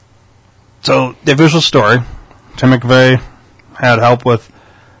 so the official story, Tim McVeigh had help with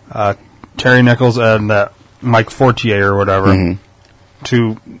Terry Nichols and Mike Fortier or whatever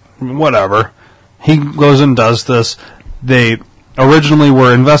to whatever. He goes and does this. They originally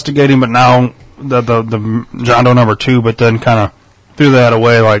were investigating, but now the John Doe number 2, but then kind of threw that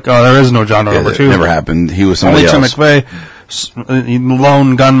away like, oh, there is no John Doe number 2. Never happened. He was somebody only else. Tim McVeigh,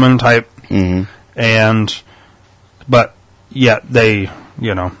 lone gunman type, but yet they,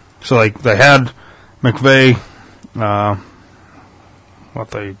 so like they had McVeigh,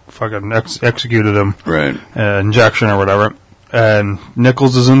 they fucking executed him, right? Injection or whatever, and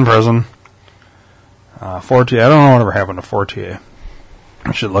Nichols is in prison. Fortier, I don't know whatever happened to Fortier.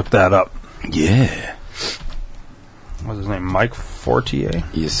 I should look that up. Yeah. What's his name? Mike Fortier?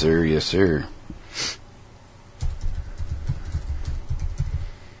 Yes, sir. Yes, sir.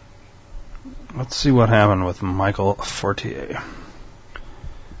 Let's see what happened with Michael Fortier.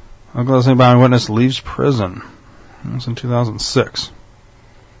 Oklahoma City bombing witness leaves prison. It was in 2006.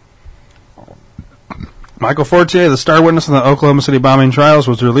 Michael Fortier, the star witness in the Oklahoma City bombing trials,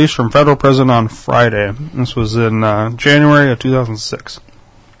 was released from federal prison on Friday. This was in January of 2006.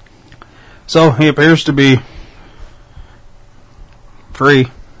 So he appears to be free.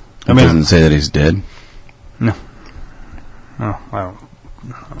 It doesn't say that he's dead. No, I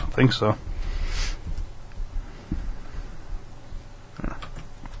don't think so.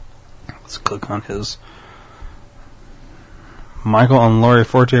 Let's click on his. Michael and Lori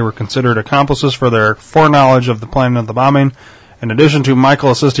Fortier were considered accomplices for their foreknowledge of the planning of the bombing. In addition to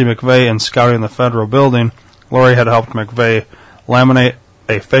Michael assisting McVeigh in scouting the federal building, Lori had helped McVeigh laminate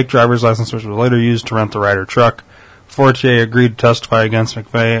a fake driver's license, which was later used to rent the Ryder truck. Fortier agreed to testify against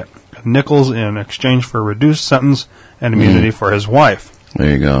McVeigh and Nichols in exchange for a reduced sentence and immunity for his wife. There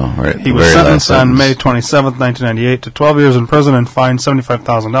you go. Right. He was sentenced on May 27, 1998 to 12 years in prison and fined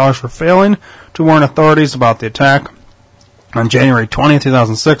 $75,000 for failing to warn authorities about the attack. On January 20,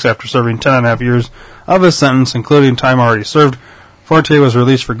 2006, after serving 10.5 years of his sentence, including time already served, Fortier was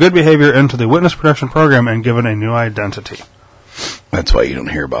released for good behavior into the witness protection program and given a new identity. That's why you don't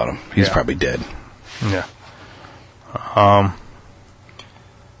hear about him. He's probably dead. Yeah.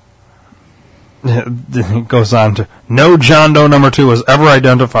 it goes on to, no John Doe number 2 was ever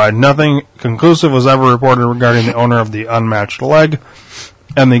identified. Nothing conclusive was ever reported regarding the owner of the unmatched leg.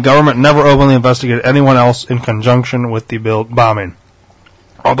 And the government never openly investigated anyone else in conjunction with the bombing.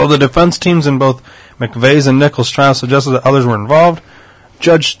 Although the defense teams in both McVeigh's and Nichols' trials suggested that others were involved,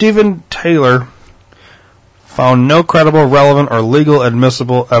 Judge Stephen Taylor found no credible, relevant, or legal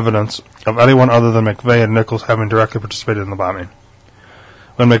admissible evidence of anyone other than McVeigh and Nichols having directly participated in the bombing.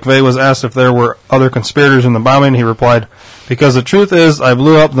 When McVeigh was asked if there were other conspirators in the bombing, he replied, because the truth is, I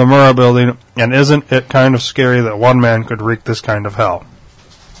blew up the Murrah building, and isn't it kind of scary that one man could wreak this kind of hell?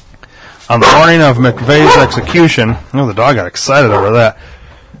 On the morning of McVeigh's execution, the dog got excited over that.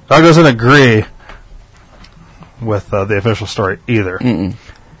 Dog doesn't agree with the official story either. Mm-mm.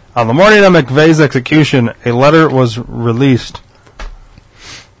 On the morning of McVeigh's execution, a letter was released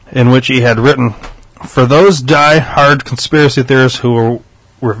in which he had written, for those die-hard conspiracy theorists who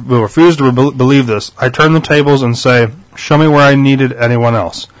refuse to believe this, I turn the tables and say, show me where I needed anyone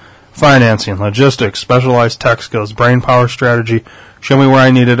else. Financing, logistics, specialized tech skills, brain power, strategy. Show me where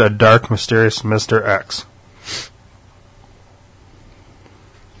I needed a dark, mysterious Mr. X.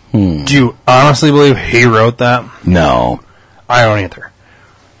 Do you honestly believe he wrote that? No. I don't either.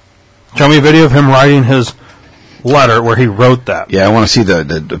 Show me a video of him writing his letter where he wrote that. Yeah, I want to see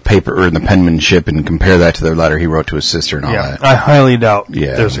the paper or the penmanship and compare that to the letter he wrote to his sister and all that. I highly doubt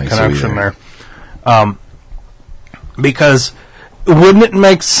there's a connection there. Because wouldn't it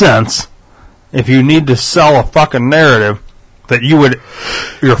make sense if you need to sell a fucking narrative that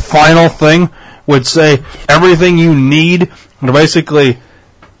your final thing would say everything you need to basically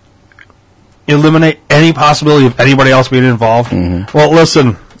eliminate any possibility of anybody else being involved? Mm-hmm. Well,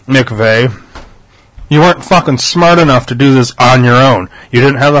 listen, McVeigh, you weren't fucking smart enough to do this on your own. You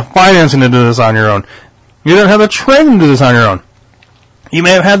didn't have the financing to do this on your own. You didn't have the training to do this on your own. You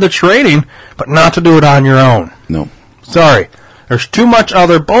may have had the training, but not to do it on your own. No. Sorry. There's too much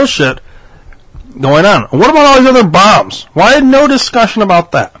other bullshit going on. What about all these other bombs? Why no discussion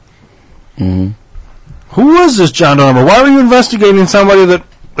about that? Mm-hmm. Who was this John Doe number? Why were you investigating somebody that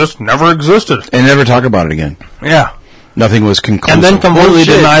just never existed? And never talk about it again. Yeah. Nothing was conclusive. And then completely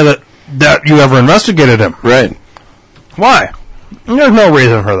deny that you ever investigated him. Right. Why? There's no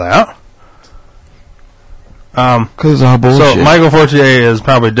reason for that. Because it's all bullshit. So Michael Fortier is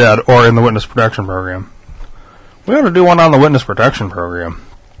probably dead or in the witness protection program. We ought to do one on the witness protection program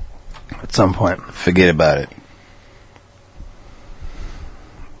at some point. Forget about it.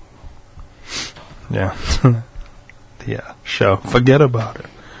 Yeah. The show. Forget about it.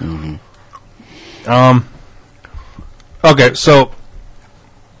 Mm-hmm. Okay, so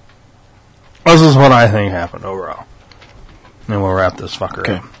this is what I think happened overall. And we'll wrap this fucker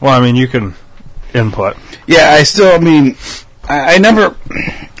up. Well, I mean, you can input. Yeah, I never,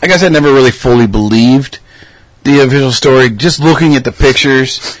 I guess I never really fully believed the official story. Just looking at the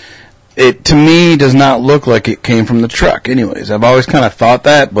pictures, it, to me, does not look like it came from the truck. Anyways, I've always kind of thought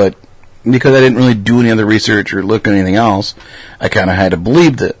that, but because I didn't really do any other research or look at anything else, I kind of had to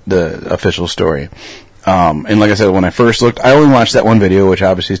believe the official story. And like I said, when I first looked, I only watched that one video, which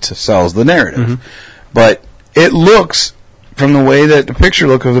obviously sells the narrative. Mm-hmm. But it looks, from the way that the picture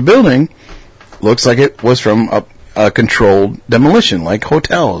look of the building, looks like it was from a controlled demolition, like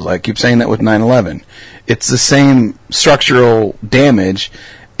hotels. I keep saying that with 9/11. It's the same structural damage.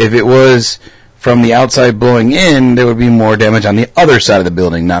 If it was from the outside blowing in, there would be more damage on the other side of the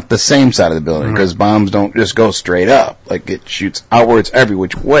building, not the same side of the building, because bombs don't just go straight up. Like, it shoots outwards every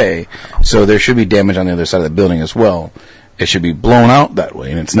which way, so there should be damage on the other side of the building as well. It should be blown out that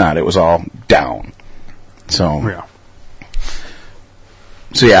way, and it's not. It was all down. So,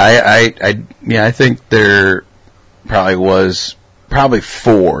 I think there probably was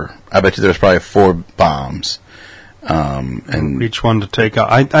four. I bet you there's probably 4 bombs. And each one to take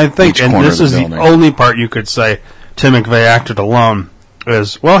out. I think, and this is the only part you could say Tim McVeigh acted alone,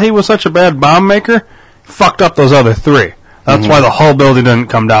 is, well, he was such a bad bomb maker, fucked up those other 3. That's why the whole building didn't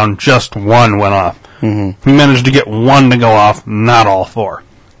come down, just one went off. Mm-hmm. He managed to get one to go off, not all 4.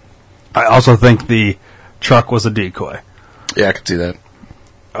 I also think the truck was a decoy. Yeah, I could see that.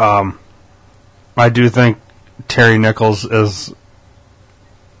 I do think Terry Nichols is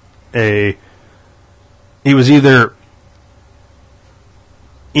he was either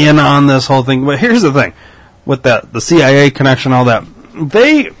in on this whole thing, but here's the thing, with the CIA connection, all that,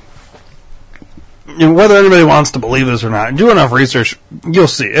 whether anybody wants to believe this or not, do enough research, you'll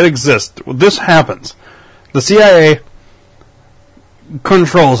see, it exists. This happens. The CIA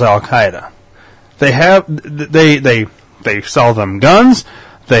controls Al-Qaeda. They sell them guns,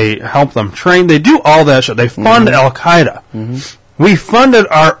 they help them train, they do all that shit, they fund Al-Qaeda. Mm-hmm. We funded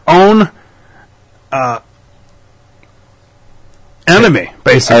our own enemy,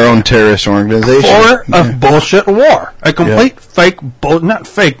 basically. Our own terrorist organization. Or a bullshit war. A complete fake, not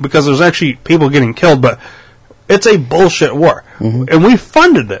fake, because there's actually people getting killed, but it's a bullshit war. Mm-hmm. And we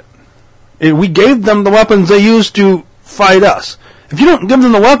funded it. We gave them the weapons they used to fight us. If you don't give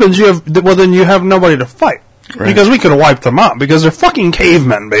them the weapons, then you have nobody to fight. Right. Because we could have wiped them out, because they're fucking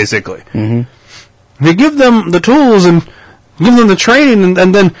cavemen, basically. Mm-hmm. If you give them the tools and give them the training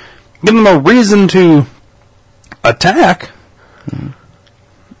and then give them a reason to attack. Mm-hmm.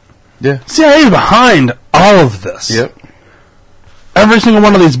 Yeah. CIA is behind all of this. Yep. Every single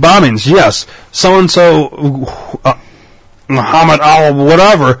one of these bombings, yes, so-and-so, Muhammad Al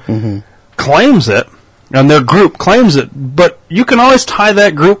whatever, claims it, and their group claims it, but you can always tie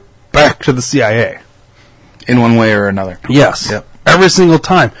that group back to the CIA. In one way or another. Yes. Yep. Every single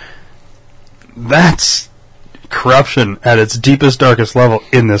time. That's corruption at its deepest, darkest level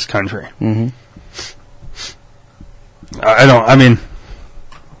in this country. Mm-hmm.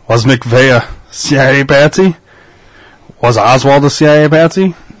 Was McVeigh a CIA patsy? Was Oswald a CIA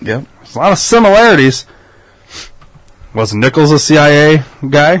patsy? Yep. There's a lot of similarities. Was Nichols a CIA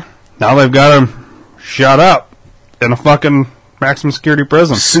guy? Now they've got him shut up in a fucking maximum security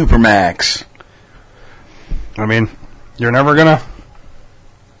prison. Supermax. I mean, you're never gonna...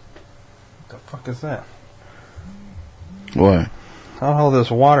 What the fuck is that? What? How the hell did this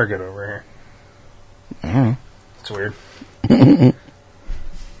water get over here? I don't know. It's weird.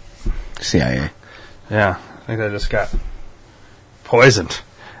 CIA. Yeah, I think I just got poisoned.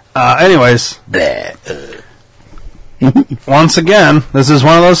 Anyways. Once again, this is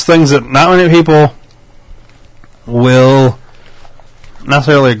one of those things that not many people will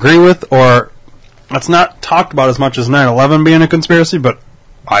necessarily agree with, or it's not talked about as much as 9/11 being a conspiracy, but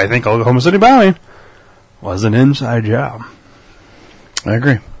I think Oklahoma City bombing was an inside job. I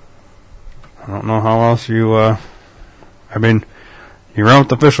agree. I don't know how else you, you wrote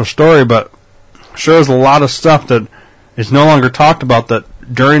the official story, but sure there's a lot of stuff that is no longer talked about, that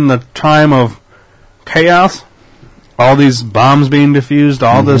during the time of chaos, all these bombs being defused,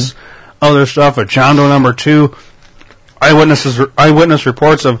 all this other stuff, at John Doe number 2, eyewitness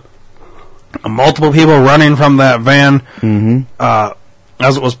reports of multiple people running from that van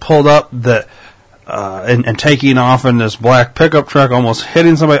as it was pulled up, that and taking off in this black pickup truck, almost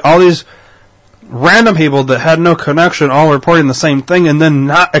hitting somebody. All these random people that had no connection, all reporting the same thing, and then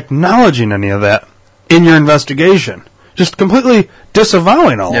not acknowledging any of that in your investigation. Just completely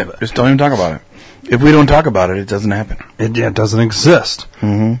disavowing all of it. Just don't even talk about it. If we don't talk about it, it doesn't happen. It doesn't exist.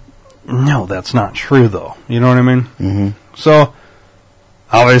 Mm-hmm. No, that's not true, though. You know what I mean? Mm-hmm. So,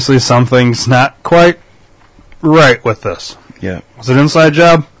 obviously, something's not quite right with this. Yeah. Was it an inside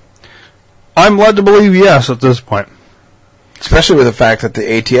job? I'm led to believe yes at this point. Especially with the fact that the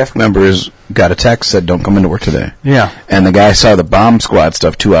ATF members got a text said, don't come into work today. Yeah. And the guy saw the bomb squad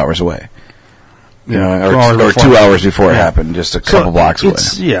stuff 2 hours away. You know, or 2 hours before it happened, just a couple blocks away.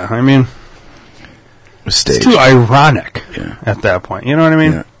 Yeah, I mean, it's too ironic at that point. You know what I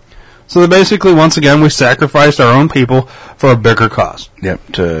mean? Yeah. So basically, once again, we sacrificed our own people for a bigger cause.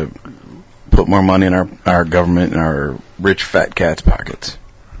 Yep, to put more money in our government and our rich fat cats' pockets.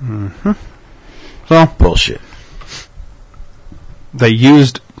 Mm-hmm. So bullshit. They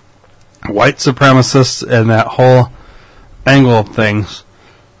used white supremacists and that whole angle of things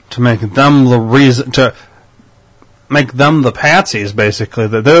to make them the reason, to make them the patsies, basically.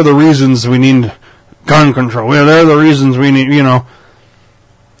 That they're the reasons we need gun control. Yeah, they're the reasons we need, you know.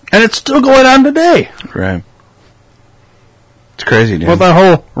 And it's still going on today. Right. It's crazy, dude. With that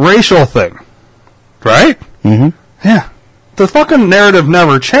whole racial thing. Right? Mm-hmm. Yeah. The fucking narrative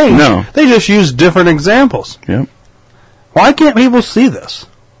never changed. No. They just used different examples. Yep. Why can't people see this?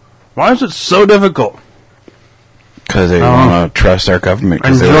 Why is it so difficult? Because they want to trust our government.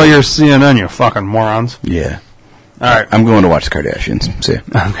 Enjoy your CNN, you fucking morons. Yeah. All right. I'm going to watch the Kardashians. See ya.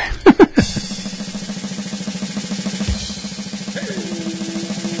 Okay.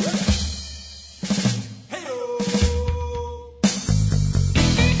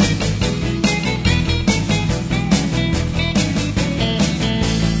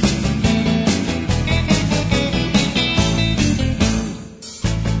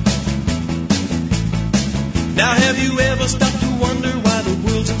 Now have you ever stopped to wonder why the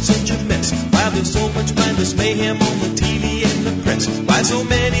world's in such a mess? Why there's so much mindless mayhem on the TV and the press? Why so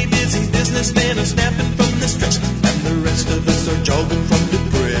many busy businessmen are snapping from the stress, and the rest of us are jogging from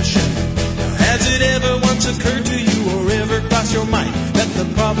depression? Now, has it ever once occurred to you or ever crossed your mind that the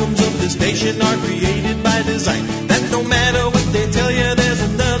problems of this nation are created by design? That no matter what they tell you, there's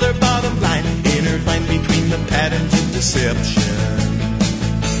another bottom line intertwined between the patterns of deception.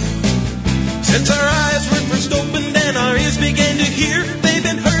 Since our eyes were first opened and our ears began to hear, they've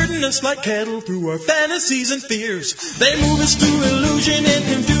been herding us like cattle through our fantasies and fears. They move us through illusion and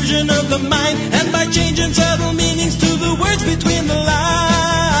confusion of the mind, and by changing subtle meanings to the words between the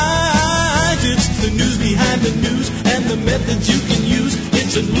lines. It's the news behind the news and the methods you can use.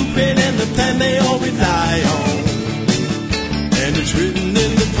 It's a blueprint and the plan they all rely on. And it's written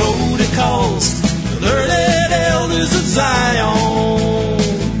in the protocols, the learned elders of Zion.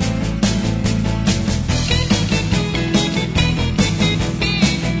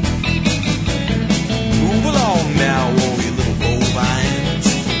 Move along now, all you little bovines.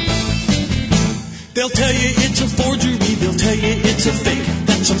 They'll tell you it's a forgery, they'll tell you it's a fake,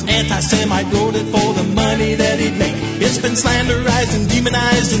 that some anti-Semite wrote it for the money that he'd make. It's been slanderized and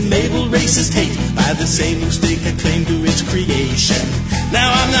demonized and labeled racist hate by the same who stake a claim to its creation.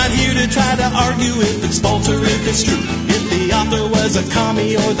 Now I'm not here to try to argue if it's false or if it's true, if the author was a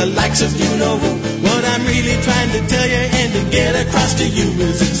commie or the likes of you-know-who. What I'm really trying to tell you and to get across to you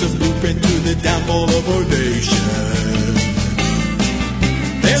is it's a blueprint to the downfall of our nation.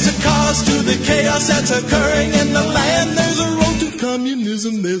 There's a cause to the chaos that's occurring in the land. There's a road to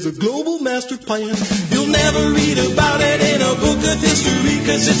communism, there's a global master plan. You'll never read about it in a book of history,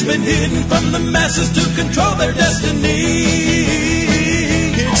 cause it's been hidden from the masses to control their destiny.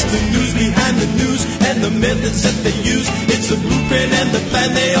 It's the news behind the news and the methods that they use. It's the blueprint and the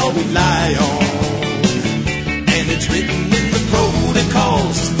plan they all rely on. And it's written in the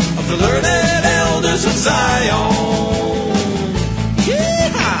protocols of the learned elders of Zion.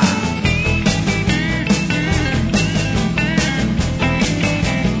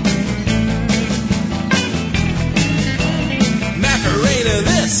 Macarena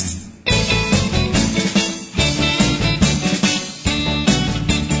this.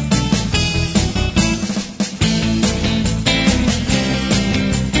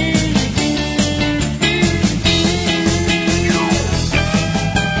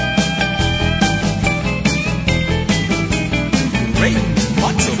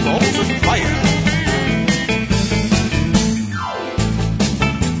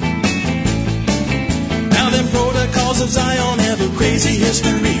 Of Zion have a crazy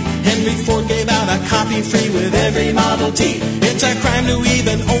history. Henry Ford gave out a copy free with every Model T. It's a crime to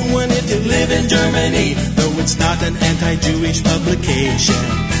even own one if you live in Germany, though it's not an anti-Jewish publication.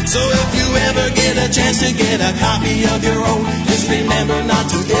 So if you ever get a chance to get a copy of your own, just remember not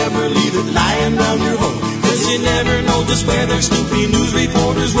to ever leave it lying around your home, cause you never know just where their snoopy news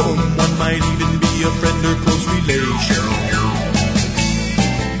reporters roam. One might even be a friend or close relation.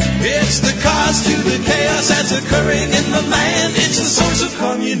 It's the cause to the chaos that's occurring in the land. It's the source of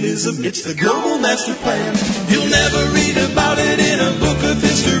communism. It's the global master plan. You'll never read about it in a book of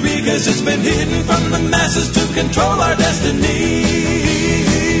history, cause it's been hidden from the masses to control our destiny.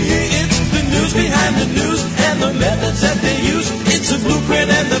 It's the news behind the news and the methods that they use. It's the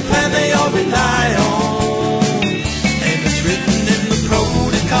blueprint and the plan they all rely on. And it's written in the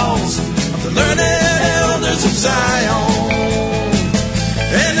protocols of the learned elders of Zion.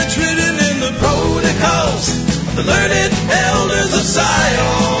 And it's written in the protocols of the learned elders of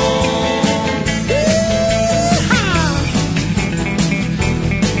Zion.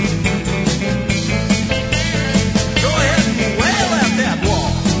 Go ahead and wail at that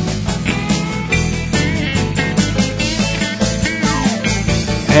wall.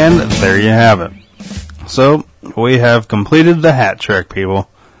 And there you have it. So, we have completed the hat trick, people.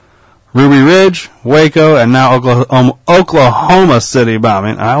 Ruby Ridge, Waco, and now Oklahoma City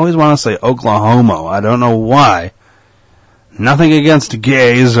bombing. I always want to say Oklahoma. I don't know why. Nothing against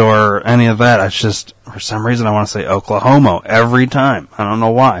gays or any of that. It's just, for some reason, I want to say Oklahoma every time. I don't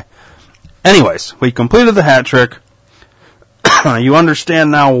know why. Anyways, we completed the hat trick. You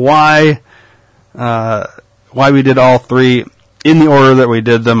understand now why we did all three in the order that we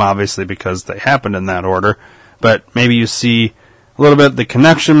did them, obviously because they happened in that order. But maybe you see a little bit the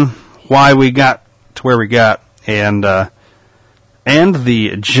connection, why we got to where we got, and the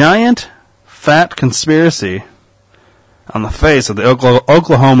giant fat conspiracy on the face of the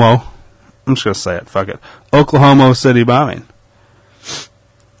Oklahoma, I'm just going to say it, fuck it, Oklahoma City bombing.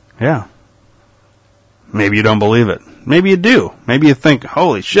 Yeah. Maybe you don't believe it. Maybe you do. Maybe you think,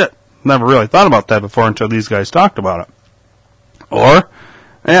 holy shit, never really thought about that before until these guys talked about it. Or,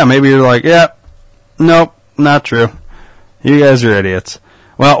 yeah, maybe you're like, yeah, nope, not true. You guys are idiots.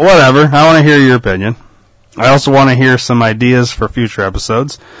 Well, whatever. I want to hear your opinion. I also want to hear some ideas for future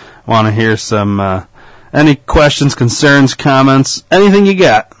episodes. I want to hear some, any questions, concerns, comments, anything you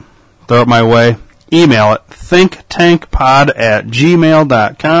got. Throw it my way. Email it,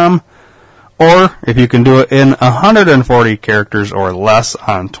 thinktankpod@gmail.com. Or, if you can do it in 140 characters or less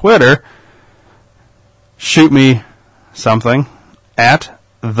on Twitter, shoot me something at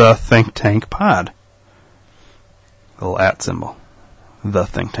the Think Tank Pod. Little at symbol. The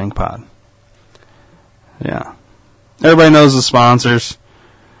Think Tank Pod. Yeah. Everybody knows the sponsors.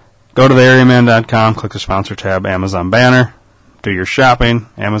 Go to theareaman.com, click the sponsor tab, Amazon banner, do your shopping.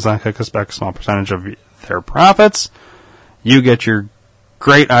 Amazon kicks us back a small percentage of their profits. You get your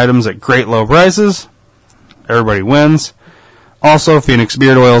great items at great low prices. Everybody wins. Also,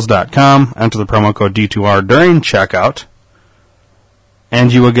 PhoenixBeardOils.com. Enter the promo code D2R during checkout,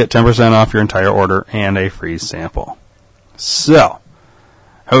 and you will get 10% off your entire order and a free sample. So,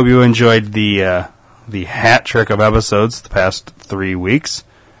 hope you enjoyed the hat trick of episodes the past 3 weeks.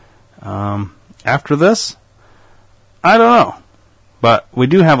 After this, I don't know. But we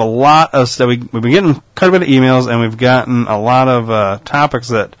do have a lot of stuff. We've been getting quite a bit of emails, and we've gotten a lot of topics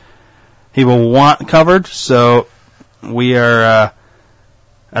that people want covered. So we are,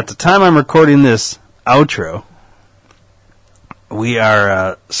 at the time I'm recording this outro, we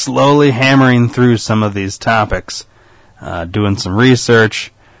are slowly hammering through some of these topics, doing some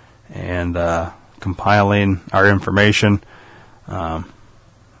research, and compiling our information, and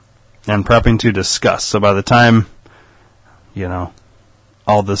prepping to discuss. So by the time,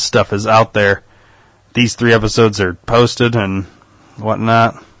 all this stuff is out there, these 3 episodes are posted and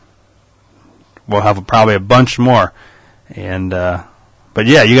whatnot, we'll have probably a bunch more. And but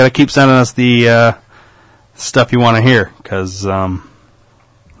yeah, you got to keep sending us the stuff you want to hear, because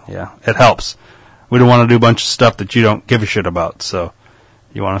it helps. We don't want to do a bunch of stuff that you don't give a shit about. So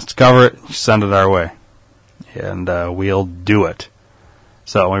you want us to cover it, you send it our way, and we'll do it.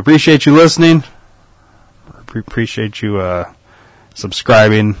 So we appreciate you listening. We appreciate you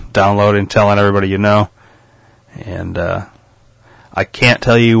subscribing, downloading, telling everybody you know. And I can't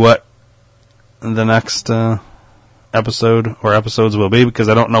tell you what the next episode or episodes will be, because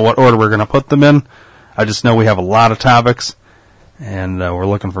I don't know what order we're going to put them in. I just know we have a lot of topics, and we're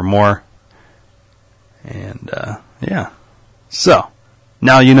looking for more. And yeah. So,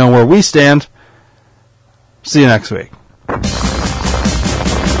 now you know where we stand. See you next week.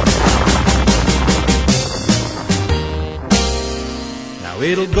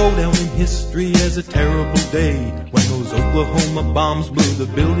 It'll go down in history as a terrible day when those Oklahoma bombs blew the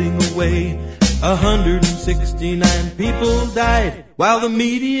building away. 169 people died while the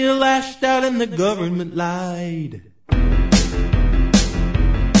media lashed out and the government lied.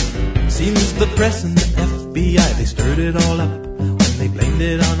 Seems the press and the FBI, they stirred it all up when they blamed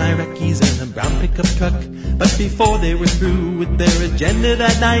it on Iraqis and a brown pickup truck. But before they were through with their agenda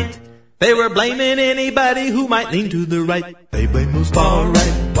that night, they were blaming anybody who might lean to the right. They blame those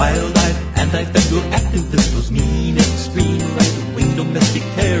far-right, wildlife, anti-federal activists, those mean, extreme, right-wing domestic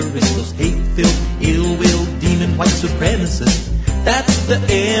terrorists, those hate-filled, ill-will, demon white supremacists. That's the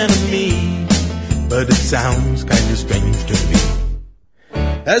enemy, but it sounds kind of strange to me.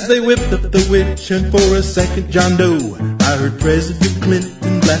 As they whipped up the witch and for a second John Doe, I heard President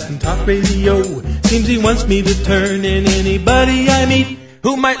Clinton blasting talk radio. Seems he wants me to turn in anybody I meet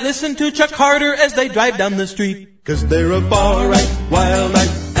who might listen to Chuck Carter as they drive down the street. 'Cause they're a far-right, wild-right,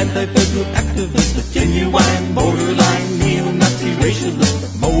 anti-federal activist, a genuine borderline neo-Nazi racialist, a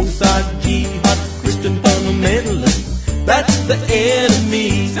Mossad jihad Christian fundamentalist. That's the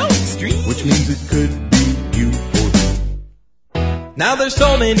enemy, so extreme, which means it could be you or me. Now there's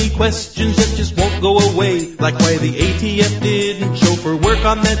so many questions that just won't go away, like why the ATF didn't show for work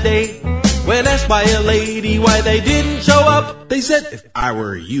on that day. When asked by a lady why they didn't show up, they said, if I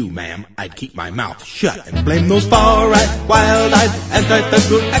were you, ma'am, I'd keep my mouth shut and blame those far-right, wild-eyed,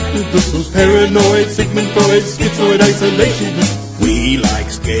 anti-federal activists, those paranoid, Sigmund Freud, schizoid isolationists. We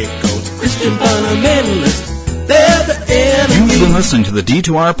like scapegoats, Christian fundamentalists. They're the enemy. You've been listening to the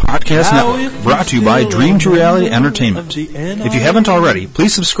D2R Podcast Network, brought to you by Dream to Reality Entertainment. If you haven't already,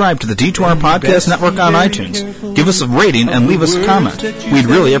 please subscribe to the D2R Podcast Network on iTunes. Give us a rating and leave us a comment. We'd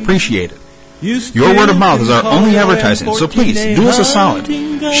really appreciate it. Your word of mouth is our only advertising, so please do us a solid.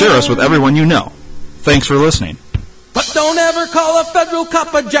 Share us with everyone you know. Thanks for listening. But don't ever call a federal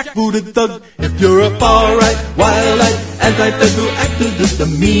cop a jackbooted thug if you're a far-right, wild-eyed, anti-federal activist, a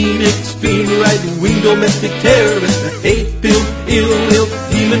mean, extreme, right-wing domestic terrorist, a hate-filled, ill-will,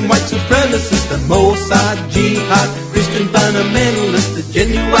 demon white supremacist, a Mossad jihad Christian fundamentalist, a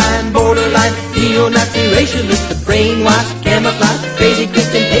genuine borderline neo-Nazi racialist, a brainwashed, camouflaged, crazy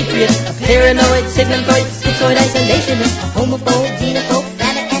Christian patriot, a paranoid, Sigmund Freud, schizoid isolationist, a homophobe, xenophobe,